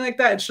stop or anything like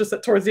that. It's just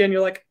that towards the end,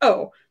 you're like,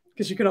 oh,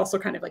 because you can also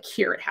kind of like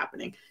hear it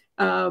happening.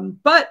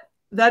 But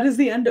that is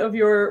the end of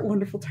your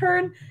wonderful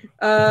turn.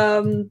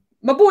 My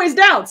boy's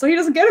down, so he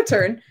doesn't get a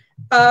turn.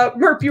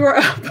 Merp, you are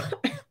up.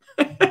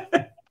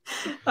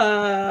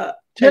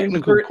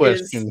 Technical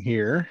question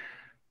here.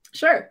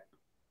 Sure.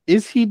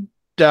 Is he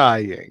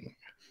dying?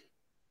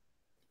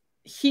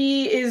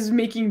 He is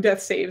making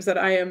death saves that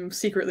I am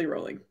secretly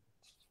rolling.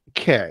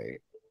 Okay.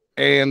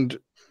 And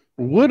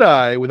would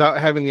I, without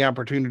having the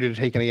opportunity to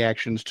take any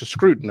actions to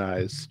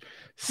scrutinize,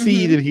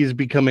 see that he's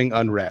becoming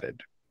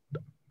unratted?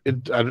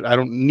 I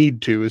don't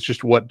need to. It's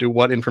just what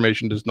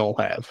information does Noel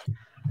have?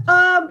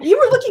 You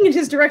were looking in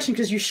his direction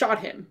because you shot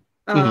him.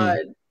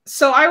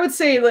 So I would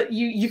say that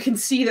you can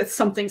see that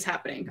something's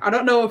happening. I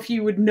don't know if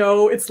you would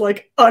know it's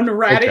like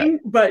unratting,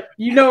 but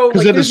you know,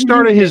 because like, at the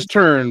start of his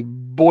turn,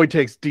 boy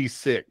takes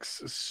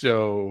D6.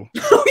 So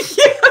oh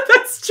yeah,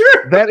 that's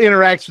true. That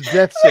interacts with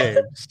death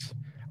saves.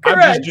 Correct.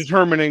 I'm just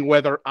determining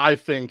whether I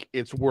think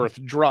it's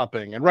worth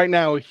dropping. And right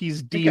now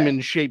he's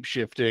demon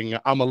shape-shifting.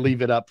 I'm gonna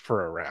leave it up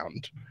for a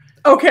round.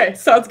 Okay,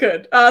 sounds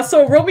good.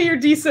 So roll me your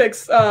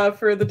D6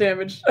 for the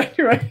damage,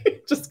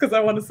 right? Just because I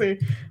want to see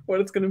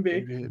what it's going to be.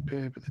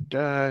 The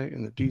die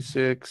and the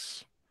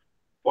D6.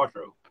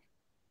 Quattro.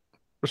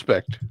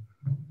 Respect.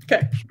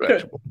 Okay,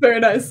 good.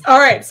 Very nice. All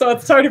right, so at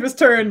the start of his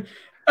turn,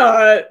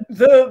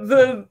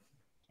 the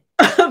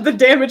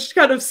damage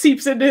kind of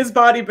seeps into his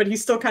body, but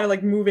he's still kind of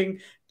like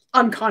moving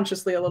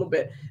unconsciously a little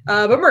bit.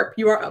 But Merp,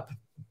 you are up.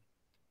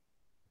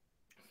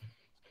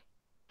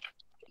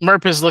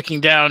 Merp is looking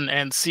down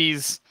and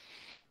sees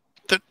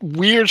the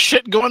weird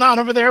shit going on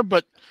over there,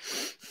 but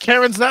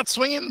Karen's not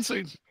swinging,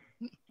 so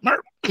Merp,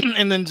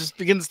 and then just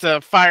begins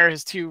to fire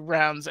his 2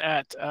 rounds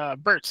at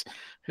Bert,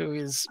 who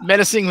is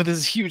menacing with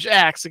his huge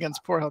axe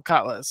against poor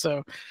Helkatla.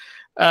 So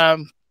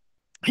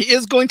he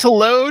is going to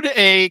load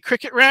a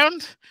cricket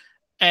round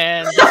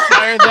and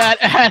fire that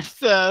at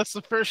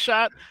the first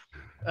shot.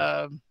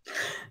 That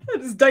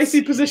is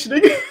dicey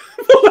positioning.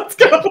 Let's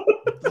go.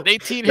 An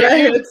 18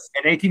 hits.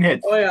 An 18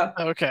 hits. Oh yeah.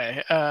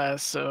 Okay.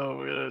 So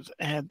we're gonna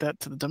add that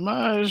to the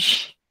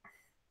damage.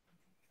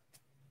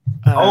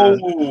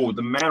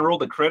 The man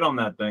rolled a crit on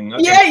that thing.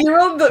 Okay. Yeah, you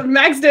rolled the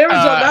max damage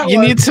on that you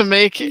one. need to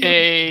make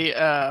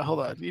a hold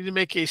on. You need to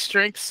make a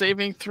strength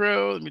saving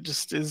throw. Let me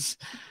just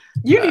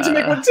You need to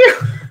make one too.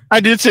 I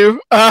do too.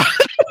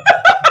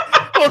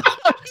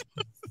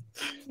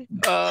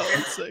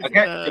 Let's see.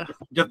 Okay,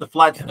 just the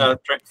flat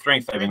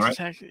strength saving,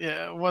 right?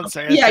 Yeah, 1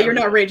 second. Yeah, you're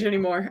not raged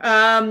anymore.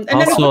 And then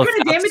Also, what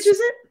kind of damage is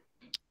it?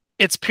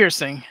 It's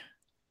piercing.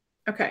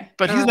 Okay.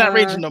 But he's not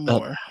raging no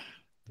more.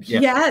 Yeah.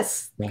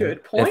 Yes,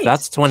 good point. If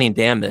that's 20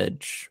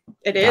 damage,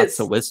 that's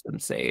a wisdom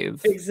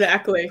save.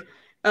 Exactly.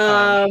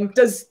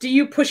 Do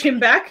you push him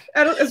back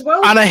as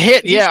well? On a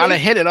hit, yeah, on a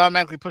hit, it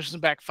automatically pushes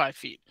him back 5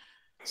 feet.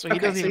 So he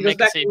doesn't even he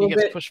make a save. He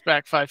gets pushed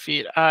back 5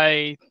 feet.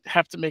 I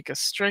have to make a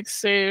strength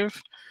save.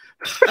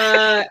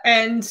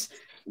 And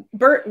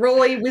Bert,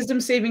 roll a wisdom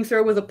saving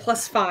throw with a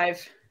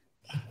 +5.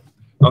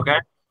 Okay.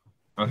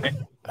 Okay.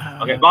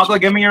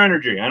 Bogla, give me your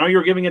energy. I know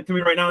you're giving it to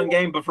me right now in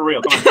game, but for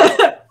real,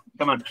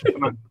 come on.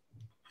 Come on.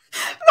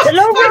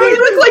 Hello, you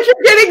look like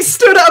you're getting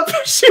stood up.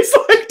 She's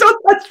like,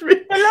 don't touch me.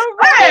 Hello,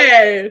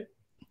 hey.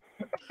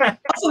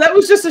 So that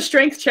was just a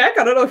strength check.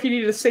 I don't know if you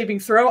needed a saving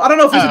throw. I don't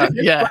know if it's a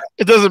different yeah,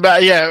 it doesn't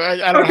matter. Yeah,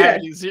 I don't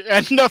have these.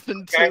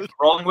 Nothing. Okay,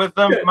 rolling with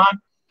them. Come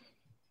on.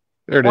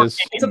 There it is.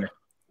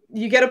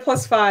 You get a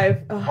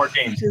 +5,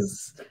 14. which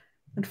is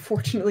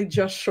unfortunately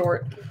just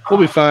short. We'll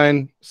be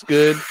fine. It's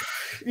good.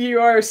 You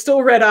are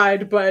still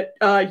red-eyed, but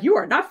you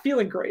are not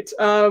feeling great.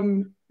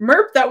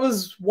 Merp, that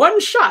was 1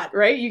 shot,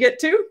 right? You get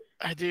 2?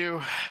 I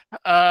do.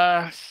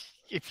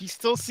 If he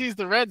still sees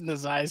the red in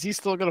his eyes, he's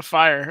still gonna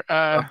fire.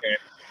 Okay.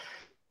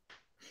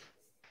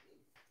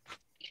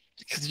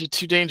 Because you're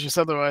too dangerous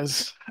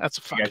otherwise. That's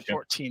a fucking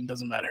 14.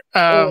 Doesn't matter.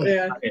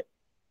 Yeah. It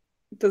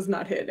does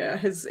not hit. Yeah,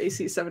 his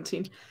AC is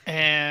 17.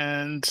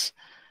 And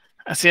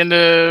that's the end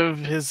of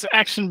his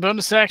action.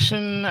 Bonus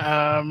action.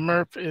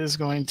 Merp is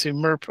going to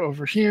Merp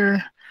over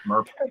here.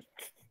 Merp.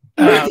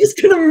 He's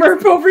gonna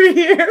Merp over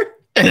here.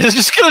 And it's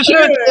just gonna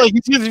show like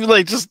he's gonna be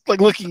like just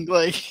like looking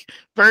like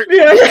Bert.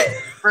 Yeah.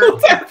 Bert.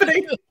 What's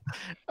happening?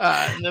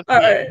 All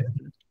right.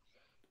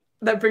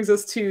 That brings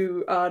us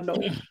to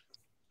Noel.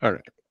 All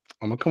right.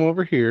 I'm gonna come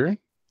over here,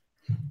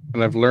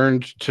 and I've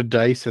learned to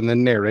dice and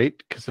then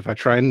narrate, because if I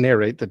try and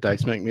narrate, the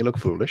dice make me look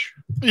foolish.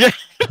 Yeah.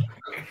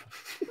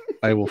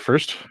 I will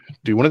first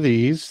do one of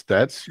these.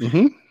 That's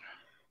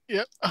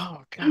Yep.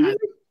 Oh god.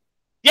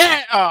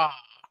 Yeah. Oh.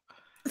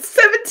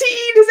 17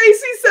 is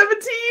AC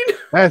 17.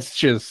 That's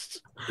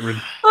just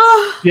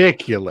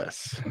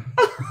ridiculous.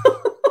 I'm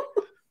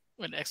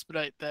gonna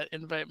expedite that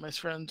invite, my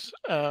friend.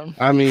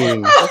 I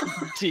mean,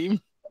 team.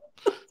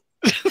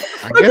 I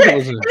guess it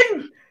was in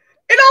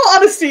all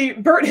honesty,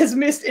 Bert has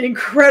missed an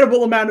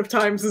incredible amount of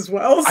times as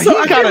well.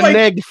 So he got a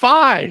neg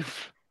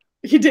 5.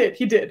 He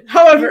did.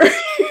 However,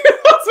 he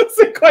also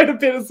missed quite a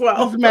bit as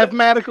well. That's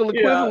mathematical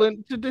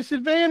equivalent to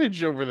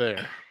disadvantage over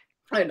there.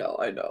 I know.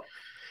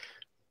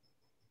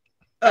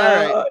 All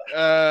right.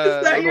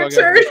 Is that your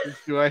turn?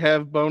 Do I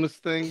have bonus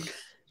things?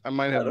 I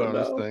might have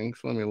bonus know. things.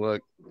 Let me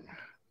look.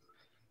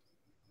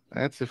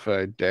 That's if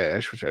I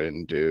dash, which I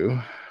didn't do.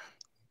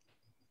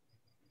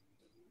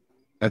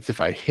 That's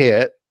if I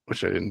hit,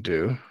 which I didn't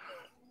do.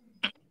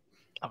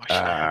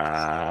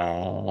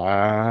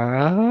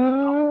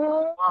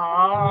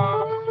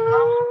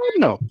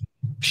 No.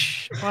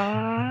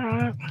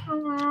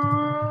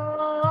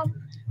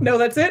 No,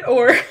 that's it?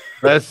 Or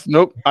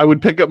Nope. I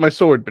would pick up my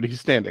sword, but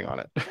he's standing on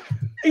it.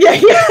 Yeah.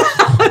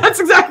 That's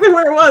exactly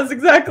where it was.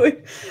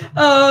 Exactly.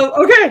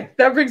 Okay,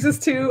 that brings us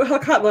to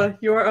Helkatla.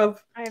 You're up.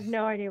 I have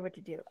no idea what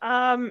to do.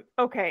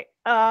 Okay.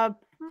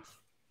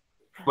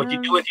 What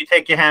you do is you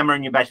take your hammer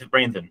and you bash his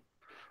brains in.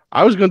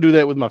 I was going to do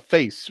that with my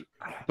face,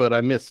 but I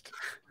missed.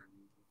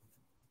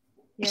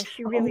 Yeah,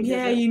 she really.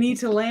 Yeah, you need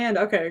to land.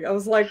 Okay, I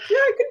was like, yeah,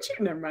 I could shoot.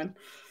 Never mind.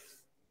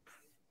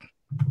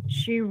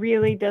 She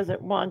really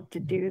doesn't want to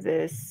do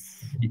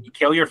this. You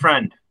kill your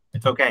friend.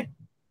 It's okay.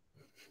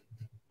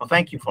 Well,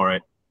 thank you for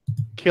it.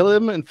 Kill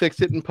him and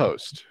fix it in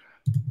post.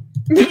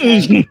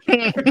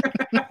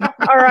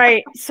 All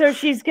right, so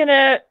she's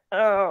gonna.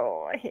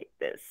 Oh, I hate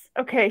this.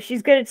 Okay,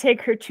 she's gonna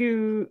take her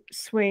 2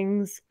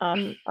 swings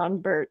on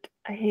Bert.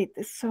 I hate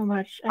this so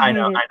much. I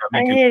know.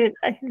 I hate it.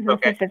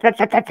 Okay.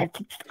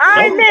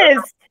 I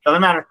missed.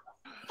 Doesn't matter.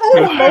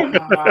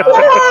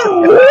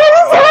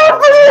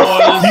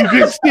 You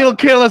can still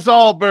kill us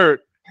all,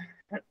 Bert.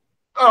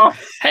 Oh,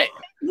 hey,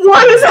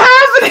 what is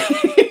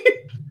happening?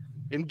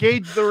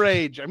 Engage the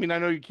rage. I mean, I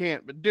know you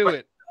can't, but do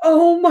it.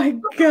 Oh my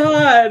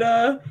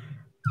god.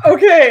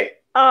 Okay.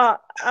 All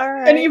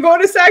right. Any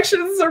bonus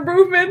actions or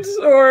movements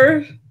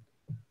or?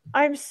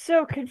 I'm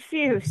so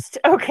confused.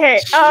 Okay.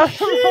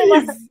 That's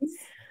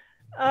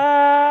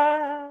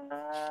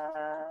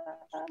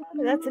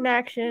an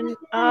action.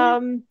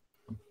 No,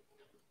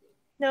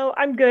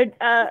 I'm good.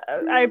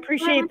 I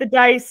appreciate the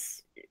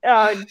dice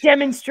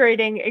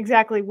demonstrating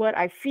exactly what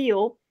I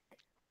feel.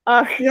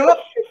 Yep.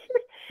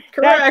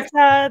 Correct.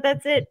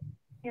 That's it.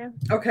 Yeah.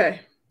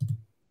 Okay.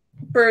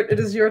 Bert, it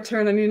is your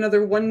turn. I need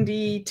another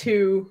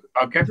 1d2.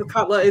 okay.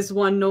 Katla is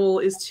 1, Noel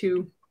is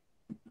 2.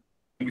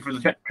 Thank you for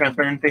the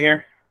transparency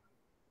here.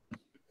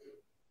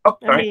 Oh,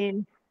 sorry. I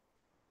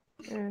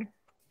mean,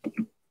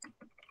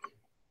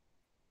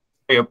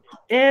 Yep.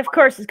 of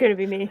course it's going to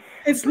be me.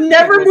 It's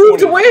never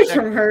moved away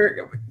from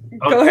her.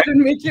 Go ahead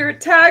and make your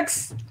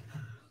attacks.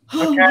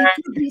 Oh Okay. my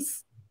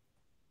goodness.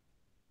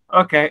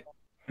 Okay.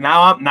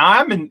 Now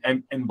I'm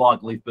in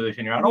block leaf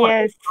position here. I don't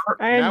Yes,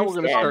 want I Now we're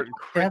going to understand.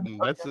 start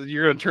critting.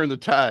 You're going to turn the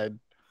tide.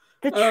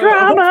 The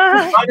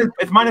trauma.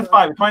 It's -5. It's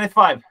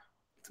 -5.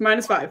 It's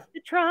 -5.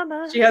 The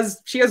trauma. She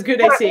has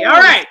good AC. All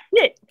right.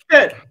 Shit.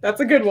 Good. That's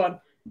a good one.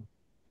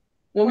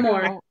 One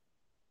more.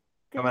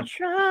 Come on. The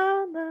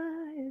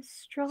trauma is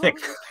strong.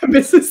 6.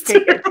 Mrs.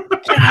 Take Two. it.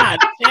 God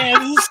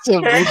damn, this is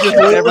some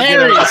Never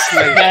hilarious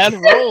get bad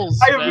rolls.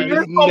 I have man.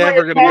 never- He's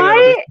never going to get out of Why?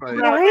 this fight.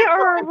 Why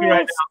are our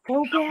Right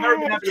rolls so I've never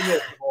been bad? able to do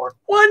this before.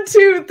 1,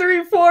 2,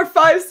 3, 4,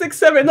 5, 6,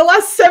 7. The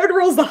last 7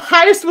 rolls, the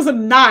highest was a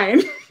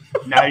 9.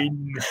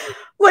 9.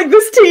 Like,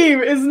 this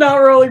team is not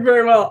rolling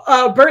very well.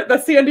 Bert,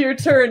 that's the end of your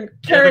turn.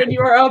 Karen, you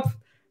are up.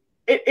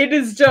 It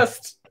is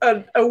just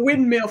a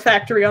windmill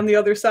factory on the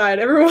other side.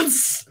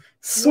 Everyone's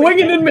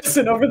swinging and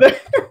missing over there.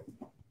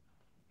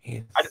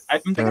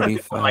 I'm thinking of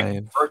just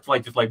like Bert's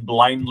like just like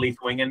blindly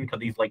swinging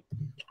because he's like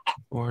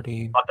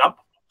 40. fucked up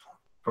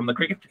from the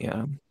cricket.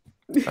 Yeah.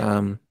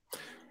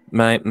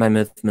 My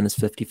movement is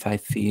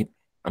 55 feet.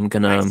 I'm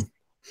gonna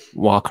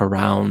walk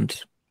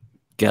around,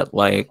 get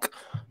like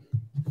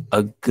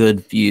a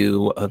good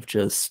view of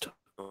just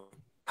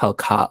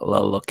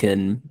Helkatla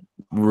looking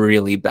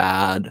really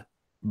bad,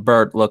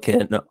 Bert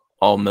looking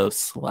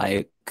almost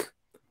like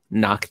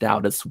knocked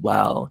out as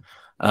well.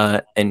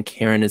 And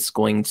Karen is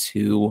going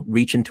to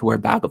reach into her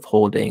bag of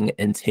holding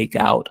and take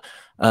out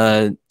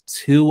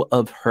 2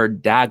 of her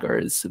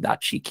daggers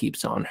that she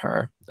keeps on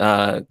her,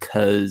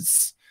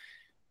 because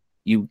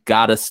you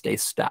gotta stay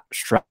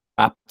strapped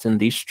in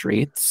these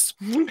streets.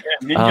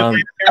 Yeah,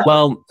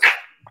 Well,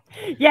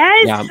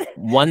 Yes. yeah,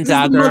 1 This is the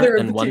dagger mother of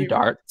and the 1 team.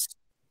 dart.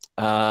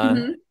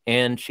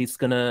 and she's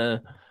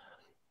gonna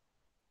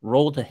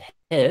roll to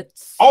hit.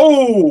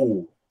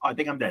 Oh, I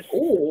think I'm dead.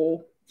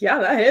 Oh, yeah,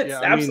 that hits. Yeah,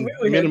 I mean,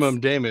 Absolutely minimum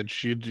hits.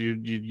 damage.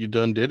 You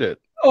done did it.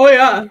 Oh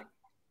yeah.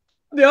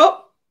 Yep.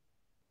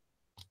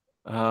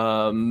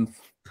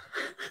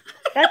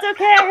 That's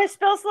okay. I have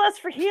spell slots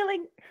for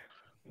healing.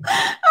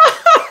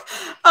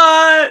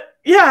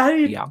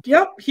 Yeah.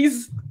 Yep.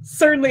 He's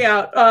certainly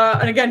out.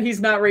 And again, he's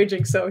not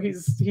raging, so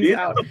he's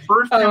out. The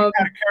first time we've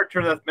had a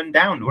character that's been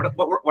downed.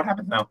 What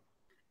happens now?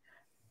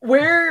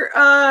 Where,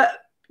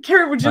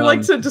 Karen, would you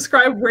like to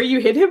describe where you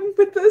hit him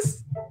with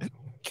this?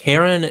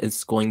 Karen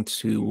is going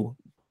to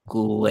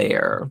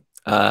glare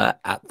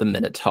at the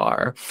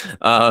Minotaur,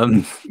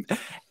 and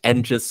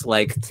just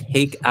like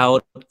take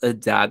out a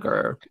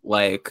dagger,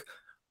 like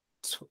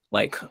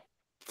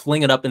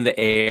fling it up in the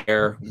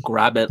air,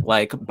 grab it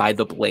like by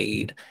the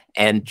blade,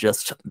 and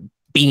just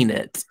bean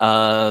it,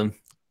 and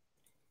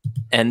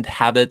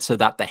have it so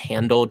that the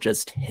handle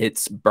just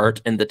hits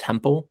Bert in the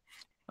temple,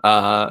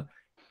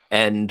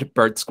 and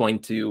Bert's going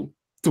to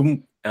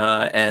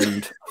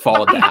and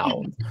fall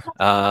down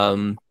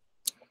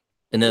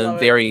in a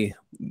very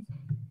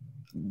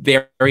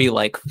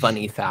like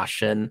funny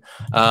fashion.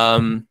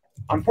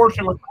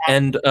 Unfortunately,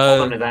 and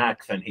on his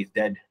axe and he's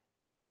dead.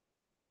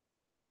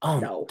 Oh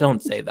No.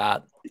 Don't say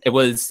that.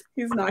 He's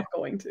not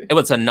going to. It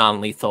was a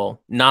non-lethal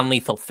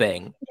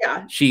thing.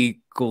 Yeah.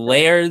 She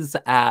glares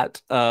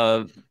at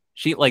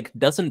she like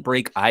doesn't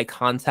break eye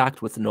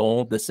contact with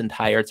Noel this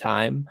entire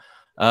time.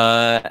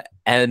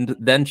 And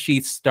then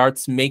she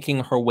starts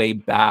making her way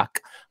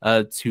back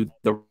to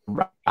the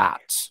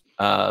rat.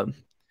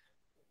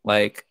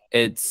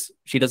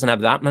 She doesn't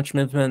have that much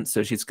movement,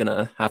 so she's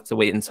gonna have to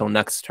wait until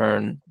next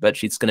turn, but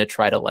she's gonna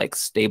try to like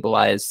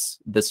stabilize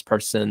this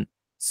person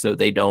so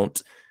they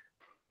don't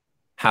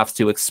have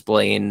to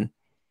explain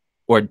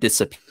or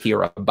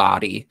disappear a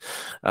body,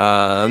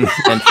 and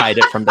hide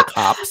it from the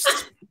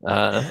cops.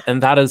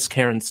 And that is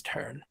Karen's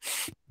turn.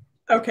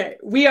 Okay,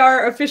 we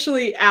are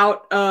officially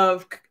out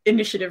of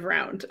initiative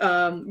round,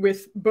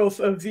 with both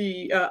of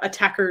the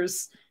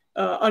attackers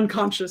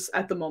unconscious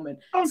at the moment.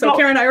 So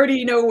Karen, I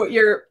already know what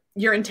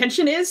your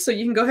intention is, so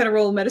you can go ahead and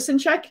roll a medicine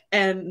check,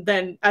 and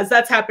then as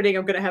that's happening,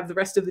 I'm going to have the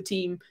rest of the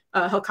team,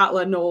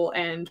 Helkatla, Noel,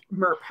 and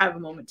Merp, have a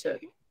moment to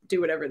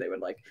do whatever they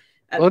would like.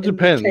 Well, it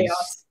depends.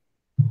 Chaos.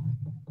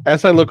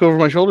 As I look over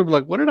my shoulder, I'm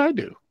like, what did I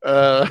do?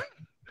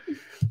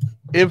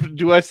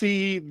 Do I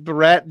see the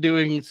rat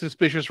doing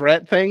suspicious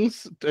rat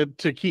things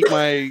to keep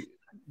my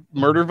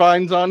murder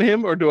vines on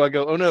him, or do I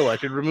go, oh no, I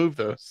should remove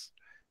those?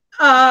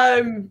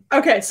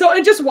 Okay, so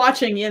and just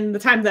watching in the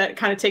time that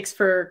kind of takes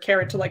for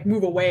Karen to like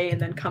move away and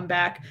then come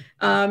back,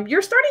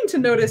 you're starting to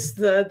notice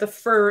the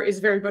fur is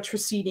very much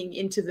receding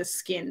into the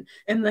skin,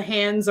 and the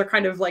hands are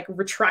kind of like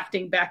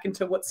retracting back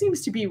into what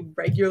seems to be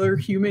regular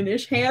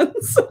humanish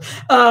hands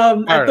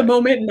at the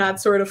moment,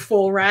 not sort of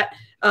full rat.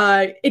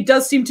 It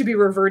does seem to be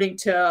reverting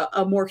to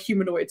a more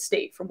humanoid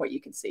state from what you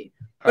can see.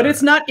 But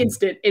it's not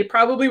instant. It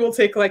probably will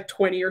take like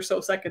 20 or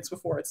so seconds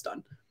before it's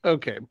done.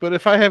 Okay, but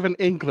if I have an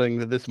inkling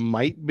that this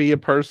might be a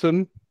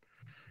person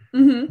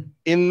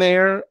in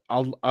there, I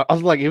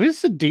was like, if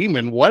it's a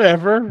demon,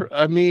 whatever.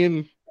 I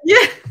mean,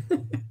 yeah.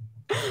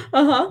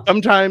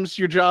 Sometimes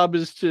your job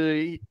is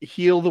to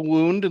heal the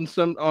wound and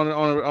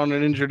on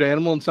an injured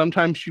animal, and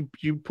sometimes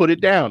you put it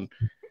down.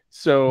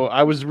 So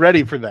I was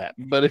ready for that.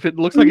 But if it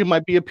looks like it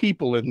might be a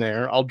people in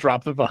there, I'll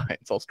drop the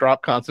vines. I'll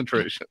drop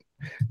concentration.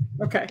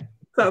 Okay.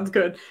 Sounds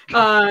good.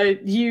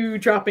 You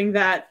dropping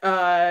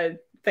that,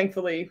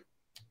 thankfully,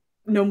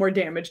 no more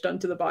damage done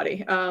to the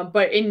body.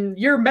 But in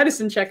your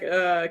medicine check,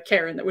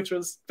 Karen, which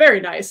was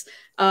very nice,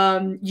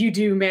 you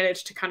do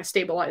manage to kind of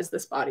stabilize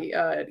this body,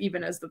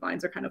 even as the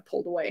vines are kind of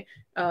pulled away.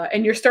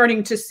 And you're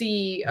starting to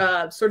see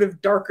sort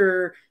of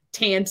darker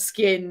tanned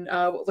skin,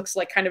 what looks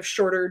like kind of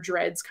shorter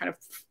dreads kind of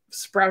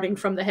sprouting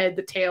from the head,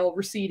 the tail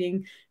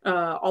receding.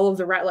 All of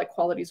the rat-like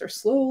qualities are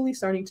slowly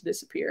starting to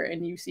disappear,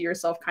 and you see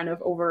yourself kind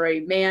of over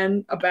a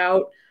man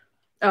about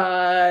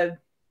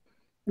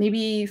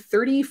maybe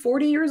 30,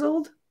 40 years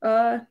old,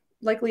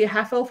 likely a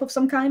half-elf of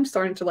some kind,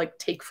 starting to like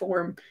take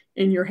form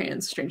in your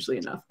hands, strangely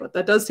enough. But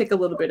that does take a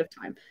little bit of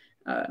time.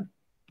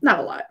 Not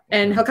a lot.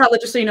 And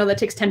Helkatla, just so you know, that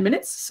takes 10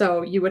 minutes,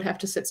 so you would have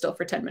to sit still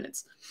for 10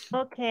 minutes.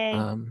 Okay.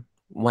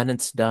 When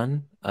it's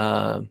done,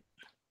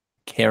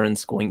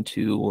 Karen's going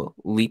to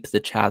leap the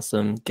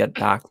chasm, get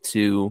back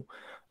to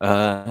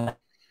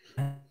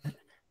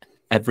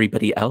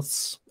everybody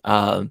else,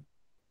 and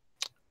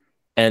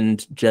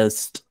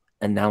just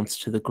announce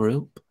to the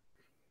group,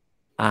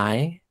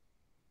 I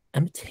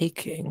am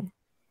taking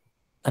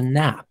a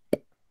nap.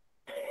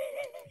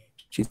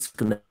 She's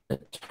gonna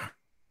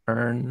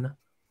turn,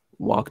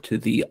 walk to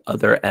the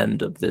other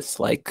end of this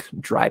like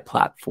dry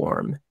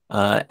platform,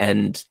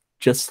 and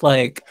just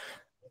like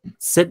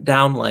sit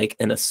down like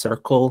in a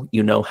circle.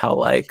 You know how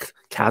like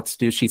cats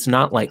do. She's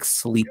not like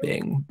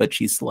sleeping, but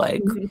she's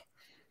like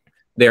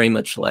very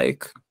much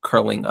like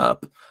curling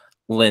up,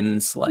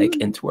 limbs like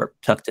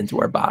tucked into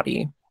her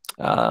body,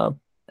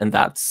 and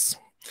that's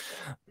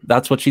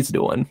what she's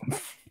doing.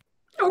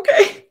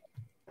 Okay.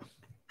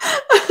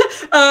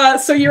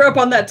 So you're up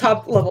on that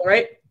top level,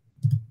 right?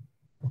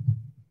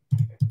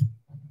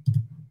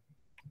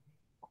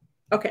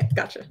 Okay,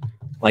 gotcha.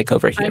 Like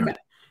over here.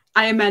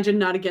 I imagine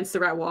not against the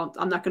rat wall.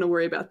 I'm not going to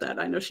worry about that.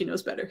 I know she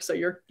knows better. So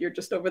you're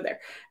just over there.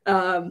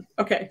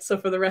 Okay, so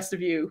for the rest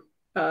of you,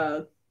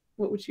 what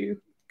would you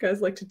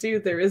guys like to do?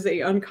 There is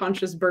a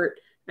unconscious Bert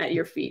at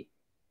your feet.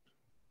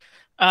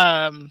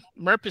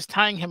 Merp is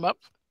tying him up.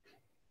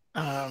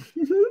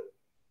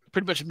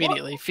 Pretty much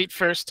immediately. What? Feet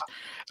first.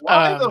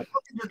 Why the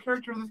fuck is your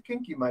character this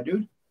kinky, my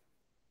dude?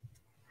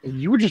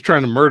 You were just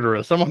trying to murder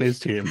us. I'm on his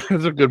team.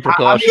 That's a good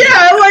precaution.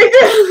 Yeah, like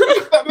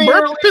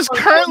Merp is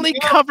currently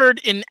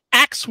covered in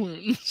axe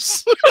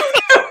wounds.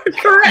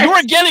 Correct.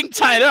 You're getting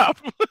tied up.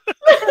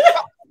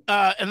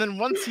 And then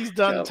once he's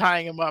done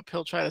tying him up,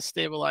 he'll try to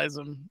stabilize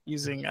him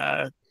using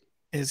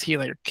his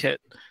healer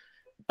kit.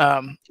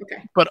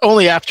 Okay. But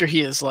only after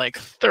he is like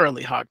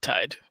thoroughly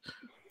hogtied.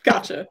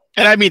 Gotcha.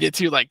 And I mean it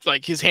too, like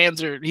he's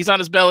on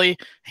his belly,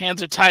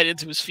 hands are tied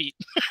into his feet.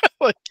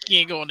 Like he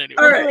ain't going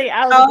anywhere. All right.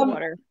 Out of the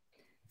water.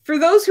 For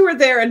those who are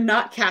there and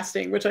not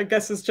casting, which I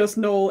guess is just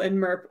Noel and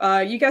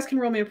Merp, you guys can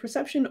roll me a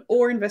perception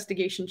or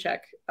investigation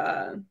check,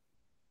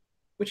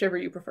 whichever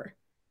you prefer.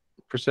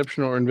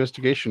 Perception or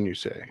investigation, you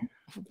say?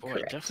 Oh boy,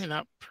 correct. Definitely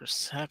not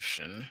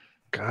perception.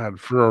 God,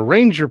 for a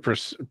ranger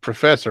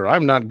professor,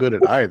 I'm not good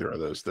at either of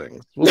those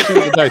things. We'll see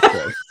what the dice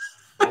say.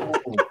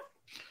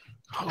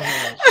 I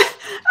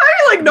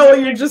feel like Noel,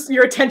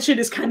 your attention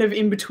is kind of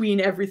in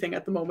between everything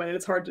at the moment, and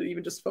it's hard to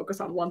even just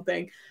focus on one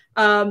thing.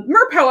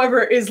 Merp,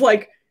 however, is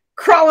like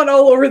crawling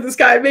all over this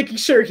guy, making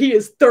sure he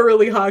is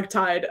thoroughly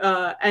hogtied.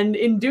 And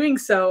in doing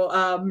so,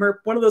 Merp,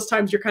 one of those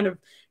times you're kind of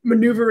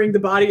maneuvering the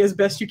body as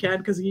best you can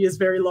because he is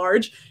very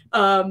large.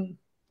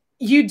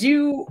 You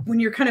do, when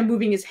you're kind of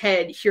moving his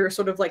head, hear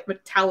sort of like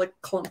metallic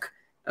clunk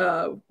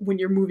when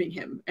you're moving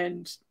him.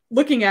 And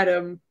looking at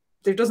him,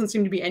 there doesn't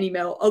seem to be any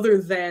metal other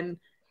than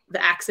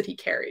the axe that he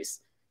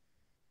carries.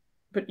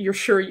 But you're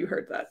sure you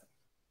heard that.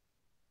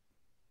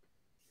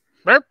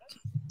 Merp.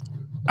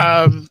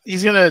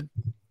 He's gonna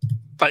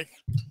like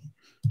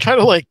try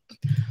to like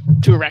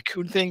do a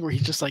raccoon thing where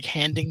he's just like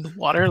handing the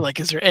water. Like,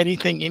 is there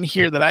anything in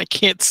here that I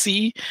can't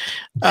see?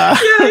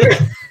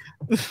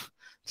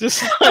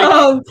 Just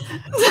like,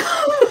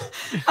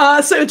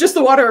 so just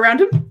the water around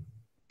him?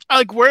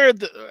 Like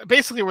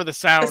basically where the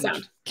sound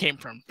came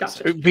from.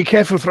 Gotcha. Be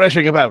careful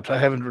thrashing about. I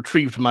haven't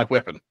retrieved my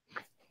weapon.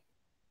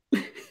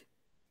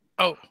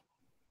 Oh.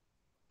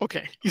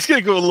 Okay. He's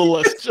gonna go a little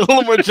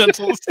more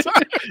gentle this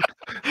time.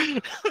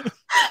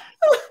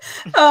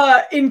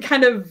 In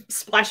kind of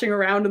splashing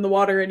around in the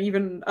water and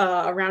even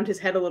around his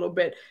head a little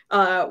bit,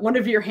 one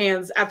of your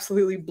hands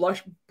absolutely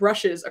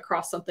brushes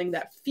across something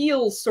that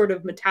feels sort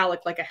of metallic,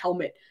 like a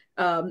helmet,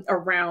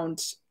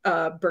 around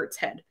Bert's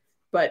head.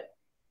 But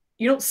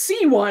you don't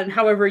see one.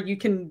 However, you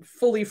can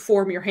fully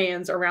form your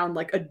hands around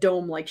like a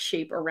dome-like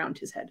shape around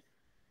his head.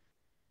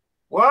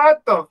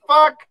 What the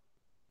fuck?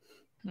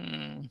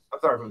 I'm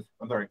sorry.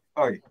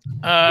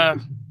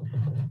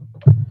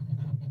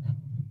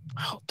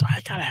 Oh, I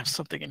gotta have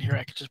something in here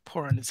I could just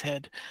pour on his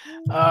head.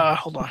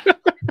 Hold on.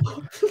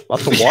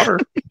 Lots of water.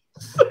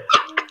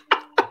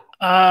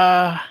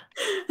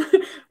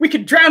 We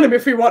could drown him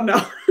if we want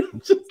now.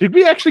 Did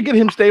we actually get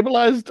him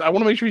stabilized? I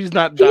want to make sure he's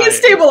not dying. He is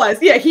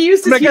stabilized. Yeah, he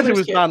used his I guess it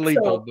was kit,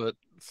 non-lethal, but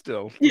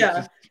still.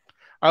 Yeah.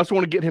 I also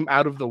want to get him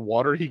out of the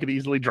water he could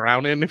easily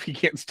drown in if he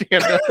can't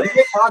stand up.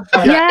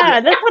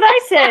 Yeah, that's what I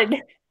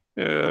said.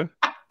 Yeah.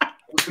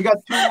 We got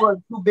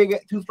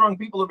two strong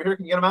people over here.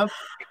 Can you get them out?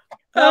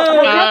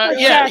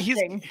 Yeah,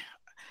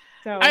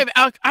 So.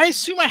 I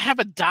assume I have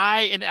a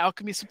dye in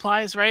alchemy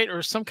supplies, right?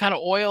 Or some kind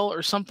of oil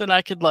or something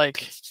I could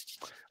like.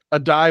 A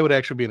dye would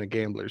actually be in a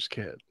gambler's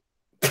kit.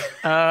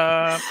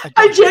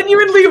 I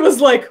genuinely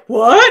was like,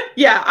 what?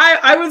 Yeah,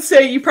 I would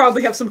say you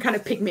probably have some kind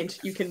of pigment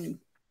you can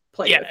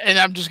play with. And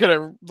I'm just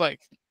gonna like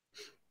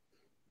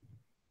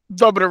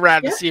rub it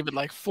around to see if it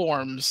like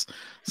forms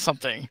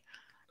something.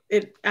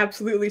 It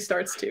absolutely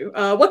starts to.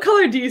 What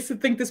color do you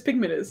think this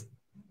pigment is?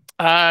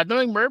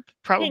 Knowing Merp,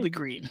 probably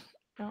green.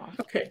 Oh.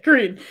 Okay,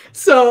 green.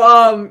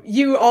 So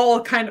you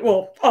all kind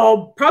of,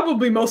 all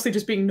probably mostly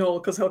just being Noel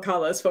because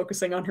Helkala is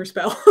focusing on her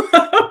spell.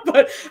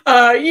 But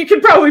you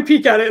can probably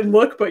peek at it and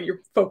look, but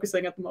you're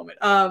focusing at the moment.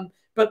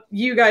 But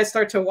you guys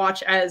start to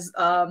watch as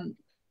a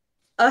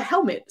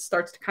helmet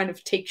starts to kind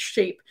of take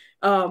shape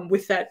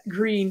with that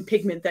green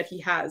pigment that he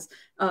has.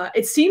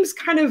 It seems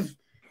kind of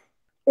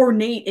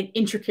ornate and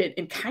intricate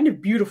and kind of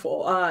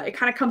beautiful. It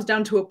kind of comes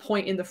down to a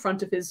point in the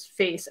front of his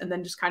face and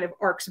then just kind of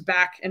arcs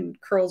back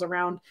and curls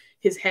around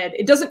his head.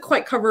 It doesn't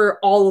quite cover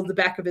all of the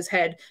back of his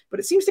head, but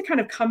it seems to kind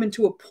of come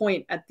into a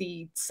point at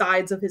the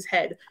sides of his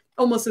head,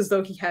 almost as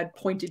though he had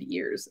pointed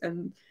ears.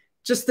 And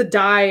just the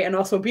dye and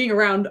also being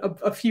around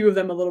a few of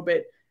them a little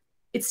bit,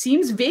 it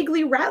seems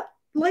vaguely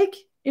rat-like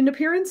in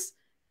appearance.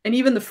 And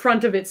even the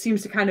front of it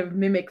seems to kind of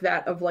mimic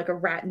that of like a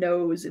rat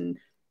nose and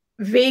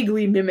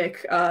vaguely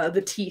mimic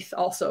the teeth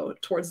also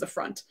towards the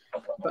front.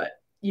 But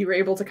you were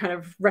able to kind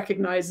of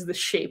recognize the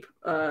shape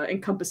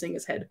encompassing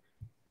his head.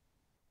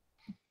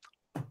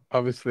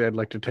 Obviously, I'd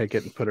like to take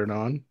it and put it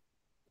on.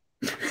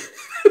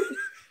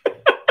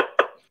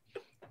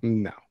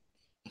 No.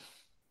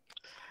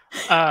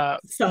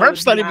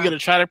 Merp's not even going to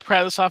try to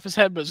pry this off his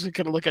head, but he's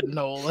going to look at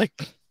Noel like...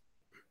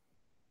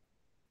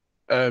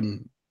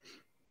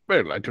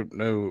 Well, I don't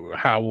know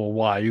how or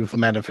why you've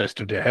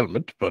manifested a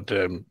helmet, but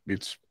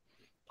it's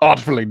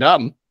artfully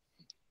done.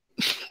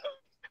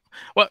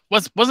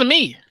 Wasn't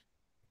me.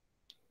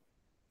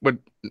 But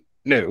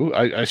no,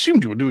 I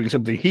assumed you were doing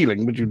something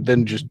healing, but you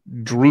then just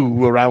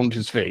drew around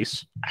his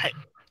face.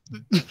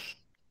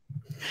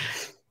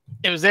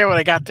 It was there when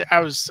I got there. I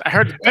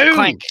heard the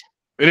clank.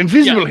 An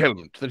invisible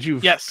helmet that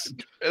you've... Yes.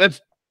 That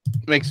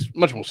makes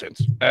much more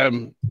sense.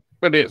 Well,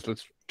 yes,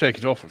 let's take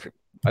it off of him.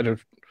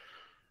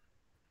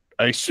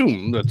 I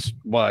assume that's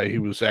why he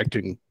was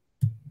acting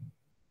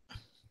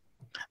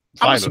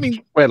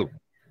violent. Well,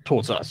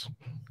 towards us.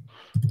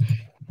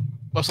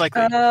 Most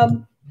likely.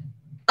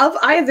 Of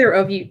either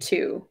of you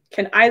two,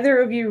 can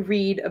either of you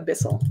read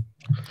Abyssal?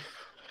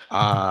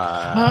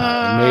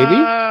 Maybe?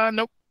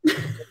 Nope.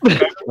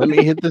 Let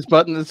me hit this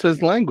button that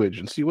says language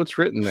and see what's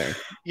written there.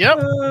 Yep.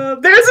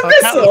 There's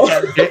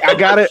Abyssal. I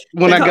got it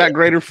when I got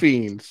Greater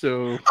Fiend,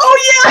 so...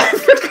 Oh, yeah!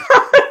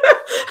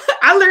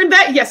 I learned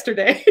that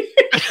yesterday.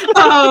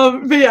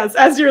 But yes,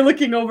 as you're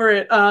looking over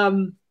it,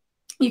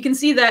 you can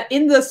see that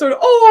in the sort of,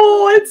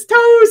 oh, it's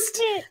Toast!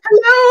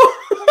 Hello!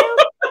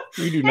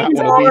 You do not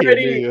want to be here,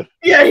 do you?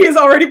 Yeah, he's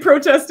already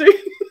protesting.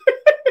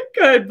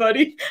 Good,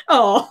 buddy.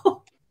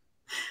 Oh,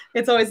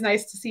 it's always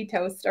nice to see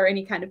Toast or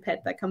any kind of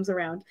pet that comes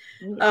around.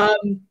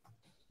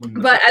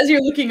 But as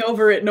you're looking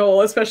over at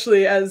Noel,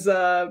 especially as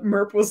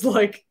Merp was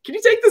like, can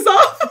you take this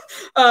off?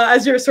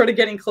 As you're sort of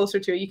getting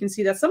closer to it, you can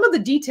see that some of the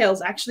details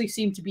actually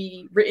seem to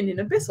be written in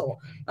Abyssal.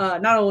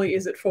 Not only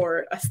is it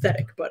for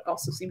aesthetic, but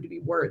also seem to be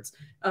words.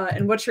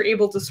 And what you're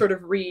able to sort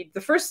of read, the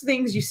first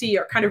things you see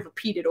are kind of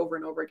repeated over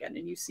and over again.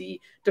 And you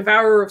see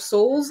Devourer of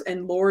Souls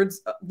and Lord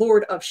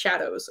of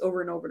Shadows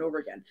over and over and over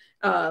again.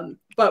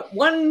 But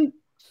one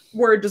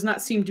word does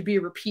not seem to be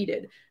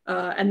repeated.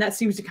 And that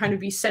seems to kind of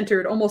be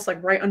centered almost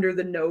like right under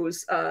the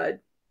nose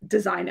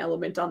design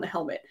element on the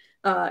helmet.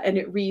 And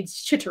it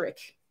reads Chitterick.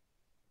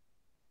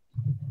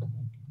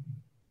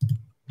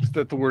 Is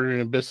that the word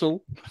in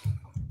Abyssal?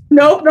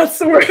 No, that's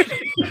the word.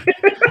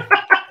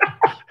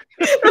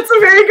 That's a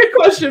very good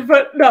question,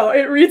 but no,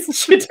 it reads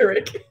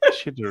Chitterick.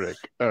 Chitterick,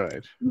 all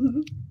right.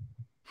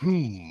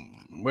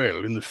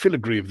 Well, in the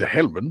filigree of the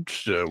helmet,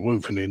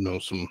 woven in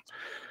on some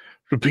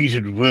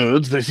repeated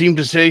words, they seem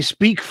to say,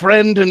 speak,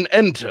 friend, and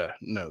enter.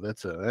 No,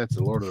 that's a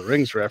Lord of the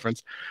Rings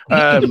reference.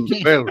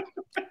 Well,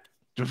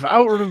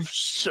 Devourer of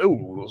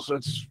Souls,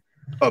 that's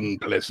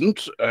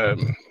unpleasant.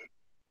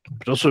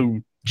 But also,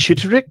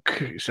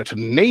 Chitterick, is that a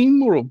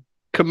name or a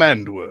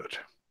command word?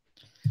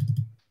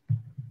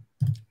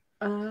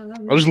 I'll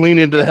just lean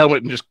into the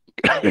helmet and just,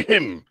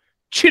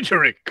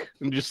 Chitterick,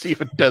 and just see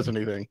if it does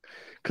anything.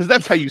 Because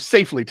that's how you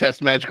safely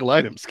test magical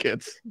items,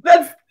 kids.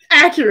 That's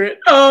accurate.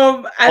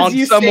 As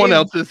on someone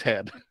else's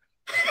head.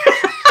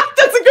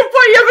 That's a good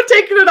point. You haven't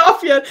taken it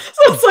off yet,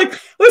 so it's like,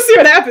 let's see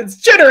what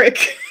happens.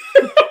 Chitterick.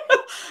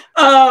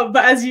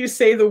 But as you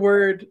say the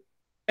word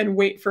and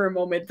wait for a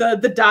moment,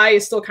 the dye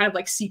is still kind of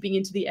like seeping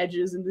into the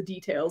edges and the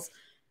details.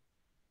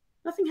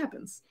 Nothing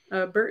happens.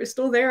 Bert is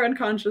still there,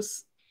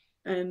 unconscious,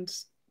 and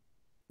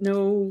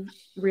no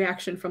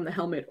reaction from the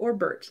helmet or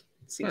Bert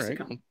seems to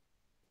come.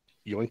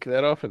 Yoink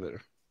that off of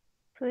there.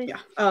 Yeah.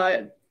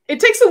 It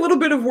takes a little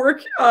bit of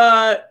work,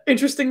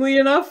 interestingly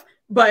enough,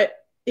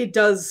 but it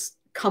does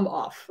come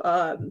off.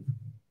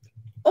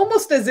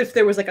 Almost as if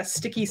there was like a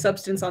sticky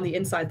substance on the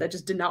inside that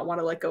just did not want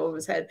to let go of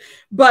his head.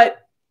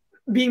 But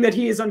being that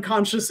he is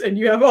unconscious and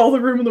you have all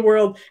the room in the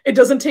world, it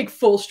doesn't take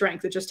full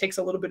strength. It just takes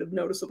a little bit of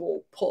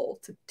noticeable pull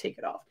to take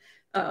it off.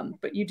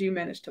 But you do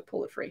manage to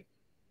pull it free.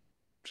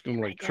 Just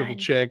gonna like triple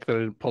check that I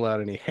didn't pull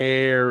out any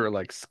hair or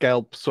like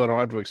scalp, so I don't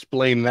have to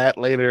explain that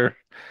later.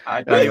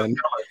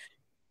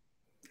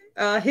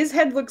 His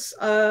head looks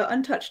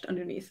untouched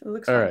underneath. It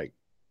looks all fine. Right,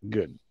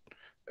 good.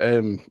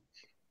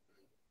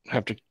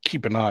 Have to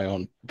keep an eye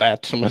on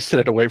that. I'm gonna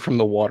set it away from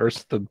the water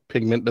so the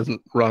pigment doesn't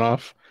run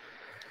off.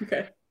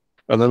 Okay.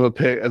 And then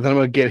I'm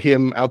gonna get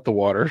him out the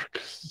water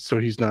so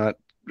he's not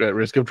at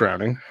risk of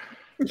drowning.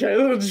 Okay,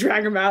 we'll just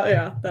drag him out.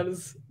 Yeah, that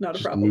is not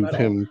a problem at all.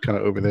 Move him kind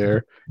of over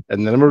there,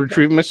 and then I'm gonna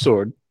retrieve my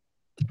sword.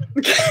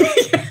 Okay.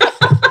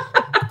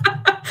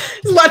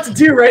 There's a lot to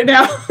do right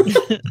now.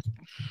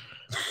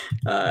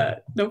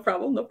 No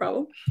problem.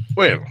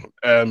 Well,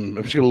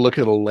 I'm just gonna look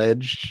at a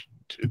ledge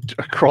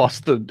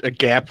across a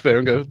gap there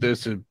and go,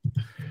 there's a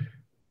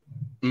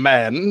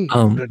man.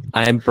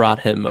 I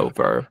brought him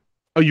over.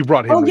 Oh, you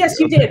brought him. Oh, yes,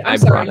 you did. I'm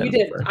sorry, you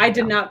did. Over. I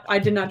did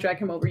not drag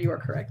him over. You are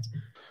correct.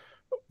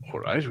 All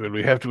right. Well,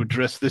 we have to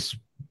address this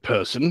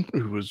person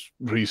who was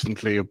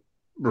recently a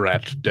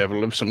rat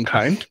devil of some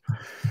kind.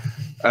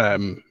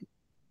 And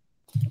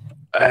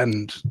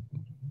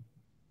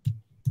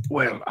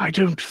well, I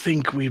don't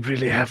think we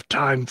really have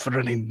time for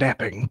any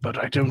napping,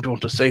 but I don't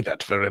want to say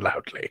that very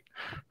loudly.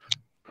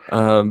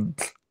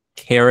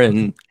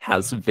 Karen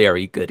has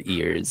very good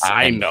ears.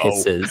 I and know.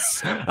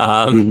 Hisses.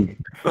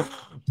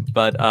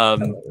 But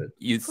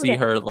you see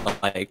her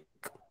like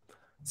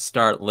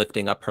start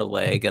lifting up her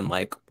leg and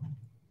like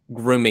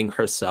grooming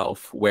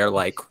herself, where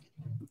like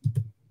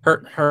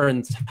her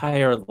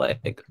entire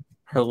leg,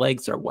 her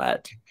legs are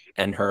wet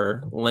and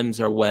her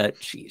limbs are wet.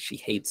 She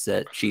hates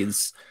it.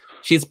 She's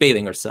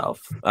bathing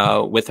herself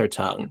with her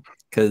tongue,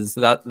 because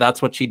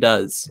that's what she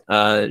does.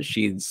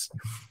 She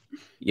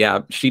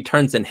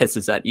turns and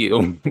hisses at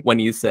you when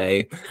you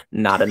say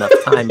not enough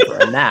time for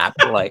a nap,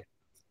 like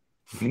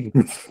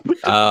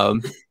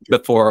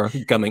before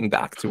coming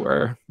back to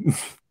her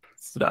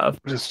stuff.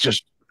 It's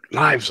just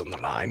lives on the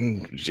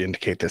line to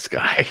indicate this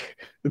guy.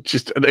 It's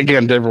just,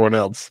 again, to everyone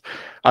else,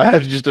 I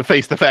have just to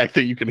face the fact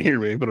that you can hear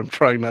me, but I'm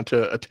trying not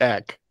to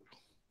attack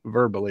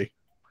verbally.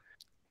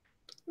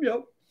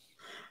 Yep.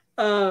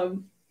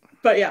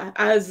 But yeah,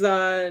 as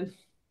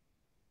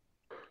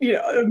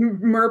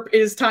Merp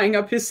is tying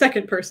up his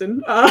second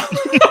person.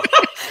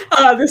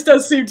 This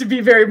does seem to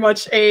be very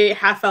much a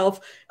half-elf,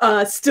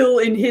 still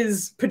in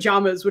his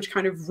pajamas, which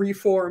kind of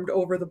reformed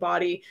over the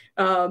body.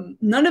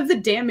 None of the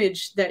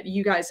damage that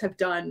you guys have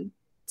done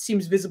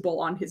seems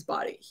visible on his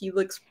body. He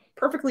looks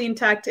perfectly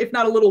intact, if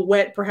not a little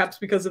wet, perhaps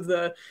because of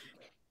the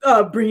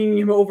bringing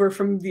him over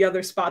from the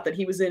other spot that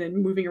he was in and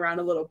moving around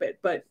a little bit,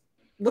 but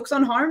looks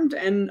unharmed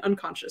and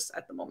unconscious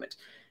at the moment.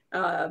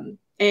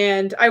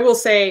 And I will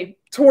say,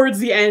 towards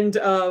the end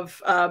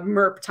of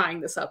Merp tying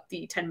this up,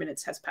 the 10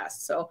 minutes has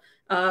passed. So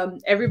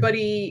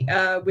everybody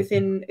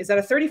within, is that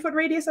a 30-foot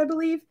radius, I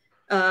believe,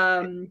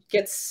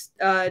 gets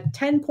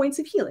 10 points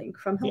of healing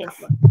from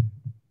Hilkatla.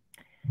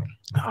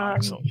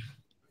 Excellent.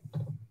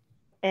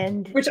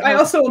 And which I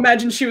also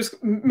imagine she was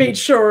made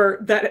sure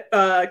that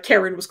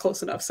Karen was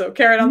close enough. So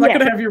Karen, I'm not going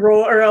to have you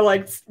roll or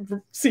like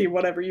see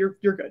whatever. You're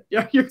good.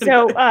 Yeah. You're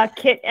so good.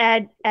 Kit,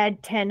 add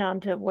 10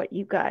 onto what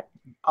you got.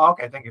 Oh,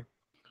 okay, thank you.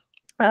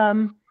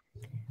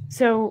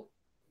 So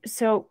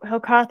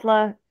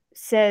Hilkatla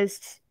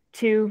says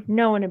to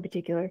no one in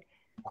particular,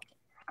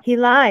 he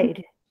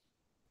lied.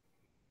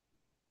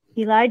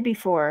 He lied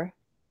before.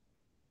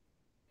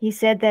 He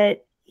said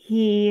that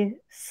he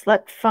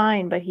slept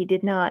fine, but he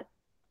did not.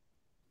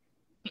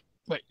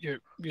 Wait, you're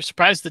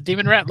surprised the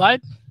demon rat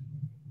lied?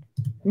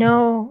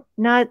 No,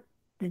 not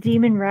the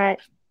demon rat.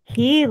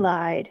 He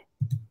lied.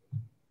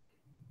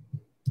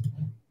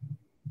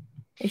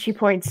 And she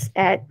points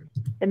at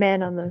the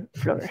man on the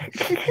floor.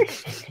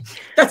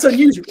 That's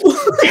unusual.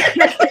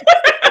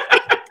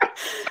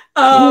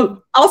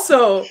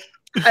 Also,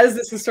 as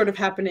this is sort of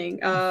happening,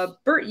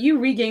 Bert, you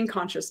regain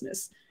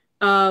consciousness.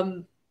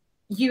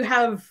 You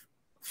have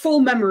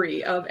full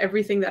memory of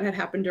everything that had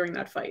happened during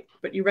that fight,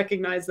 but you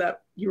recognize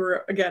that you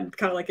were, again,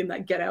 kind of like in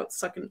that get out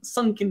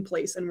sunken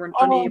place and weren't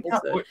unable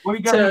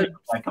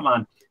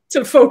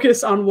to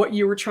focus on what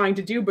you were trying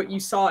to do, but you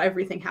saw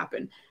everything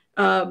happen.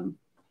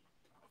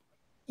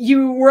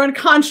 You were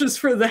unconscious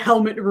for the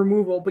helmet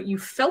removal, but you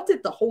felt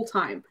it the whole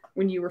time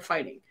when you were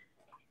fighting.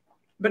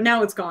 But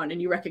now it's gone,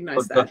 and you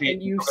recognize that,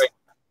 and you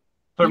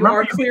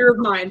are clear of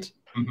mind.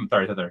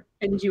 Sorry.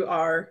 And you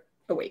are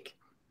awake.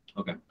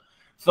 Okay.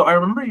 So I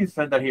remember you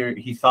said that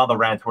he saw the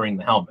rats wearing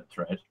the helmets,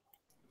 right?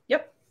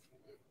 Yep.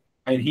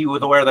 And he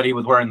was aware that he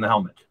was wearing the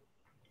helmet.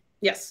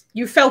 Yes,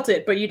 you felt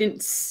it, but you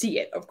didn't see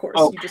it, of course.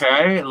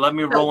 Okay, let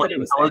me roll an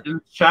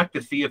intelligence check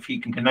to see if he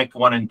can connect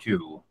 1 and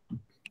 2.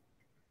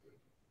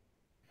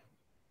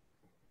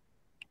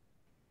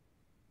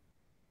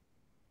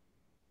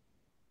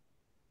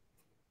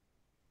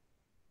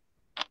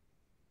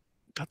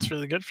 That's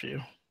really good for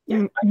you.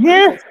 Yeah.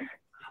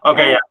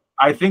 Okay, yeah.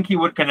 I think he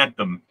would connect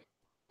them.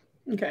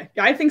 Okay.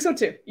 Yeah, I think so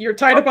too. You're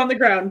tied up on the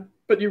ground,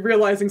 but you're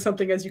realizing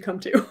something as you come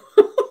to.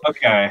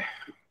 Okay.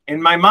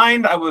 In my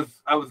mind, I was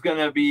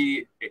gonna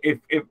be if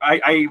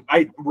I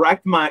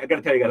wrecked my I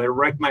gotta tell you guys, I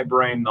wrecked my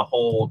brain the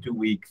whole 2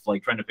 weeks,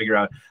 like trying to figure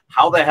out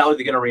how the hell is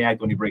he gonna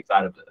react when he breaks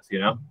out of this, you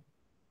know?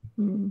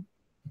 Mm.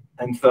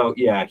 And so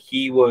yeah,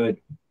 he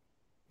would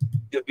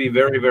just be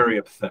very, very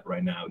upset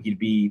right now. He'd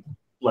be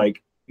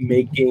like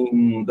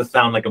making the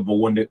sound like of a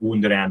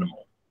wounded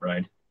animal,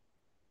 right?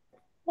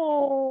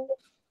 Oh.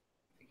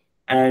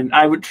 And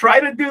I would try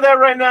to do that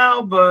right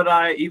now, but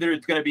either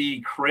it's going to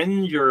be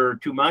cringe or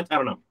too much. I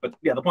don't know. But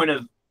yeah, the point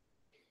is,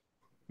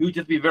 he would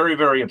just be very,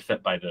 very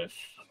upset by this.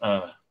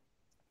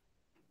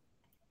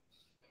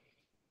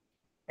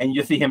 And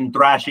you see him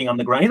thrashing on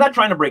the ground. He's not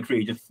trying to break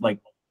free, just like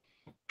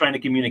trying to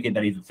communicate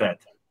that he's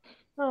upset.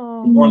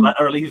 Oh.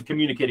 Or at least he's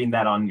communicating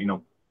that on,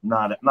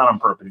 not on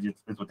purpose.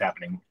 It's what's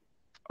happening.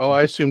 Oh,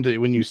 I assumed that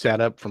when you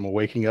sat up from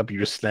waking up, you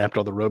just snapped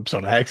all the ropes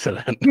on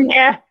accident.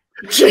 Yeah.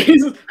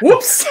 Jesus.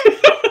 Whoops.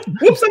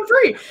 Whoops, I'm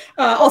free.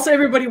 Also,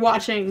 everybody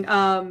watching,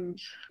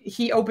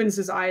 he opens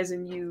his eyes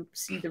and you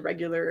see the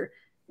regular,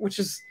 which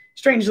is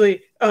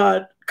strangely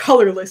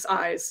colorless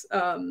eyes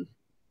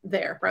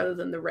there rather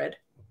than the red.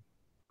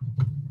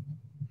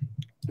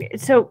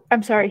 So,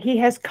 I'm sorry, he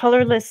has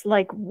colorless,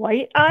 like,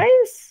 white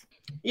eyes?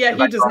 Yeah,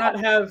 he does not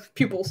have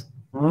pupils.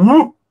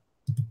 Oh,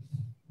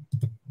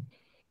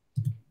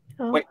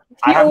 Wait,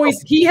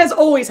 He has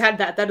always had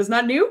that. That is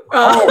not new.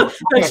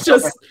 That's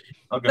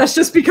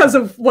just because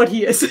of what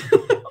he is.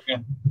 Okay.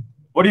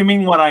 What do you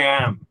mean what I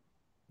am?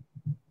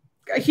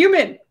 A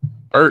human.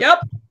 Bert.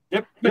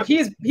 Yep. But he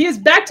is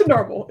back to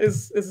normal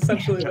is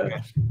essentially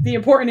the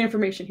important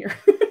information here.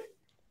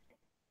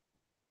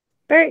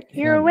 Bert,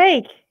 you're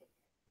awake.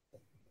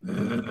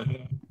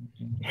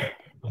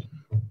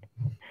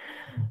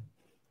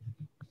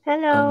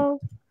 Hello.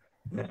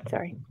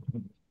 Sorry.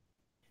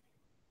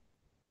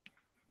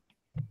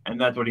 And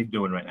that's what he's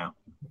doing right now.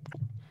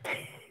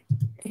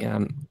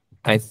 Yeah,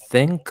 I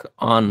think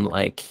on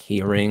like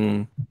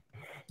hearing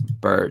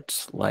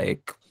Bert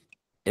like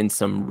in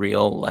some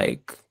real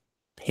like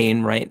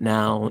pain right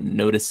now,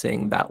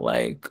 noticing that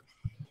like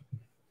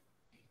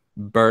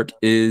Bert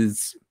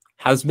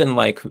has been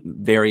like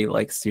very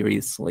like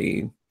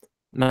seriously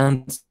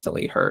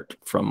mentally hurt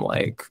from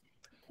like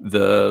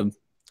the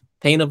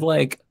pain of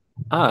like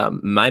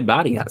my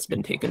body has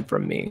been taken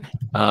from me.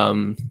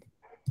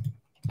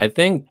 I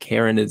think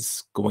Karen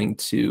is going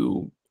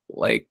to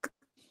like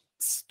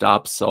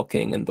stop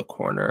sulking in the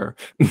corner,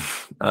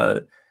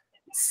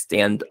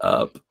 stand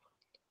up,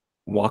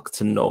 walk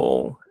to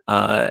Noel,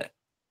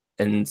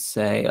 and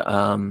say,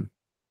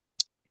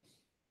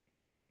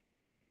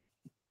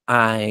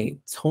 I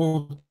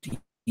told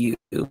you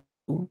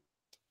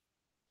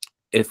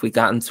if we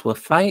got into a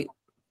fight,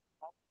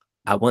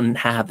 I wouldn't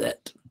have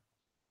it.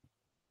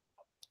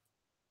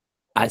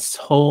 I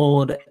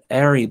told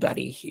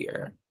everybody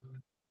here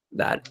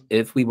that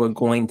if we were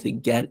going to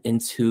get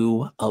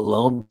into a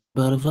little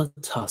bit of a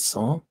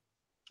tussle,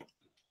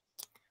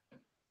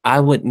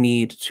 I would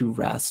need to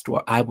rest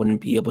or I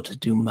wouldn't be able to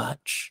do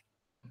much.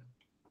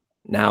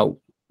 Now,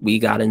 we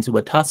got into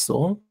a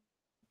tussle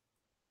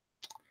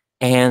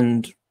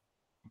and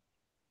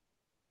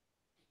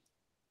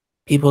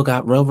people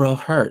got real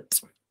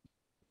hurt.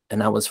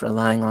 And I was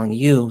relying on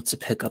you to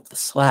pick up the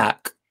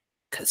slack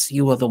because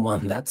you were the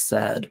one that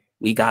said,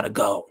 we gotta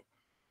go.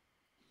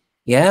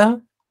 Yeah?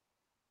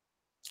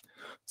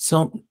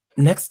 So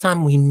next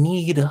time we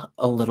need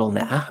a little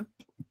nap,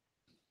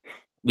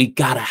 we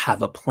gotta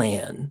have a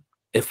plan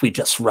if we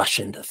just rush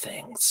into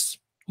things.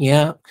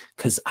 Yeah?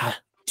 Because I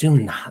do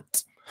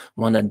not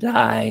want to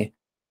die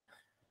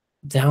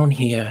down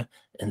here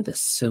in the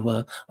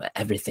sewer where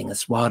everything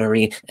is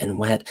watery and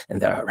wet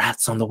and there are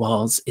rats on the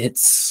walls.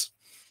 It's...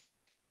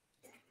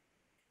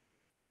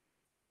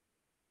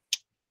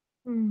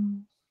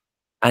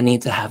 I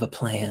need to have a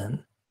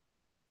plan.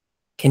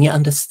 Can you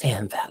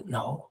understand that?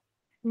 No.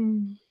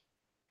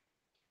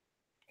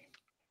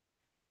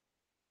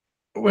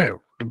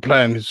 Well, the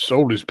plan has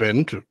always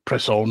been to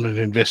press on and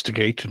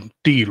investigate and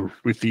deal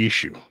with the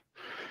issue.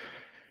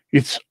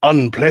 It's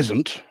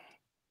unpleasant,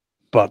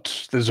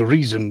 but there's a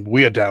reason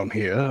we're down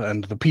here,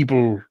 and the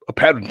people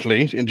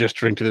apparently, in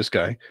gesturing to this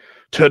guy,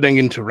 turning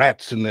into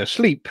rats in their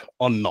sleep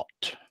are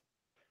not.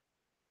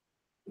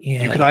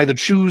 Yeah. You can either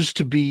choose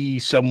to be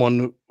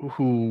someone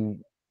who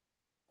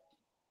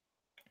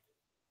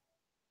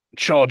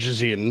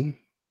charges in,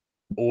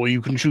 or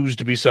you can choose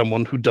to be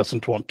someone who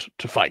doesn't want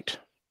to fight.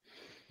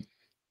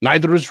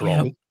 Neither is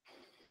wrong,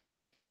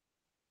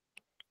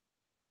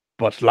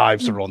 but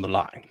lives are on the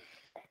line.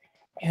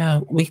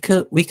 Yeah, we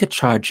could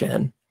charge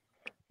in,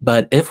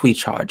 but if we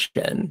charge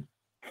in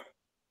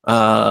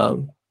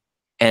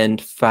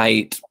and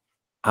fight,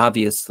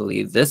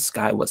 obviously this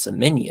guy was a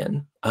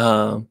minion.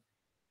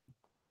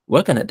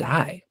 We're gonna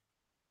die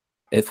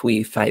if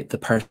we fight the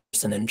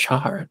person in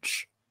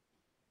charge.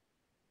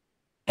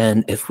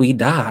 And if we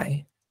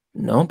die,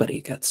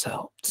 nobody gets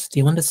helped. Do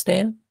you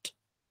understand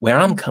where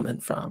I'm coming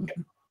from?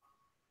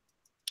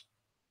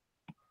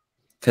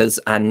 Because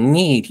I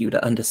need you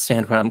to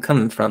understand where I'm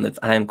coming from if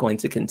I am going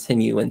to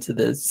continue into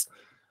this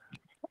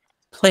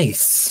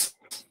place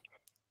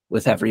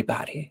with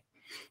everybody.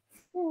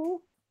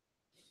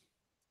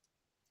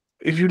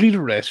 If you need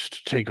a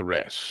rest, take a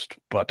rest.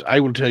 But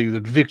I will tell you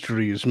that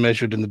victory is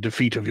measured in the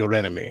defeat of your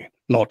enemy,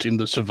 not in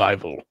the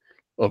survival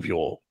of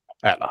your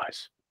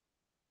allies.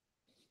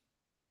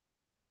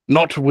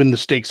 Not when the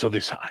stakes are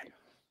this high.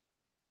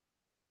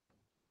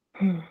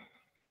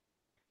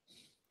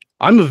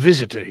 I'm a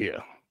visitor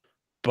here,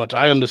 but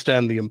I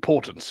understand the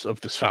importance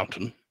of this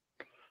fountain,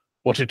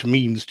 what it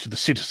means to the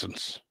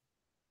citizens,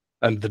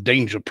 and the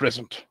danger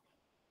present.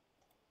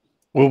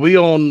 Were we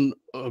on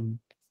a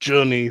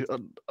journey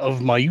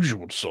of my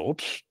usual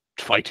sort,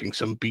 fighting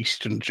some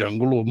beast in the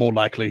jungle, or more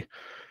likely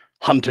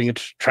hunting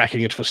it,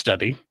 tracking it for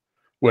study,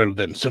 well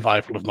then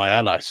survival of my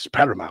allies is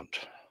paramount.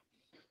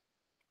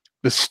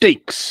 The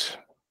stakes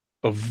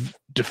of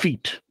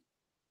defeat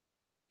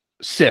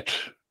set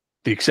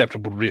the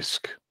acceptable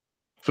risk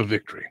for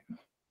victory.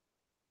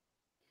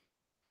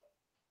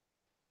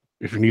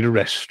 If you need a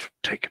rest,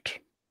 take it.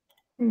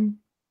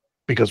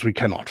 Because we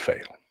cannot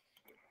fail.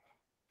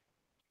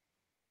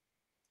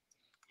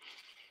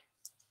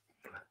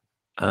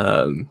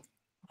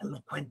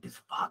 Eloquent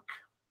as fuck.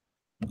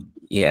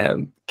 Yeah,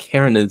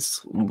 Karen is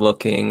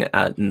looking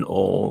at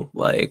Noel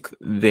like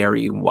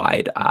very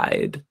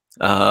wide-eyed.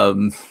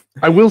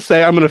 I will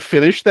say I'm going to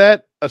finish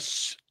that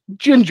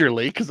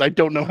gingerly, because I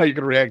don't know how you're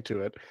going to react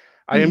to it,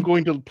 I am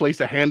going to place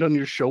a hand on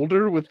your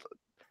shoulder with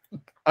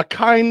a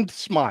kind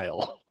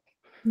smile.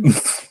 I'm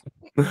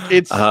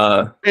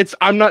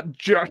not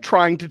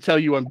trying to tell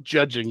you I'm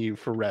judging you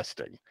for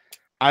resting.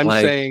 I'm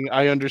saying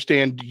I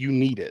understand you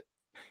need it.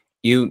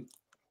 You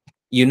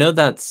know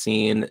that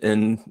scene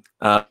in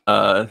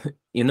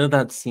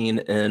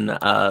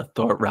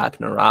Thor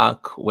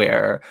Ragnarok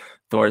where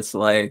Thor's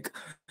like,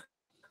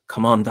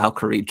 "Come on,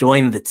 Valkyrie,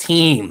 join the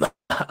team,"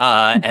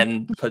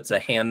 and puts a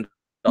hand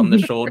on the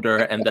shoulder,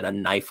 and then a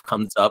knife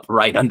comes up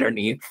right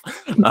underneath.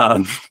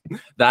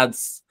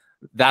 That's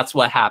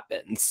what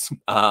happens.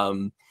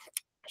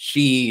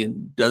 She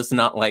does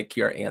not like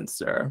your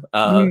answer.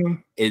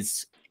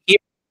 Is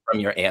from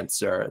your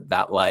answer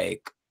that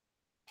like,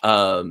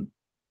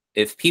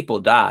 if people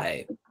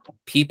die,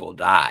 people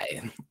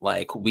die.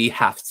 Like, we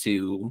have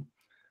to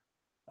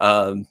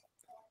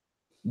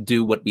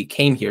do what we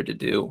came here to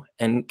do.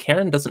 And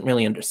Karen doesn't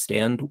really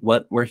understand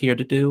what we're here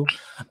to do.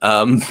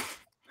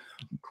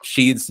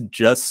 She's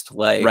just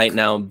like right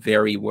now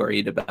very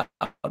worried about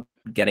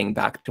getting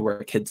back to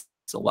her kids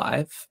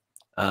alive,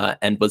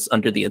 and was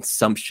under the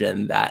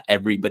assumption that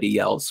everybody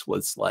else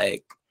was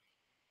like,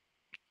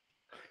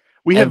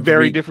 we have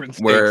very different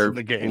stakes in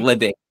the game.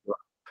 Living.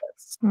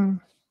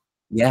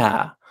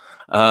 Yeah.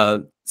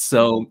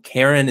 So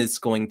Karen is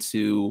going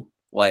to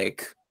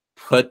like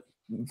put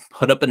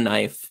up a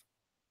knife,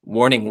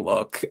 warning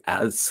look,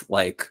 as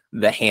like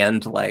the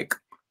hand like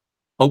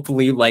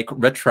hopefully like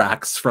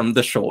retracts from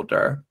the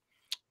shoulder.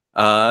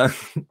 Like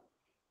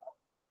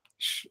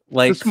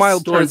the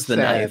smile stores the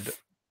sad.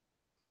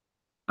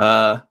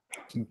 knife,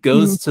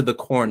 goes to the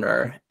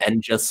corner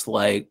and just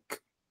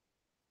like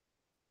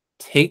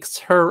takes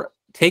her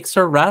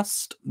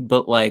rest,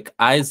 but like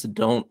eyes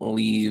don't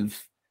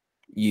leave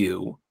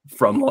you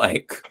from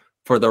like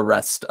for the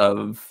rest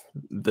of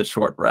the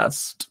short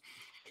rest.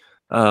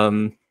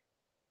 And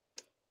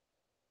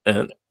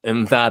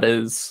that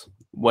is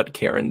what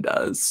Karen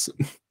does.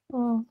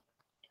 Oh.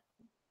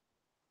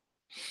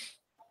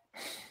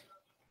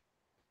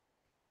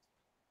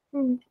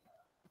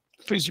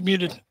 Please, you're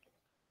muted.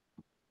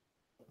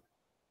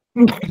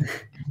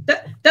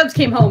 Dubs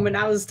came home and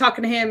I was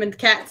talking to him and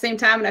Kat at the same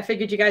time, and I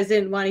figured you guys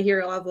didn't want to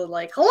hear all the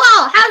like,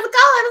 "Hello, how's it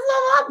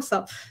going?"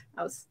 So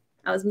I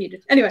was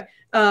muted. Anyway,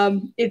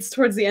 it's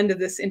towards the end of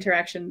this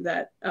interaction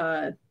that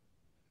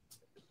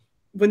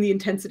when the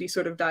intensity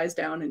sort of dies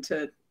down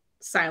into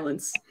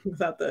silence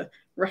without the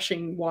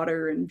rushing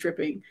water and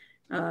dripping,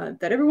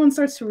 that everyone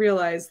starts to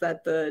realize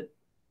that the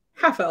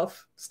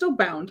half-elf, still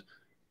bound,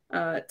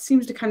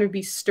 seems to kind of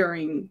be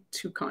stirring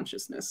to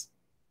consciousness.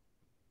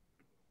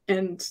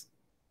 And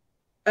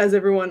as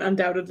everyone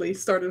undoubtedly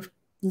sort of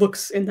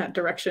looks in that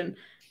direction,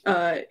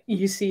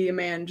 you see a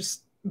man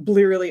just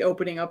blearily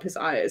opening up his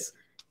eyes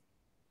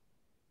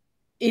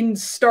in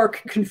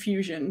stark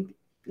confusion,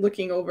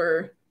 looking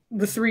over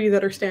the three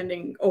that are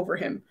standing over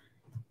him,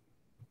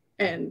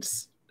 and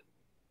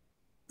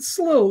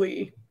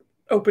slowly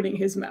opening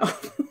his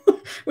mouth,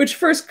 which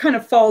first kind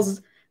of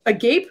falls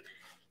agape,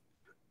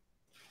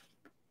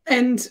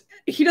 and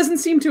he doesn't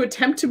seem to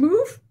attempt to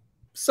move.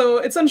 So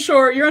it's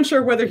you're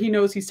unsure whether he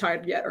knows he's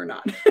tired yet or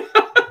not.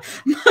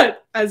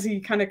 But as he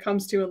kind of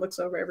comes to and looks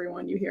over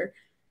everyone, you hear,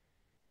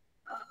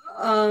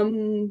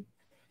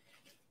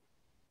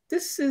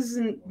 "This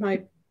isn't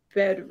my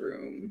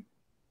bedroom."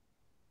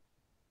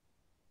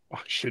 I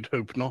should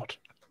hope not.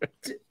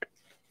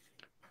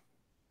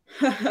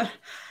 Hi.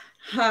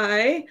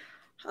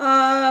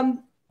 I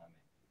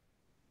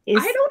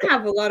don't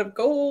have a lot of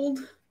gold.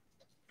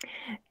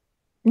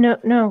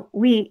 No,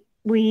 we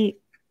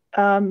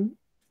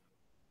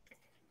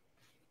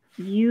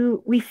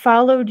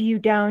followed you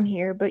down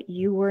here, but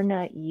you were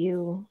not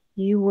you.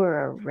 You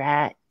were a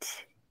rat.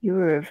 You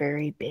were a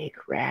very big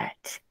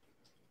rat.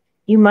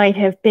 You might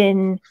have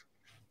been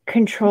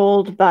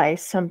controlled by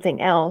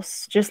something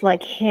else, just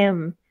like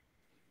him.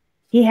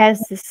 He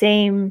has the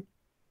same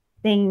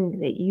thing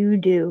that you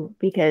do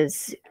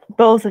because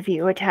both of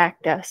you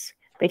attacked us,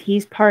 but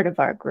he's part of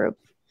our group.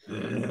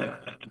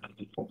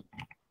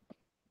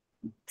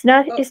 It's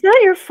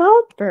not your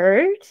fault,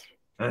 Bert.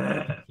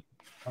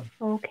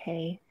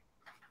 Okay.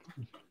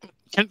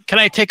 Can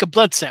I take a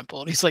blood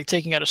sample? And he's like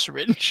taking out a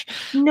syringe.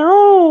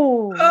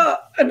 No.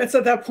 And it's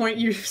at that point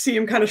you see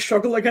him kind of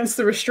struggle against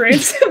the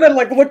restraints, and then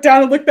like look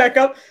down and look back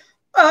up.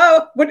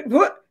 What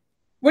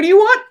do you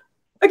want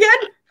again?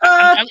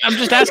 I'm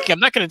just asking. I'm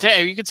not going to tell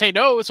you. You can say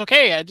no. It's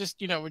okay. I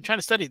just, we're trying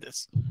to study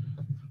this.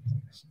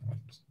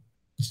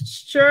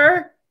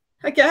 Sure,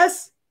 I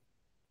guess.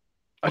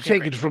 I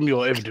take it from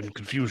your evident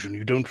confusion,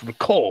 you don't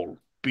recall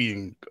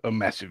being a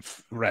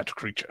massive rat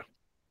creature.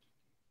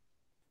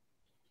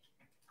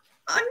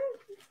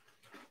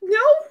 No.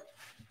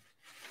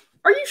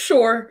 Are you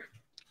sure?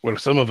 Well,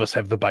 some of us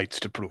have the bites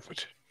to prove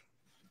it.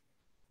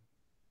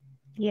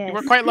 Yes. You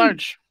were quite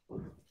large.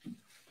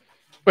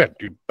 Well,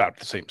 you're about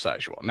the same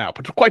size you are now,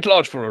 but you're quite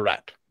large for a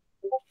rat.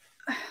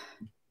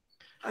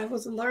 I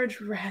was a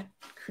large rat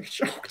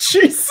creature. Oh,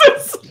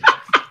 Jesus.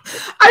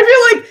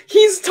 I feel like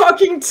he's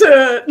talking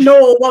to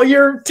Noel while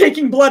you're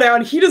taking blood out,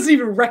 and he doesn't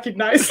even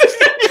recognize it.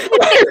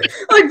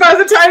 Like by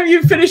the time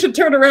you finish and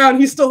turn around,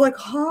 he's still like,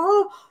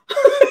 huh?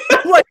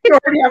 Like you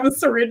already have a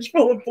syringe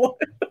full of blood.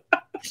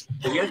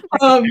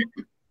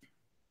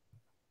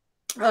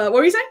 What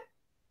were you saying?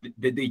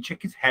 Did they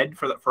check his head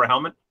for a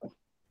helmet?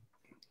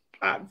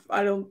 I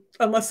don't,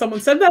 unless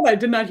someone said that, I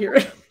did not hear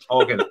it.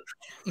 Oh, okay.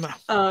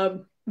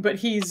 But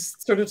he's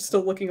sort of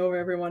still looking over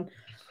everyone.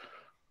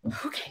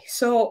 Okay,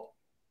 so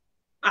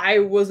I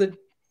was a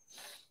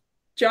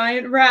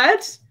giant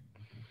rat,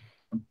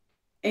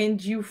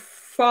 and you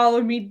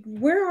followed me.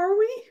 Where are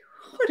we?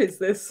 What is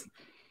this?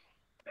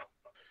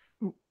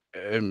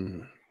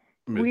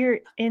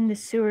 We're in the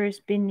sewers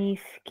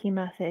beneath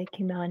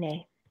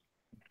Kimane.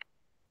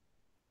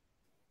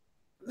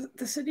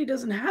 The city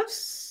doesn't have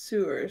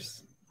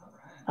sewers.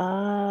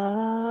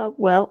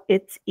 Well,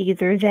 it's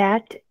either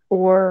that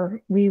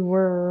or we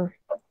were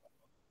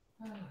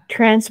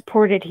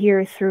transported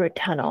here through a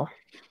tunnel.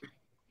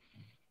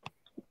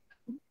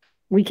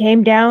 We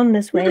came down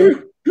this way.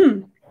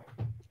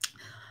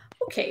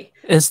 Okay.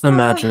 It's the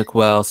magic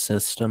well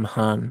system,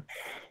 hun.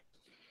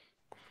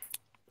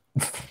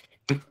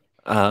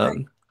 I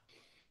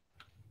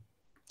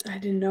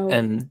didn't know.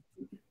 And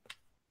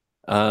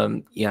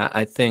yeah,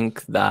 I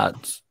think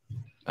that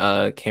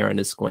Karen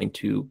is going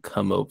to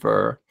come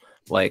over,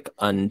 like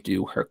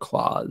undo her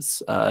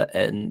claws,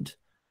 and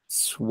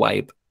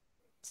swipe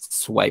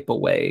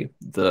away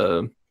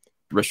the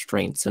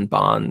restraints and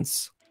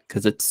bonds,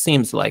 because it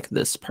seems like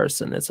this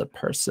person is a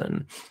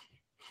person.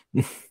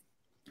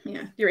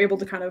 Yeah, you're able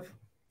to kind of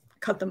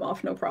cut them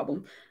off, no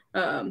problem.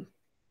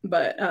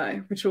 But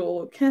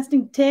ritual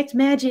casting detect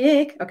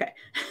magic. Okay.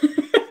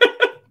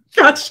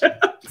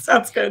 Gotcha.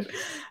 Sounds good.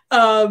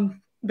 But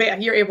yeah,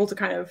 you're able to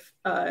kind of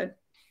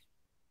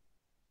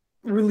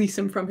release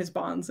him from his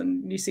bonds,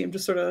 and you see him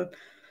just sort of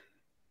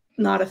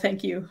nod a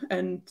thank you.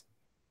 And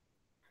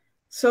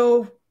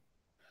so,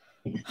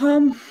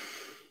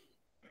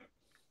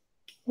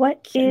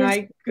 what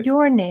is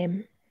your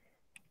name?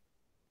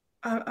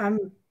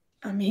 I'm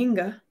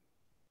Hinga.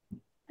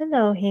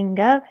 Hello,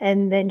 Hinga.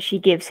 And then she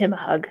gives him a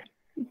hug.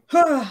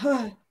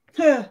 I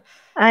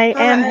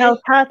am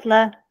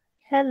Helpatla.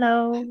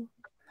 Hello.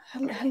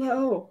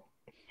 Hello.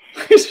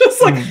 He's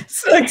just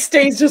like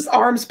stays just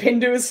arms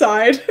pinned to his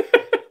side.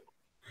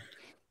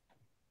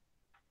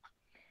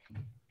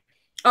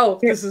 Oh,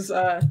 this is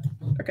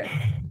okay.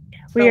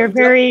 We are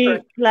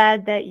very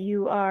glad that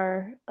you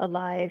are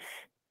alive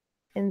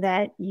and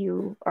that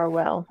you are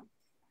well.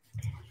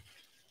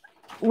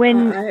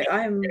 When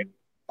I'm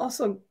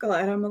also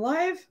glad I'm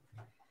alive.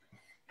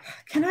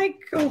 Can I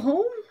go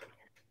home?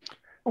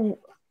 Oh,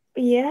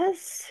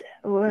 yes.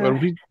 Well,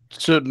 we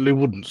certainly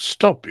wouldn't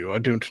stop you. I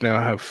don't know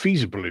how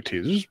feasible it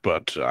is,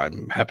 but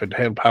I'm happy to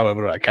help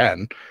however I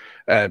can.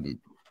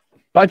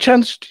 By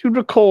chance, do you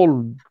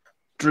recall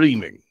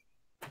dreaming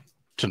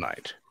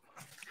tonight?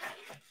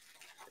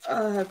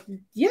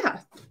 Yeah.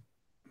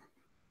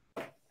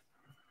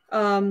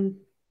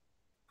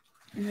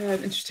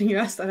 Interesting you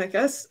asked that, I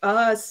guess.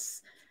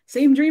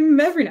 Same dream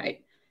every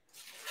night.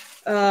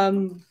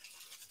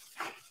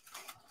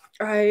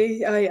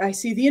 I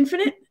see the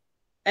infinite,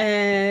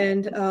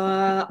 and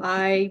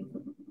I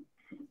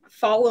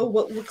follow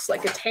what looks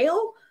like a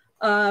tail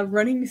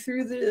running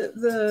through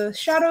the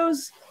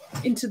shadows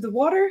into the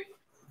water.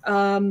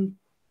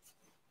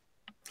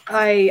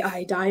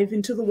 I dive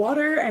into the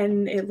water,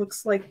 and it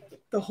looks like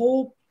the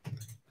whole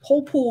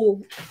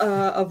pool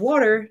of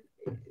water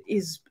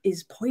is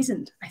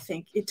poisoned. I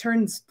think it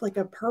turns like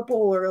a purple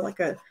or like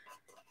a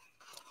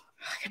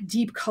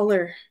deep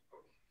color.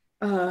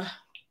 I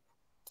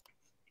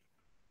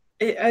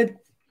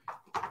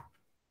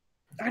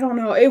don't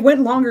know. It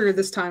went longer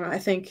this time, I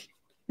think.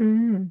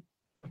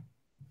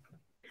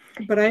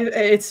 But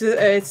it's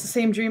the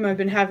same dream I've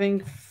been having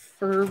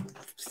for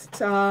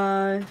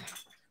a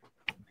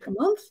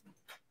month,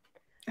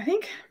 I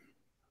think.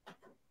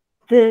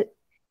 The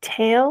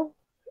tail?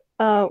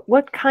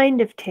 What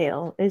kind of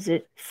tail? Is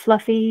it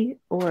fluffy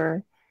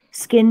or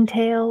skin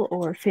tail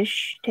or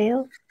fish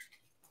tail?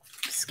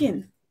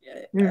 Skin.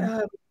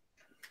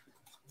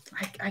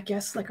 I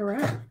guess like a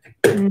rat.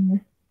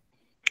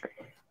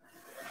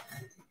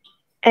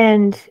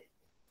 And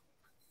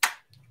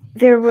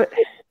there were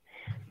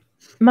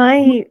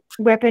my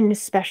weapon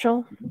is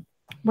special.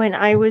 When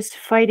I was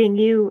fighting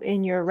you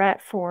in your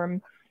rat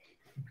form,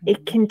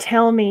 it can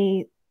tell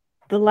me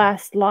the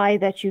last lie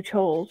that you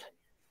told.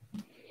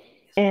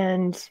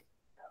 And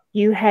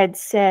you had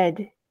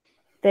said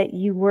that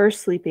you were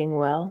sleeping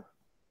well.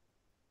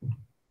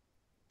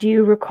 Do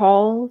you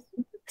recall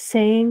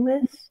saying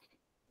this?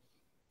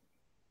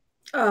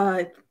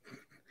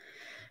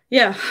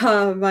 Yeah,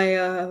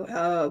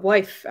 my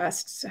wife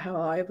asked how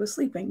I was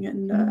sleeping,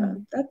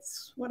 and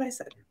that's what I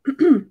said.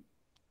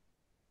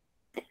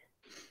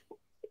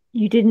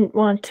 You didn't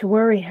want to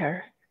worry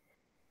her.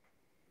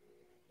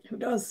 Who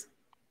does?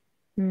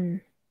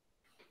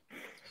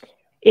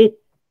 It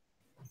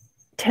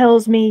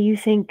tells me you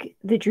think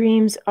the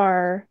dreams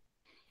are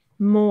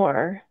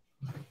more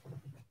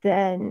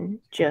than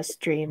just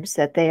dreams,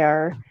 that they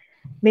are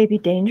maybe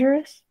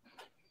dangerous?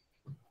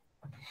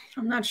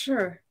 I'm not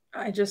sure.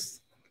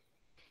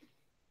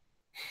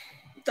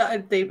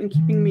 They've been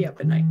keeping me up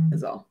at night,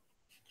 is all.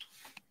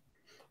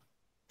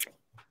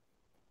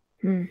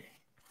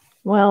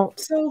 Well,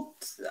 so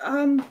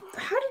how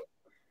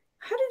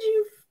did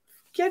you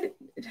get it?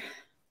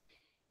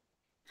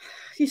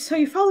 So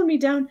you followed me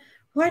down.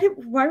 Why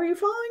were you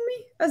following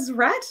me as a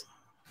rat?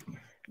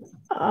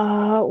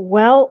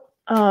 Well,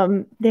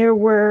 there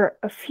were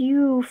a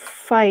few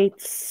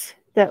fights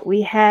that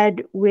we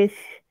had with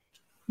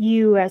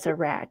you as a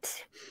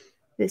rat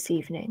this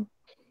evening.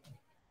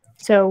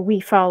 So we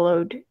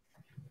followed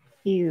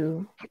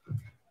you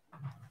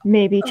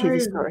maybe to the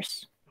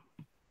source.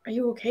 Are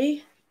you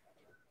okay?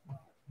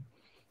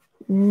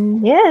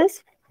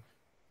 Yes.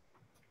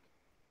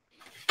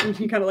 And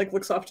he kind of like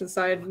looks off to the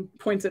side and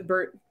points at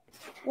Bert.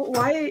 Well,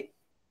 why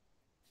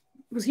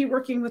was he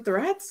working with the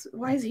rats?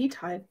 Why is he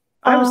tied?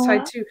 I was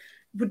tied too.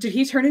 But did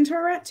he turn into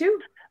a rat too?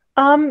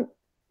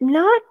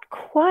 Not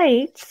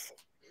quite.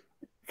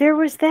 There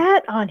was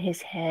that on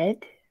his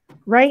head,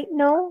 right?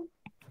 No?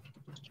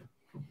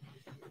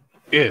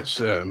 Yes,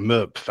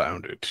 Merp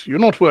found it. You're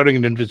not wearing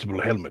an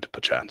invisible helmet,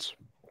 perchance.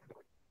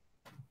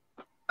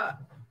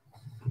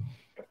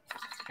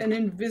 An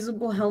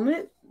invisible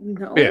helmet?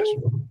 No. Yes.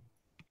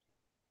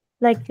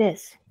 Like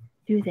this.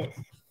 Do this.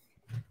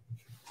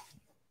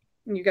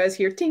 And you guys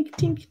hear tink,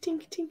 tink,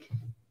 tink, tink.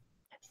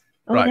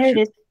 Oh, right. There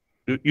it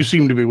is. You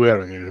seem to be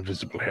wearing an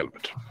invisible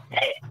helmet.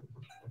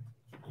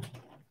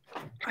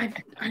 I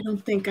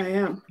don't think I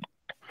am.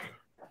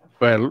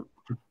 Well,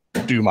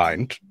 do you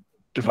mind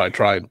if I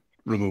try and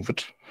remove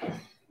it?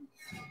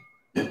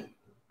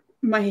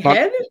 My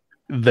head?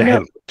 The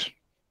helmet.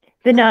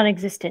 The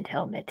non-existent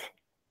helmet.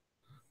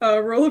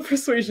 Roll a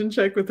persuasion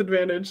check with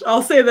advantage.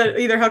 I'll say that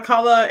either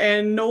Hakala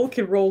and Noel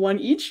can roll one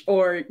each,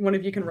 or one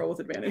of you can roll with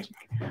advantage.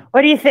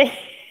 What do you think?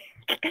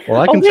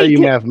 Well, I can tell you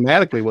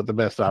mathematically what the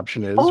best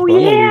option is. Oh,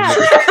 yeah.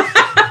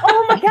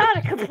 Oh, my God.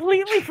 I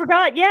completely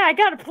forgot. Yeah, I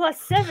got a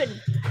 +7.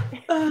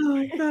 Oh,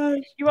 my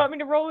gosh. You want me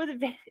to roll with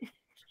advantage?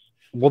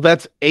 Well,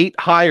 that's 8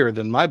 higher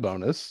than my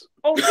bonus.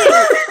 Okay.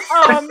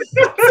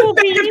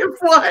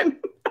 -1.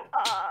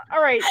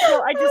 All right,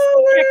 so I just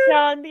checked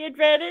on the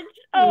advantage.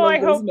 Oh, I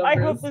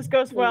hope this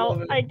goes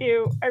well. I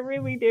do. I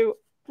really do.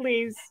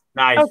 Please.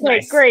 Nice. Okay,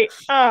 nice. Great.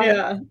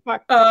 Yeah.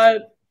 Fuck.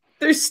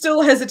 There's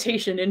still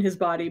hesitation in his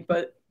body,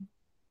 but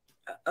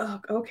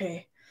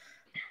okay.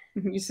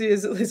 You see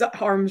his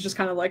arms just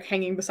kind of like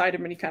hanging beside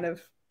him, and he kind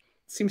of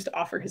seems to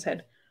offer his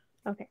head.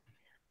 Okay.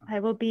 I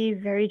will be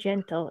very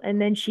gentle. And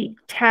then she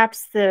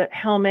taps the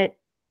helmet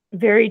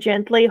very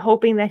gently,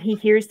 hoping that he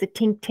hears the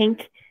tink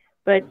tink,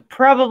 but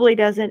probably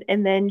doesn't.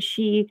 And then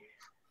she,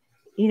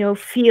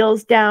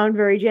 feels down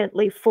very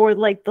gently for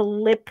like the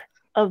lip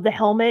of the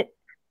helmet,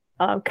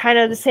 kind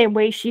of the same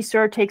way she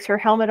sort of takes her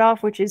helmet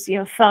off, which is,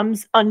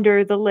 thumbs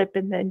under the lip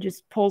and then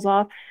just pulls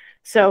off.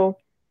 So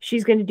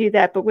she's going to do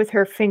that, but with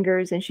her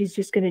fingers, and she's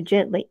just going to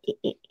gently,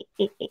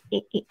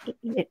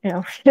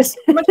 just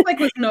much like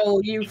with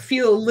Noel, you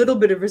feel a little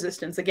bit of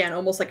resistance again,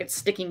 almost like it's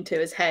sticking to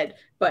his head,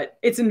 but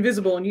it's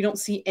invisible, and you don't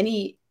see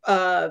any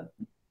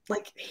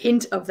like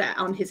hint of that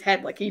on his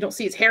head. Like you don't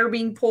see his hair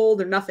being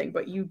pulled or nothing,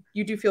 but you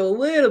do feel a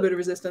little bit of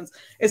resistance.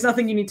 It's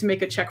nothing you need to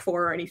make a check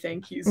for or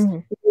anything.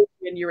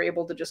 And you're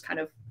able to just kind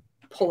of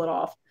pull it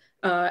off.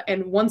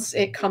 And once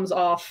it comes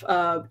off,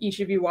 each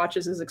of you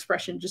watches his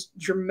expression just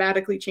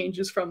dramatically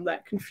changes from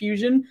that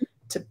confusion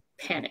to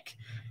panic.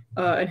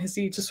 And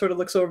he just sort of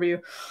looks over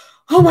you.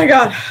 Oh my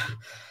God.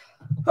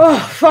 Oh,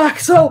 fuck.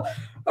 So,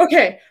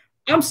 okay.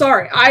 I'm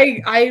sorry.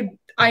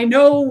 I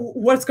know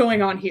what's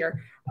going on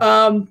here.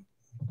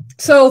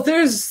 So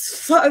there's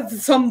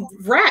some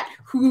rat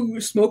who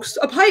smokes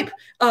a pipe,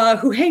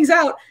 who hangs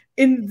out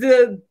in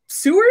the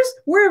sewers,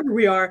 wherever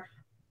we are.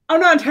 I'm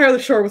not entirely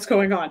sure what's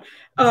going on.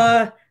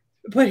 But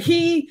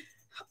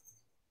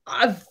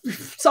I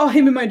saw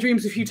him in my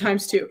dreams a few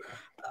times too.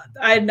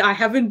 I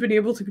haven't been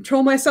able to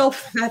control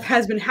myself. That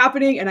has been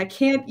happening, and I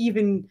can't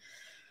even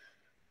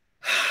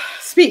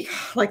speak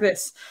like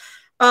this.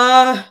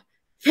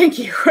 Thank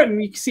you.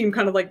 And you see him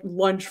kind of like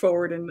lunge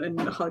forward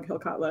and hug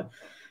Hilkatla.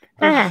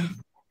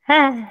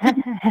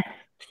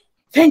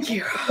 Thank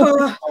you.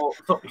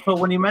 So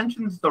when he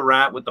mentions the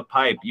rat with the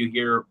pipe, you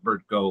hear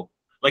Bert go,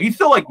 like he's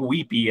still like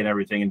weepy and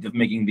everything and just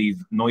making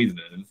these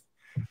noises.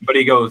 But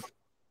he goes,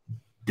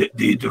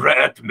 did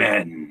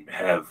Ratman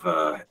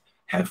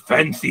have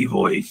fancy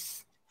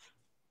voice?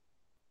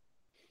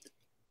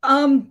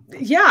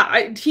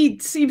 Yeah, he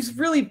seems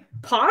really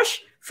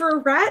posh for a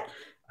rat.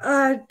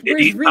 Did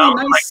he really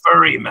sound like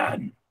furry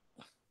man?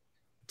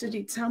 Did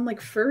he sound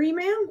like furry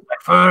man?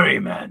 Like furry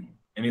man.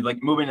 And he's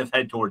like moving his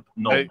head toward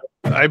Noel.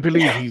 I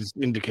believe he's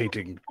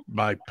indicating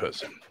my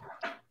person.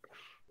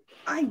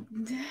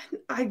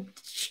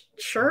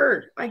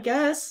 Sure, I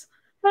guess.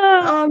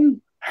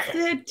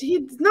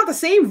 He's not the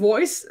same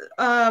voice,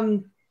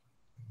 but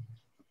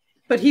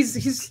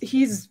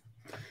he's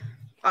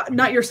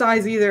not your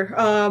size either.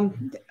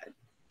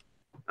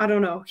 I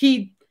don't know.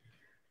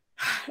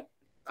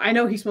 I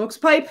know he smokes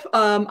pipe.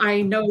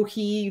 I know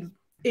he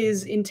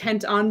is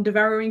intent on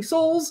devouring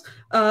souls.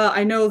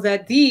 I know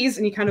that these,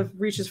 and he kind of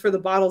reaches for the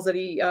bottles that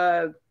he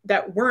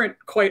that weren't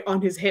quite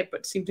on his hip,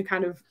 but seemed to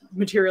kind of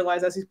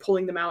materialize as he's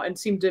pulling them out and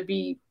seem to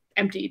be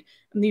emptied.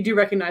 And you do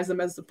recognize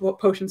them as the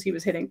potions he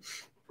was hitting.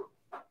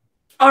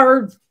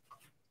 Are,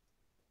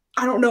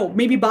 I don't know,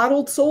 maybe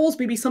bottled souls,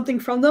 maybe something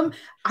from them.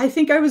 I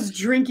think I was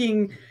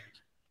drinking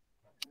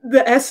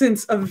the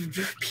essence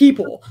of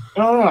people.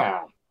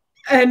 Ah.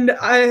 And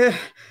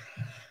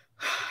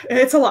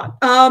it's a lot.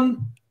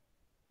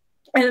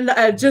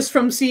 And just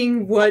from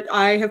seeing what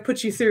I have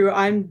put you through,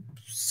 I'm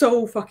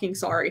so fucking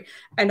sorry.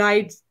 And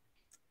I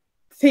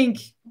think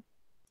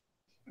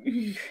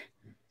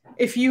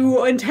if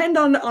you intend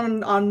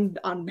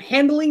on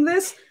handling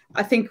this,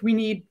 I think we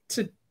need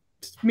to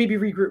maybe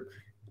regroup,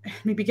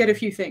 maybe get a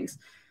few things.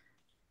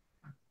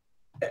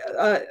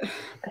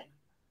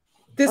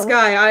 This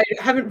guy, I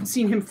haven't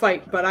seen him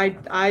fight, but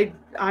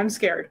I'm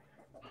scared.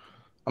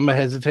 I'm gonna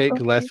hesitate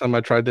because last time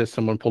I tried this,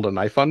 someone pulled a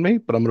knife on me,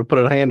 but I'm gonna put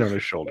a hand on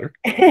his shoulder.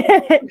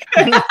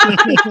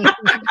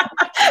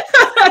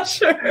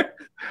 Sure.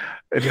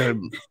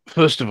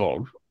 First of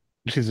all,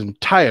 it is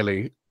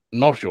entirely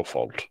not your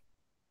fault.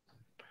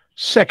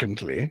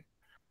 Secondly,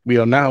 we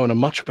are now in a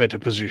much better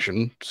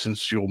position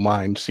since your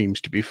mind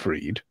seems to be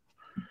freed.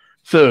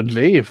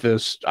 Thirdly, if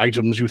there's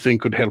items you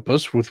think could help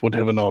us with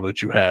whatever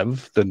knowledge you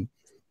have, then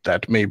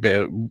that may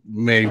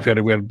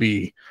very well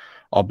be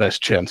our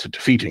best chance at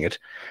defeating it.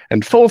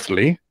 And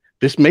fourthly,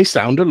 this may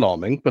sound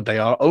alarming, but they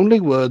are only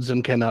words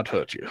and cannot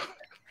hurt you.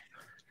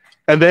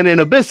 And then in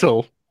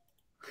Abyssal,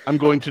 I'm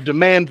going to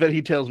demand that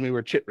he tells me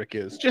where Chitrik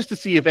is, just to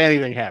see if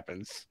anything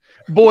happens.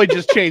 Boy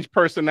just changed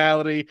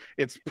personality.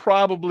 It's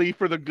probably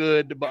for the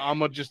good, but I'm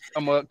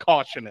gonna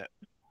caution it.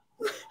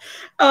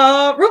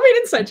 Roll me an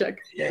insight check.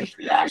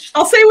 Yes.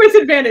 I'll say with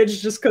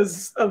advantage just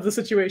because of the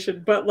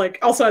situation, but like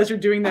also as you're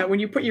doing that, when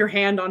you put your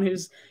hand on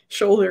his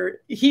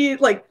shoulder, he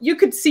like you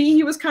could see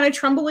he was kind of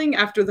trembling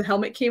after the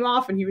helmet came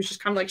off, and he was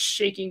just kind of like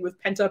shaking with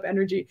pent up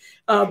energy.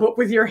 But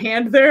with your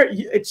hand there,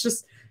 it's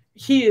just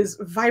he is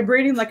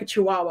vibrating like a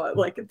chihuahua.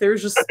 Like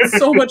there's just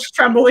so much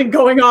trembling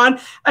going on,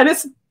 and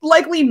it's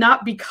likely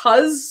not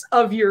because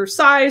of your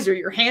size or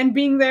your hand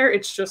being there.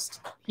 It's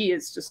just he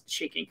is just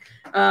shaking.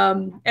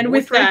 And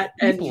with that,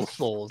 people's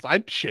souls,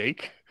 I'd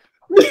shake.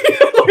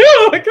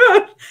 Oh my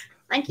god!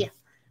 Thank you.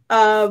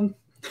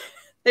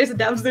 There's a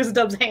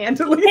Dub's hand.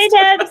 At least.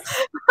 Hey,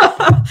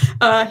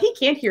 Dubs. He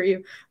can't hear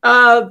you.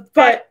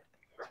 But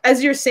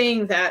as you're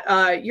saying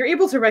that, you're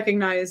able to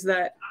recognize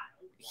that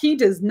he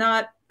does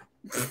not.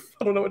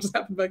 I don't know what just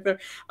happened back there.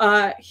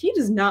 He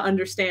does not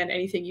understand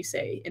anything you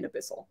say in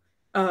Abyssal.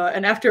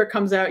 And after it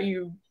comes out,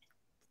 you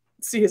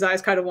see his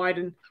eyes kind of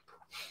widen.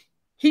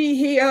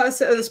 He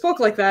spoke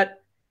like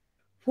that.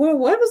 What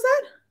was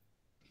that?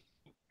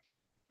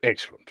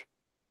 Excellent.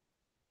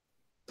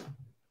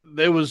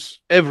 There was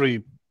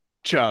every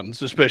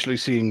chance, especially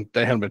seeing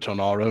the helmet on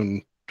our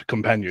own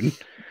companion,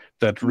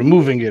 that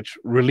removing it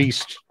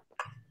released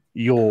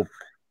your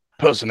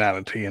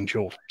personality and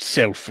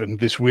yourself, and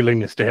this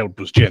willingness to help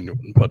was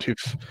genuine. But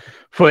if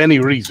for any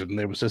reason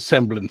there was a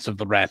semblance of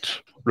the rat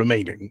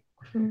remaining,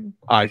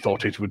 I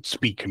thought it would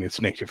speak in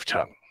its native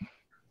tongue.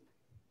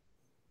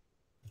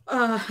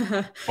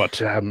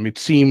 But it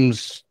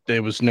seems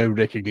there was no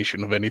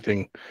recognition of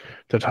anything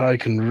that I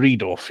can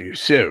read off you.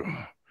 So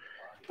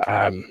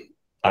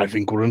I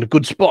think we're in a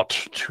good spot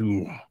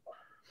to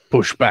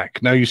push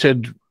back. Now, you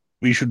said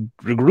we should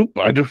regroup.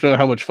 I don't know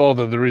how much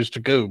farther there is to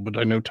go, but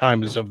I know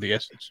time is of the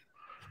essence.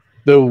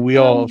 Though we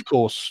are, of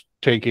course,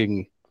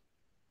 taking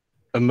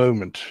a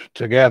moment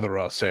to gather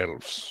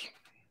ourselves.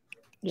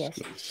 Yes.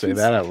 Say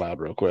that out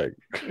loud real quick.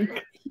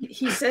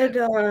 He said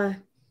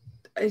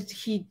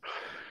he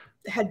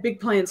had big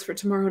plans for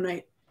tomorrow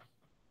night.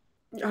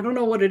 I don't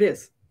know what it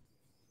is.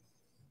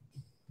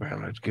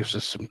 Well, it gives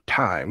us some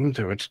time,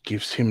 though it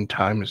gives him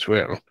time as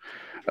well.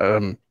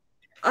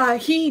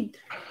 He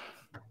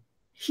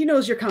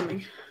knows you're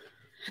coming.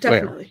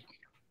 Definitely.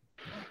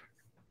 Well,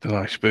 then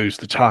I suppose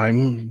the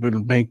time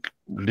will make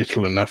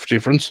little enough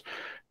difference.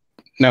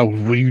 Now,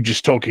 were you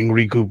just talking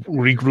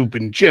regroup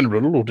in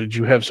general, or did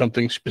you have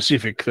something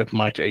specific that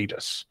might aid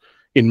us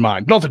in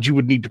mind? Not that you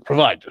would need to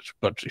provide it,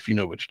 but if you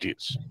know what it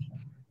is.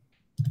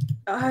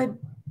 I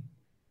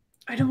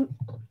don't...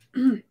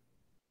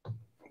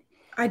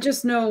 I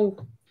just know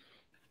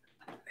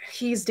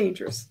he's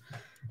dangerous.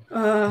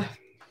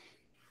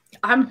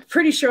 I'm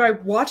pretty sure I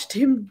watched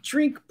him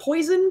drink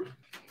poison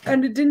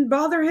and it didn't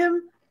bother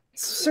him.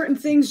 Certain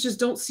things just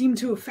don't seem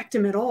to affect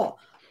him at all.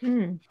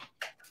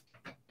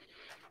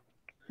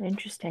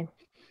 Interesting.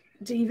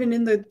 Even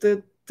in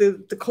the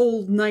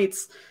cold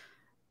nights,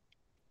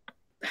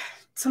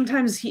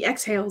 sometimes he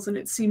exhales and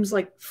it seems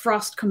like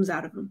frost comes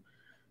out of him.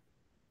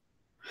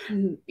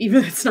 And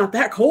even it's not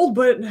that cold,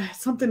 but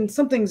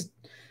something's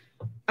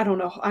I don't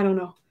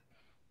know.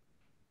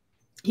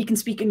 He can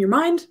speak in your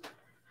mind.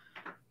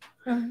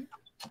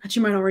 But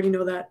you might already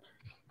know that.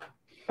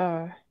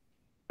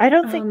 I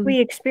don't think we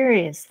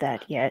experienced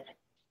that yet.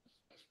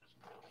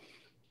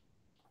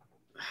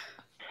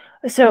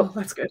 So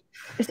that's good.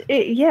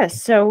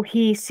 Yes, so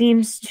he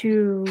seems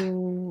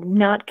to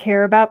not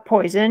care about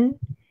poison.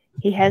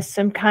 He has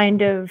some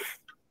kind of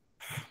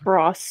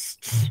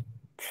frost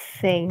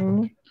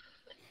thing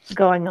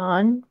going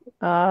on,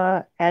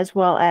 as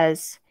well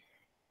as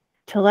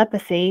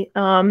telepathy.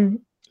 Have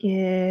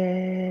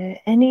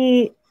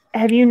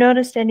you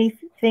noticed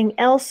anything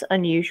else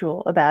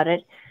unusual about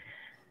it?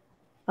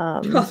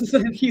 Other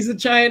than he's a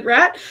giant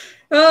rat.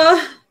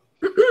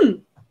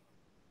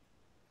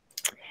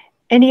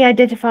 Any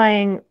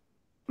identifying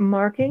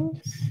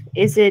markings?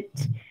 Is it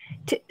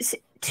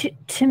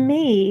to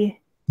me?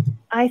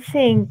 I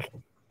think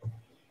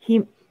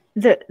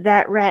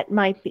that rat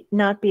might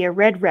not be a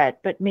red rat,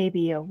 but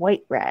maybe a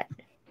white rat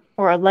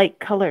or a light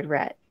colored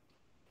rat.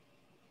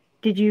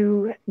 Do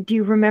you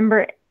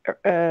remember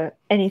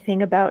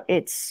anything about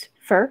its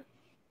fur?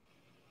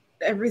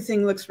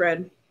 Everything looks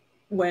red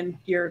when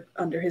you're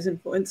under his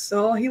influence,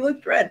 so he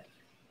looked red.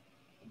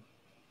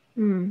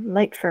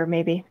 Light fur,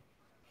 maybe.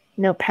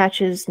 No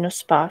patches, no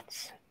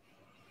spots.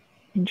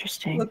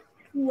 Interesting. Look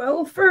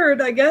well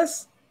furred, I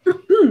guess.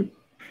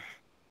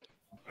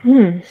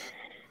 I'm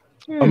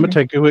gonna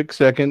take a quick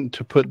second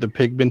to put the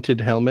pigmented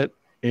helmet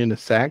in a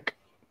sack,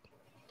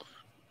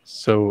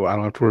 so I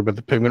don't have to worry about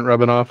the pigment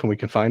rubbing off, and we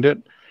can find it.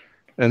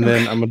 And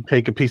then I'm gonna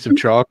take a piece of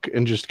chalk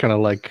and just kind of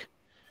like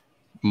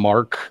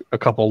mark a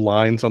couple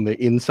lines on the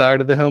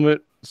inside of the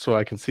helmet, so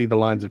I can see the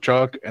lines of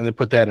chalk, and then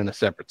put that in a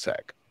separate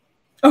sack.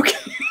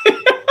 Okay,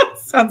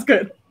 sounds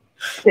good.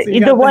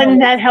 The one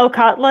that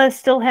Helkatla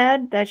still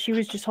had that she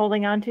was just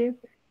holding on to.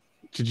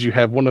 Did you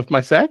have one of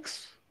my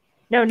sacks?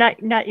 No,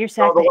 not your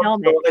sack. The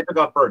helmet. The one they took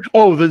off first.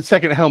 Oh, the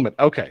second helmet.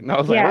 Okay, no, I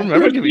was like, I don't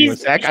remember giving you a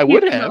sack. I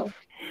would have.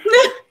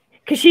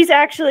 Because she's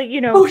actually,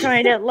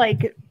 trying to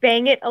like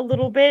bang it a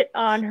little bit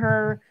on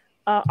her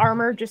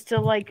armor just to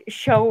like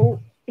show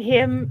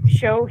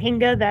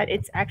Hinga that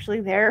it's actually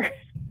there.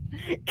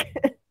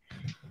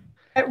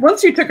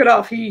 Once you took it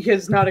off, he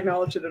has not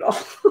acknowledged it at all.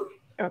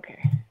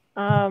 Okay.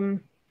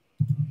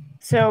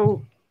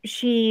 So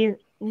she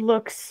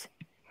looks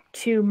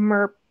to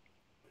Merp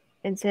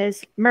and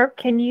says, "Merp,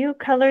 can you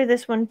color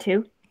this one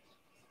too?"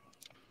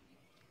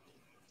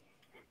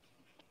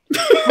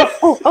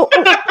 Oh.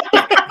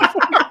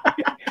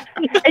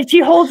 And she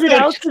holds it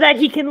out so that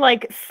he can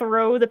like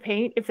throw the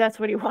paint if that's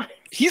what he wants.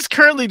 He's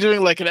currently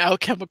doing like an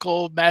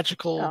alchemical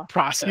magical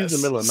process. He's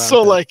in the middle of nonsense.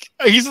 So like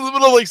he's in the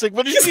middle of like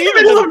what do you He's in the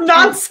middle of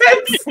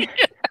nonsense.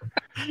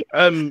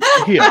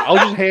 Here, I'll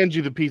just hand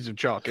you the piece of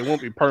chalk. It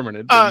won't be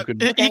permanent. But you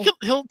could...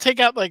 He'll take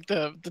out like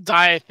the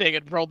dye thing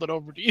and roll it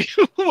over to you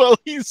while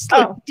he's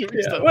like,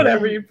 doing stuff.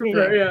 Whatever you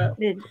prefer.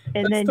 Yeah,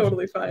 and that's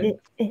totally fine.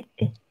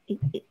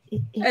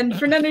 And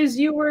Fernandez,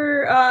 you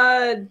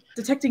were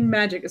detecting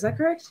magic. Is that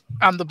correct?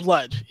 On the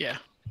blood, yeah.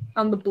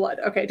 On the blood.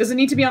 Okay. Does it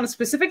need to be on a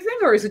specific thing,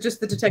 or is it just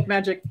the detect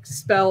magic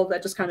spell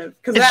that just kind of?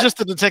 It's just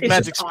the detect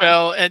magic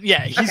spell, and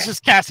yeah, he's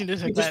just casting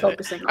detect magic.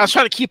 Focusing I was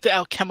trying to keep the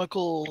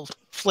alchemical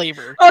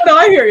flavor. Oh no,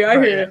 I hear you.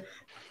 I hear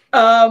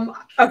you.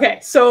 Okay,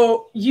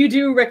 so you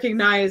do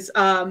recognize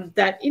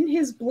that in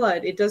his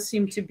blood, it does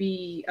seem to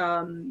be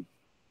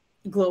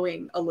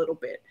glowing a little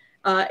bit.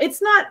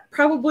 It's not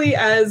probably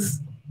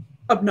as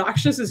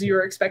obnoxious as you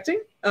were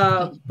expecting,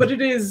 but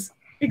it is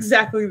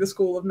exactly the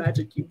school of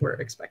magic you were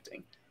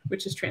expecting,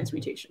 which is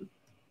transmutation.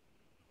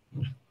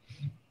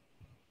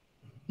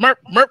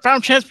 Merp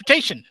found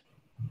transmutation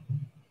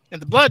in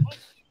the blood.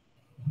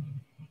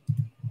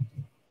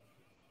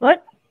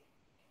 What?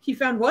 He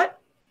found what?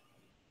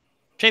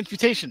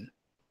 Transmutation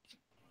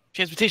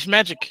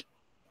magic.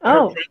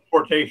 Oh,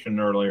 Transportation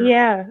earlier.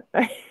 yeah.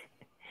 I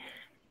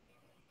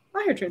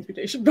heard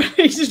transmutation, but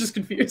he's just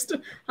confused.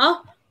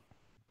 Huh?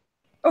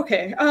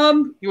 Okay.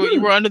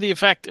 You were under the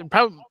effect, and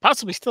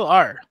possibly still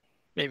are.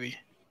 Maybe.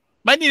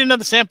 Might need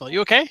another sample.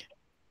 You okay?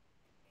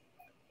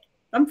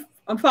 I'm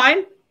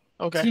fine.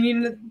 Okay. Do you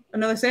need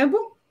another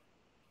sample?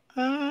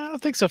 I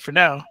don't think so for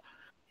now.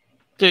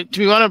 Do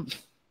we want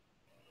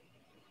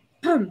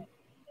to?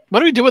 What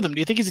do we do with him? Do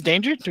you think he's a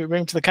danger? Do we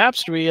bring him to the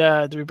cops? Do we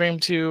bring him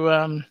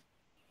to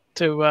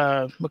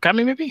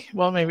Mukami maybe?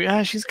 Well, maybe.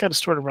 She's got a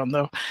store to run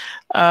though.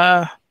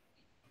 What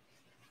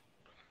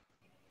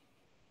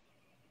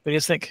do you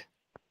guys think?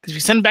 Because if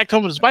you send him back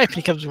home with his wife and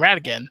he comes rat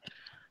again.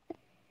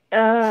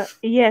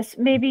 Yes,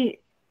 maybe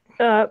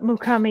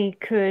Mukami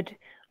could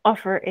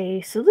offer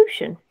a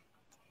solution.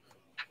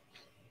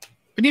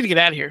 We need to get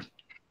out of here.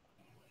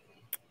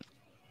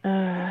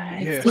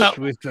 Yes, well,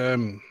 with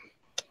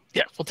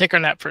yeah, we'll take our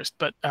nap first,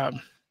 but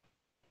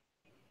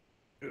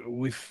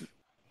with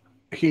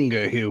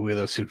Hinga here with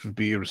us, it would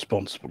be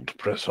irresponsible to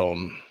press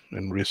on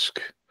and risk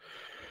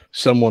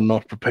someone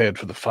not prepared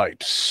for the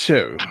fight.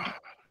 So,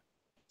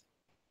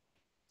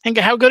 Hinga,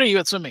 how good are you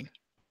at swimming?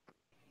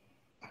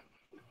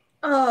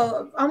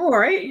 I'm all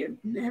right.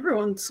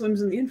 Everyone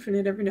swims in the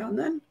infinite every now and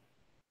then.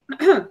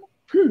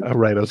 all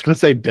right, I was going to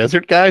say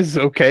desert guys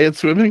okay at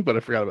swimming, but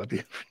I forgot about the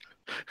infinite.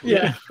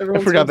 Yeah, I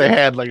forgot they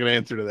had like an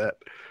answer to that.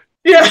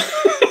 Yeah.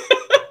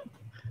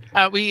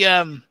 We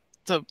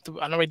so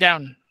on our way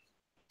down,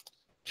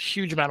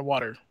 huge amount of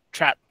water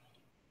trap.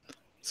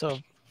 So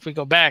If we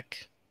go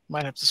back,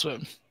 might have to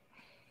swim.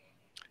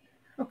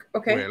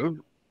 Okay. Well,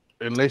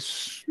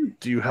 unless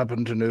do you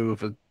happen to know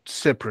of a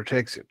separate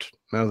exit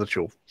now that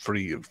you're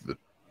free of the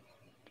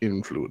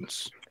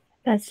influence?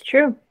 That's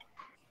true.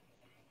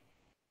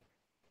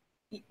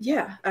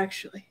 Yeah,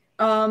 actually.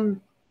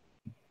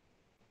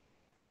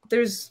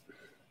 There's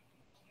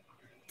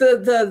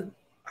the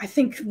I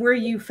think where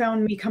you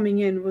found me coming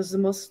in was the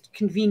most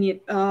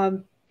convenient.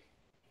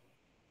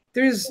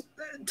 There's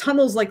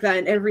tunnels like that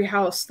in every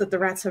house that the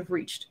rats have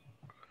reached.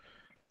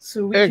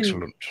 So we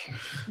Excellent. can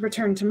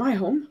return to my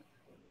home.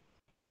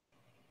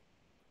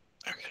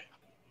 Okay.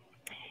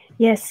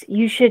 Yes,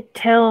 you should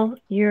tell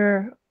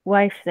your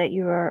wife that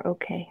you are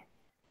okay.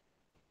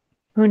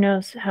 Who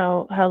knows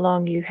how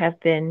long you have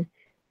been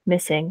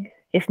missing,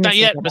 if Not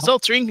missing yet. at all.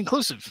 Results are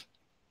inconclusive.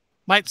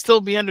 Might still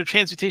be under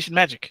transmutation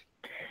magic.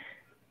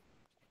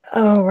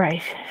 Oh,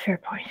 right. Fair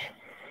point.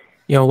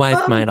 Your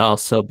wife might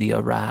also be a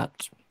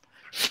rat.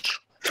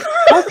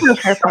 Also a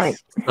fair point.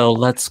 So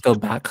let's go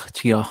back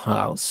to your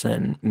house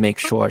and make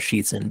sure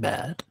she's in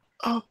bed.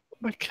 Oh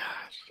my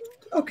gosh.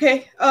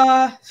 Okay.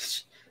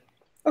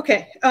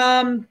 Okay.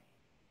 I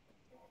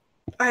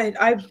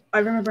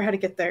remember how to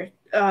get there.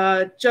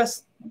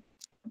 Just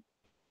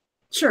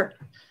sure.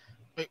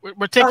 Wait,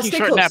 we're taking a stay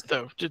short close. nap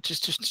though.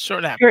 Just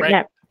short nap, Short right?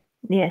 nap.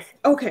 Yes.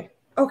 Okay.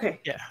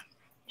 Yeah.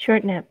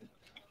 Short nap.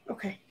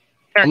 Okay.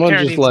 I'm gonna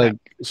Karen just needs a like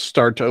nap.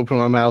 start to open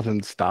my mouth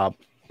and stop.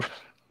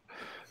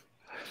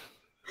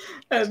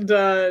 And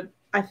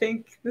I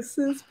think this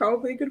is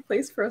probably a good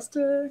place for us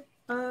to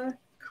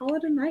call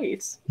it a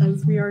night,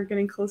 as we are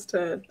getting close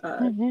to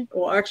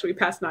well, actually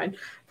past 9.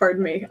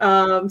 Pardon me.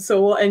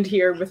 So we'll end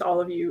here with all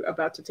of you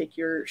about to take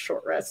your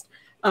short rest.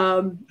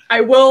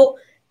 I will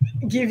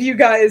give you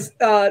guys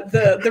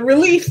the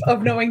relief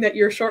of knowing that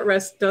your short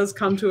rest does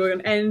come to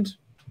an end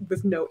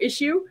with no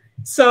issue.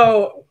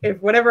 So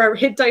if whatever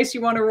hit dice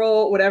you want to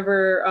roll,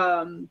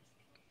 whatever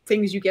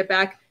things you get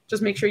back,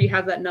 just make sure you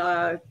have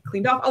that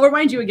cleaned off. I'll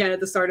remind you again at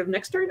the start of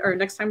next turn or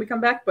next time we come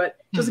back, but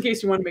just in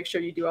case you want to make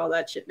sure you do all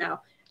that shit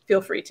now,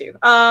 feel free to.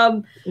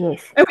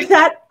 Yes. And with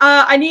that,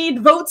 I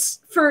need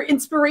votes for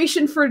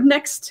inspiration for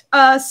next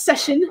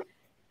session.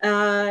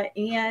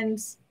 And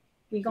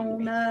we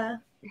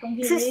gonna get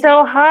This is it.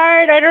 so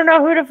hard. I don't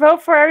know who to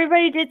vote for.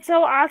 Everybody did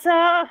so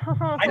awesome.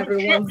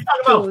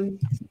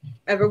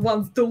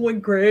 Everyone's doing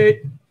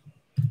great.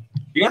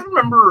 You guys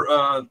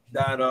remember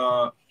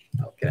that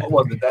Okay.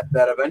 what was it,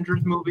 that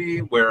Avengers movie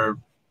where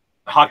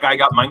Hawkeye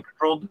got mind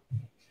controlled?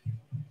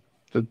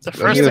 The I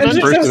first think that's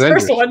Avengers? first That's the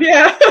Avengers. first one,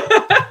 yeah.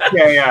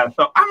 Yeah.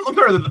 So I'm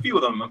sorry, there's a few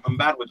of them. I'm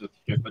bad with this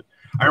shit, but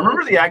I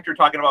remember the actor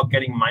talking about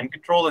getting mind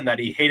control and that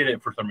he hated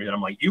it for some reason.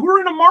 I'm like, you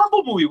were in a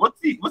Marvel movie.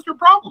 What's your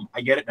problem?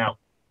 I get it now.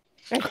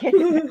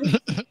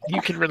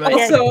 You can relate.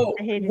 Also,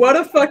 I hated what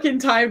a fucking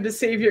time to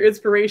save your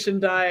inspiration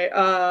die,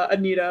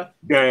 Anita.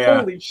 Yeah.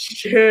 Holy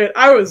shit.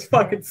 I was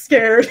fucking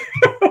scared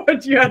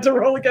when you had to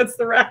roll against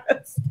the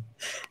rats.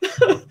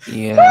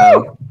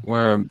 Yeah,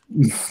 we're.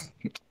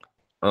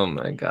 Oh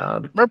my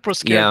god. Merp was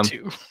scared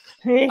Yeah. too.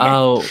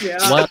 Oh,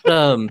 Yeah. what?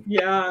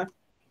 Yeah.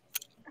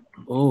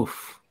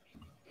 Oof.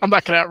 I'm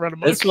not gonna outrun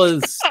him. This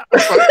was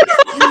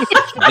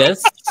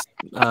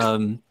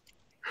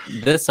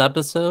this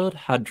episode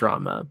had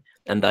drama,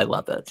 and I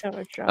love it. So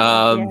much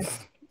drama,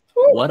 yes.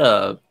 What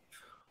a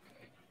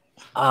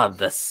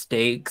the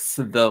stakes,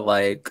 the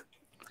like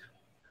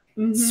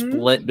Mhm.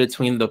 split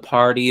between the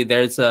party.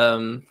 There's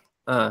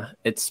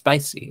it's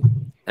spicy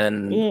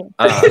and Yeah.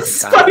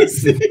 It's God.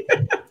 spicy.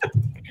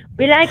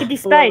 We like it, the Love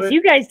spice. it.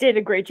 You guys did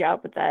a great job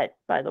with that,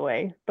 by the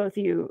way. Both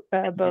you,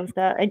 both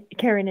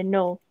Karen and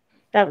Noel.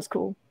 That was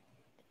cool.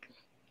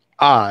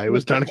 I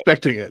was not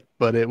expecting it,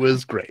 but it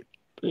was great.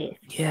 Yeah.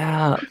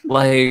 Yeah,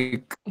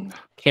 like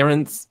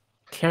Karen's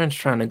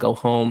trying to go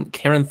home.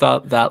 Karen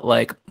thought that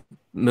like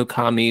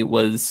Mukami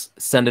was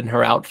sending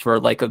her out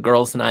for like a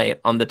girls' night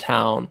on the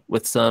town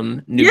with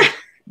some new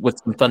with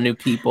some fun new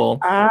people.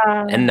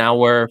 And now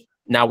we're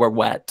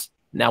wet.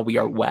 Now we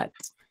are wet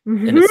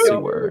in a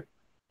sewer.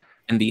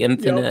 In the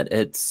infinite,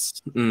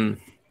 it's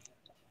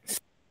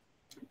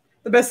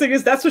The best thing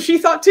is that's what she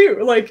thought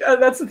too. Like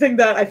that's the thing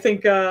that I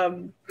think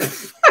fucking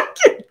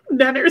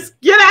Nenners,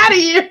 get out of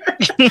here.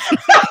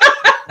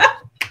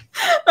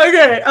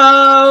 Okay.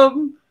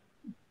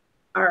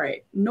 All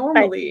right.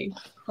 Normally,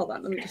 hold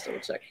on, let me just double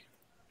check.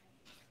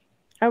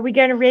 Are we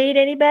gonna raid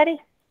anybody?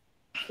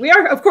 We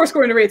are of course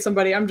going to rate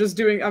somebody. I'm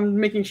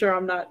making sure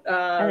I'm not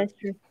That's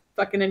true.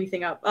 fucking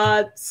anything up.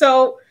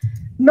 So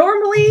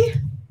normally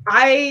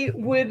I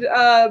would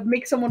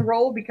make someone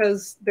roll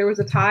because there was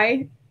a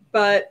tie,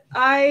 but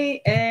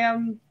I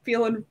am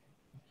feeling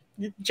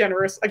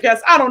generous, I guess.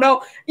 I don't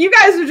know. You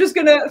guys are just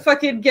gonna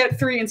fucking get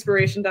 3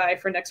 inspiration die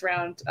for next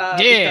round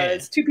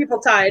because 2 people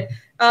tied.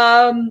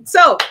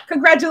 So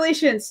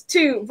congratulations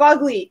to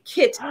Vogley,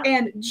 Kit,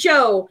 and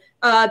Joe.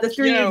 The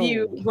 3 of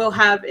you will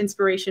have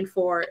inspiration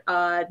for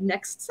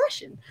next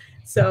session.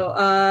 So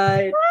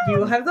you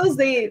will have those.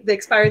 They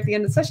expire at the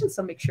end of the session,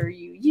 so make sure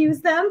you use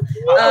them.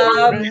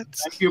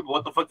 Thank you. But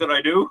what the fuck did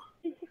I do?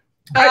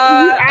 You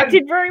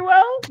acted very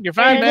well. You're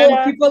fine, And,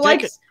 man.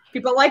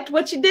 People liked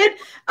what you did.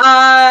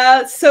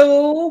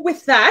 So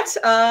with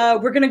that,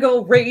 we're gonna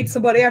go raid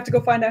somebody. I have to go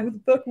find out who the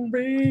fuck we're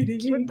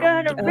raiding. We're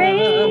gonna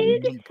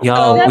raid.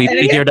 Yo, we and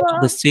figured again-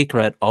 out the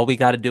secret. All we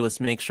got to do is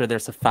make sure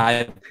there's a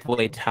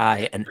 5-way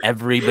tie and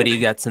everybody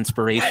gets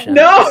inspiration.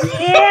 No.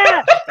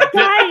 Yeah,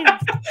 guys,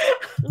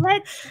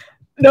 let's.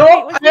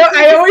 No, Wait,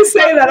 I always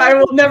say that I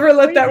will never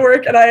let that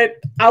work, and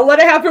I'll let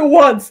it happen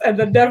once and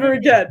then never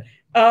again.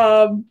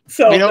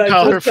 So We don't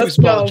call her just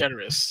foosball know.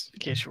 generous, in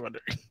case you're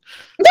wondering.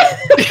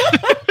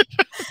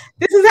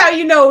 This is how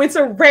you know it's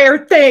a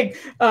rare thing.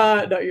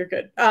 No, you're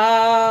good.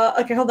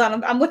 Okay, hold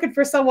on. I'm looking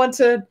for someone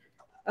to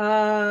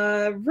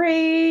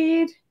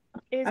raid.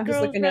 Is I'm just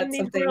girls looking from at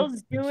these something.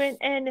 girls doing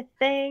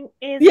anything?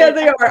 Yeah,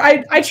 they are.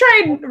 I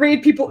try and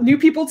raid new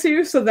people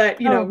too, so that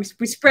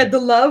we spread the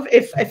love.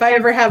 If I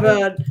ever have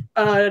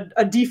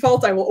a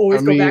default, I will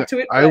always go back to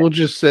it. I will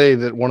just say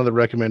that one of the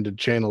recommended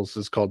channels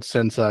is called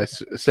Sensei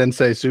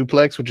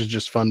Suplex, which is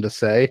just fun to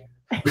say.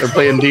 They're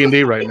playing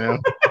D&D right now.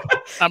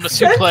 I'm a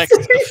suplex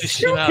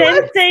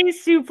aficionado. Sensei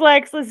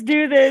suplex. Let's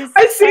do this.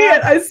 I see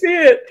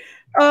it.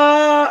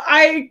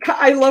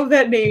 I love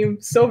that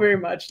name so very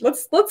much.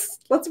 Let's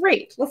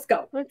raid. Let's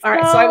go. All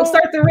right, so I will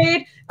start the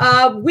raid.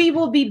 We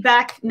will be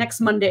back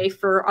next Monday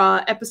for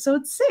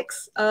episode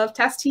 6 of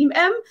Task Team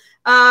M.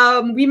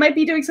 We might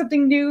be doing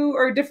something new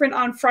or different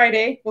on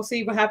Friday. We'll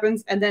see what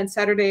happens, and then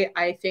Saturday,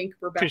 I think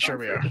we're back. Pretty sure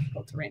we are.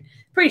 Terrain.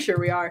 Pretty sure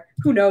we are.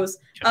 Who knows?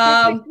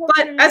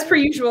 But as per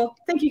usual,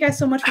 thank you guys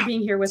so much for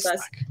being here with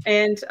us,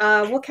 and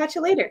we'll catch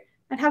you later.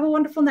 And have a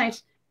wonderful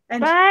night. And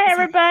bye,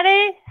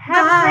 everybody.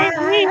 Have a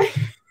great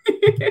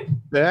week.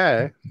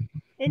 Yeah.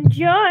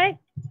 Enjoy.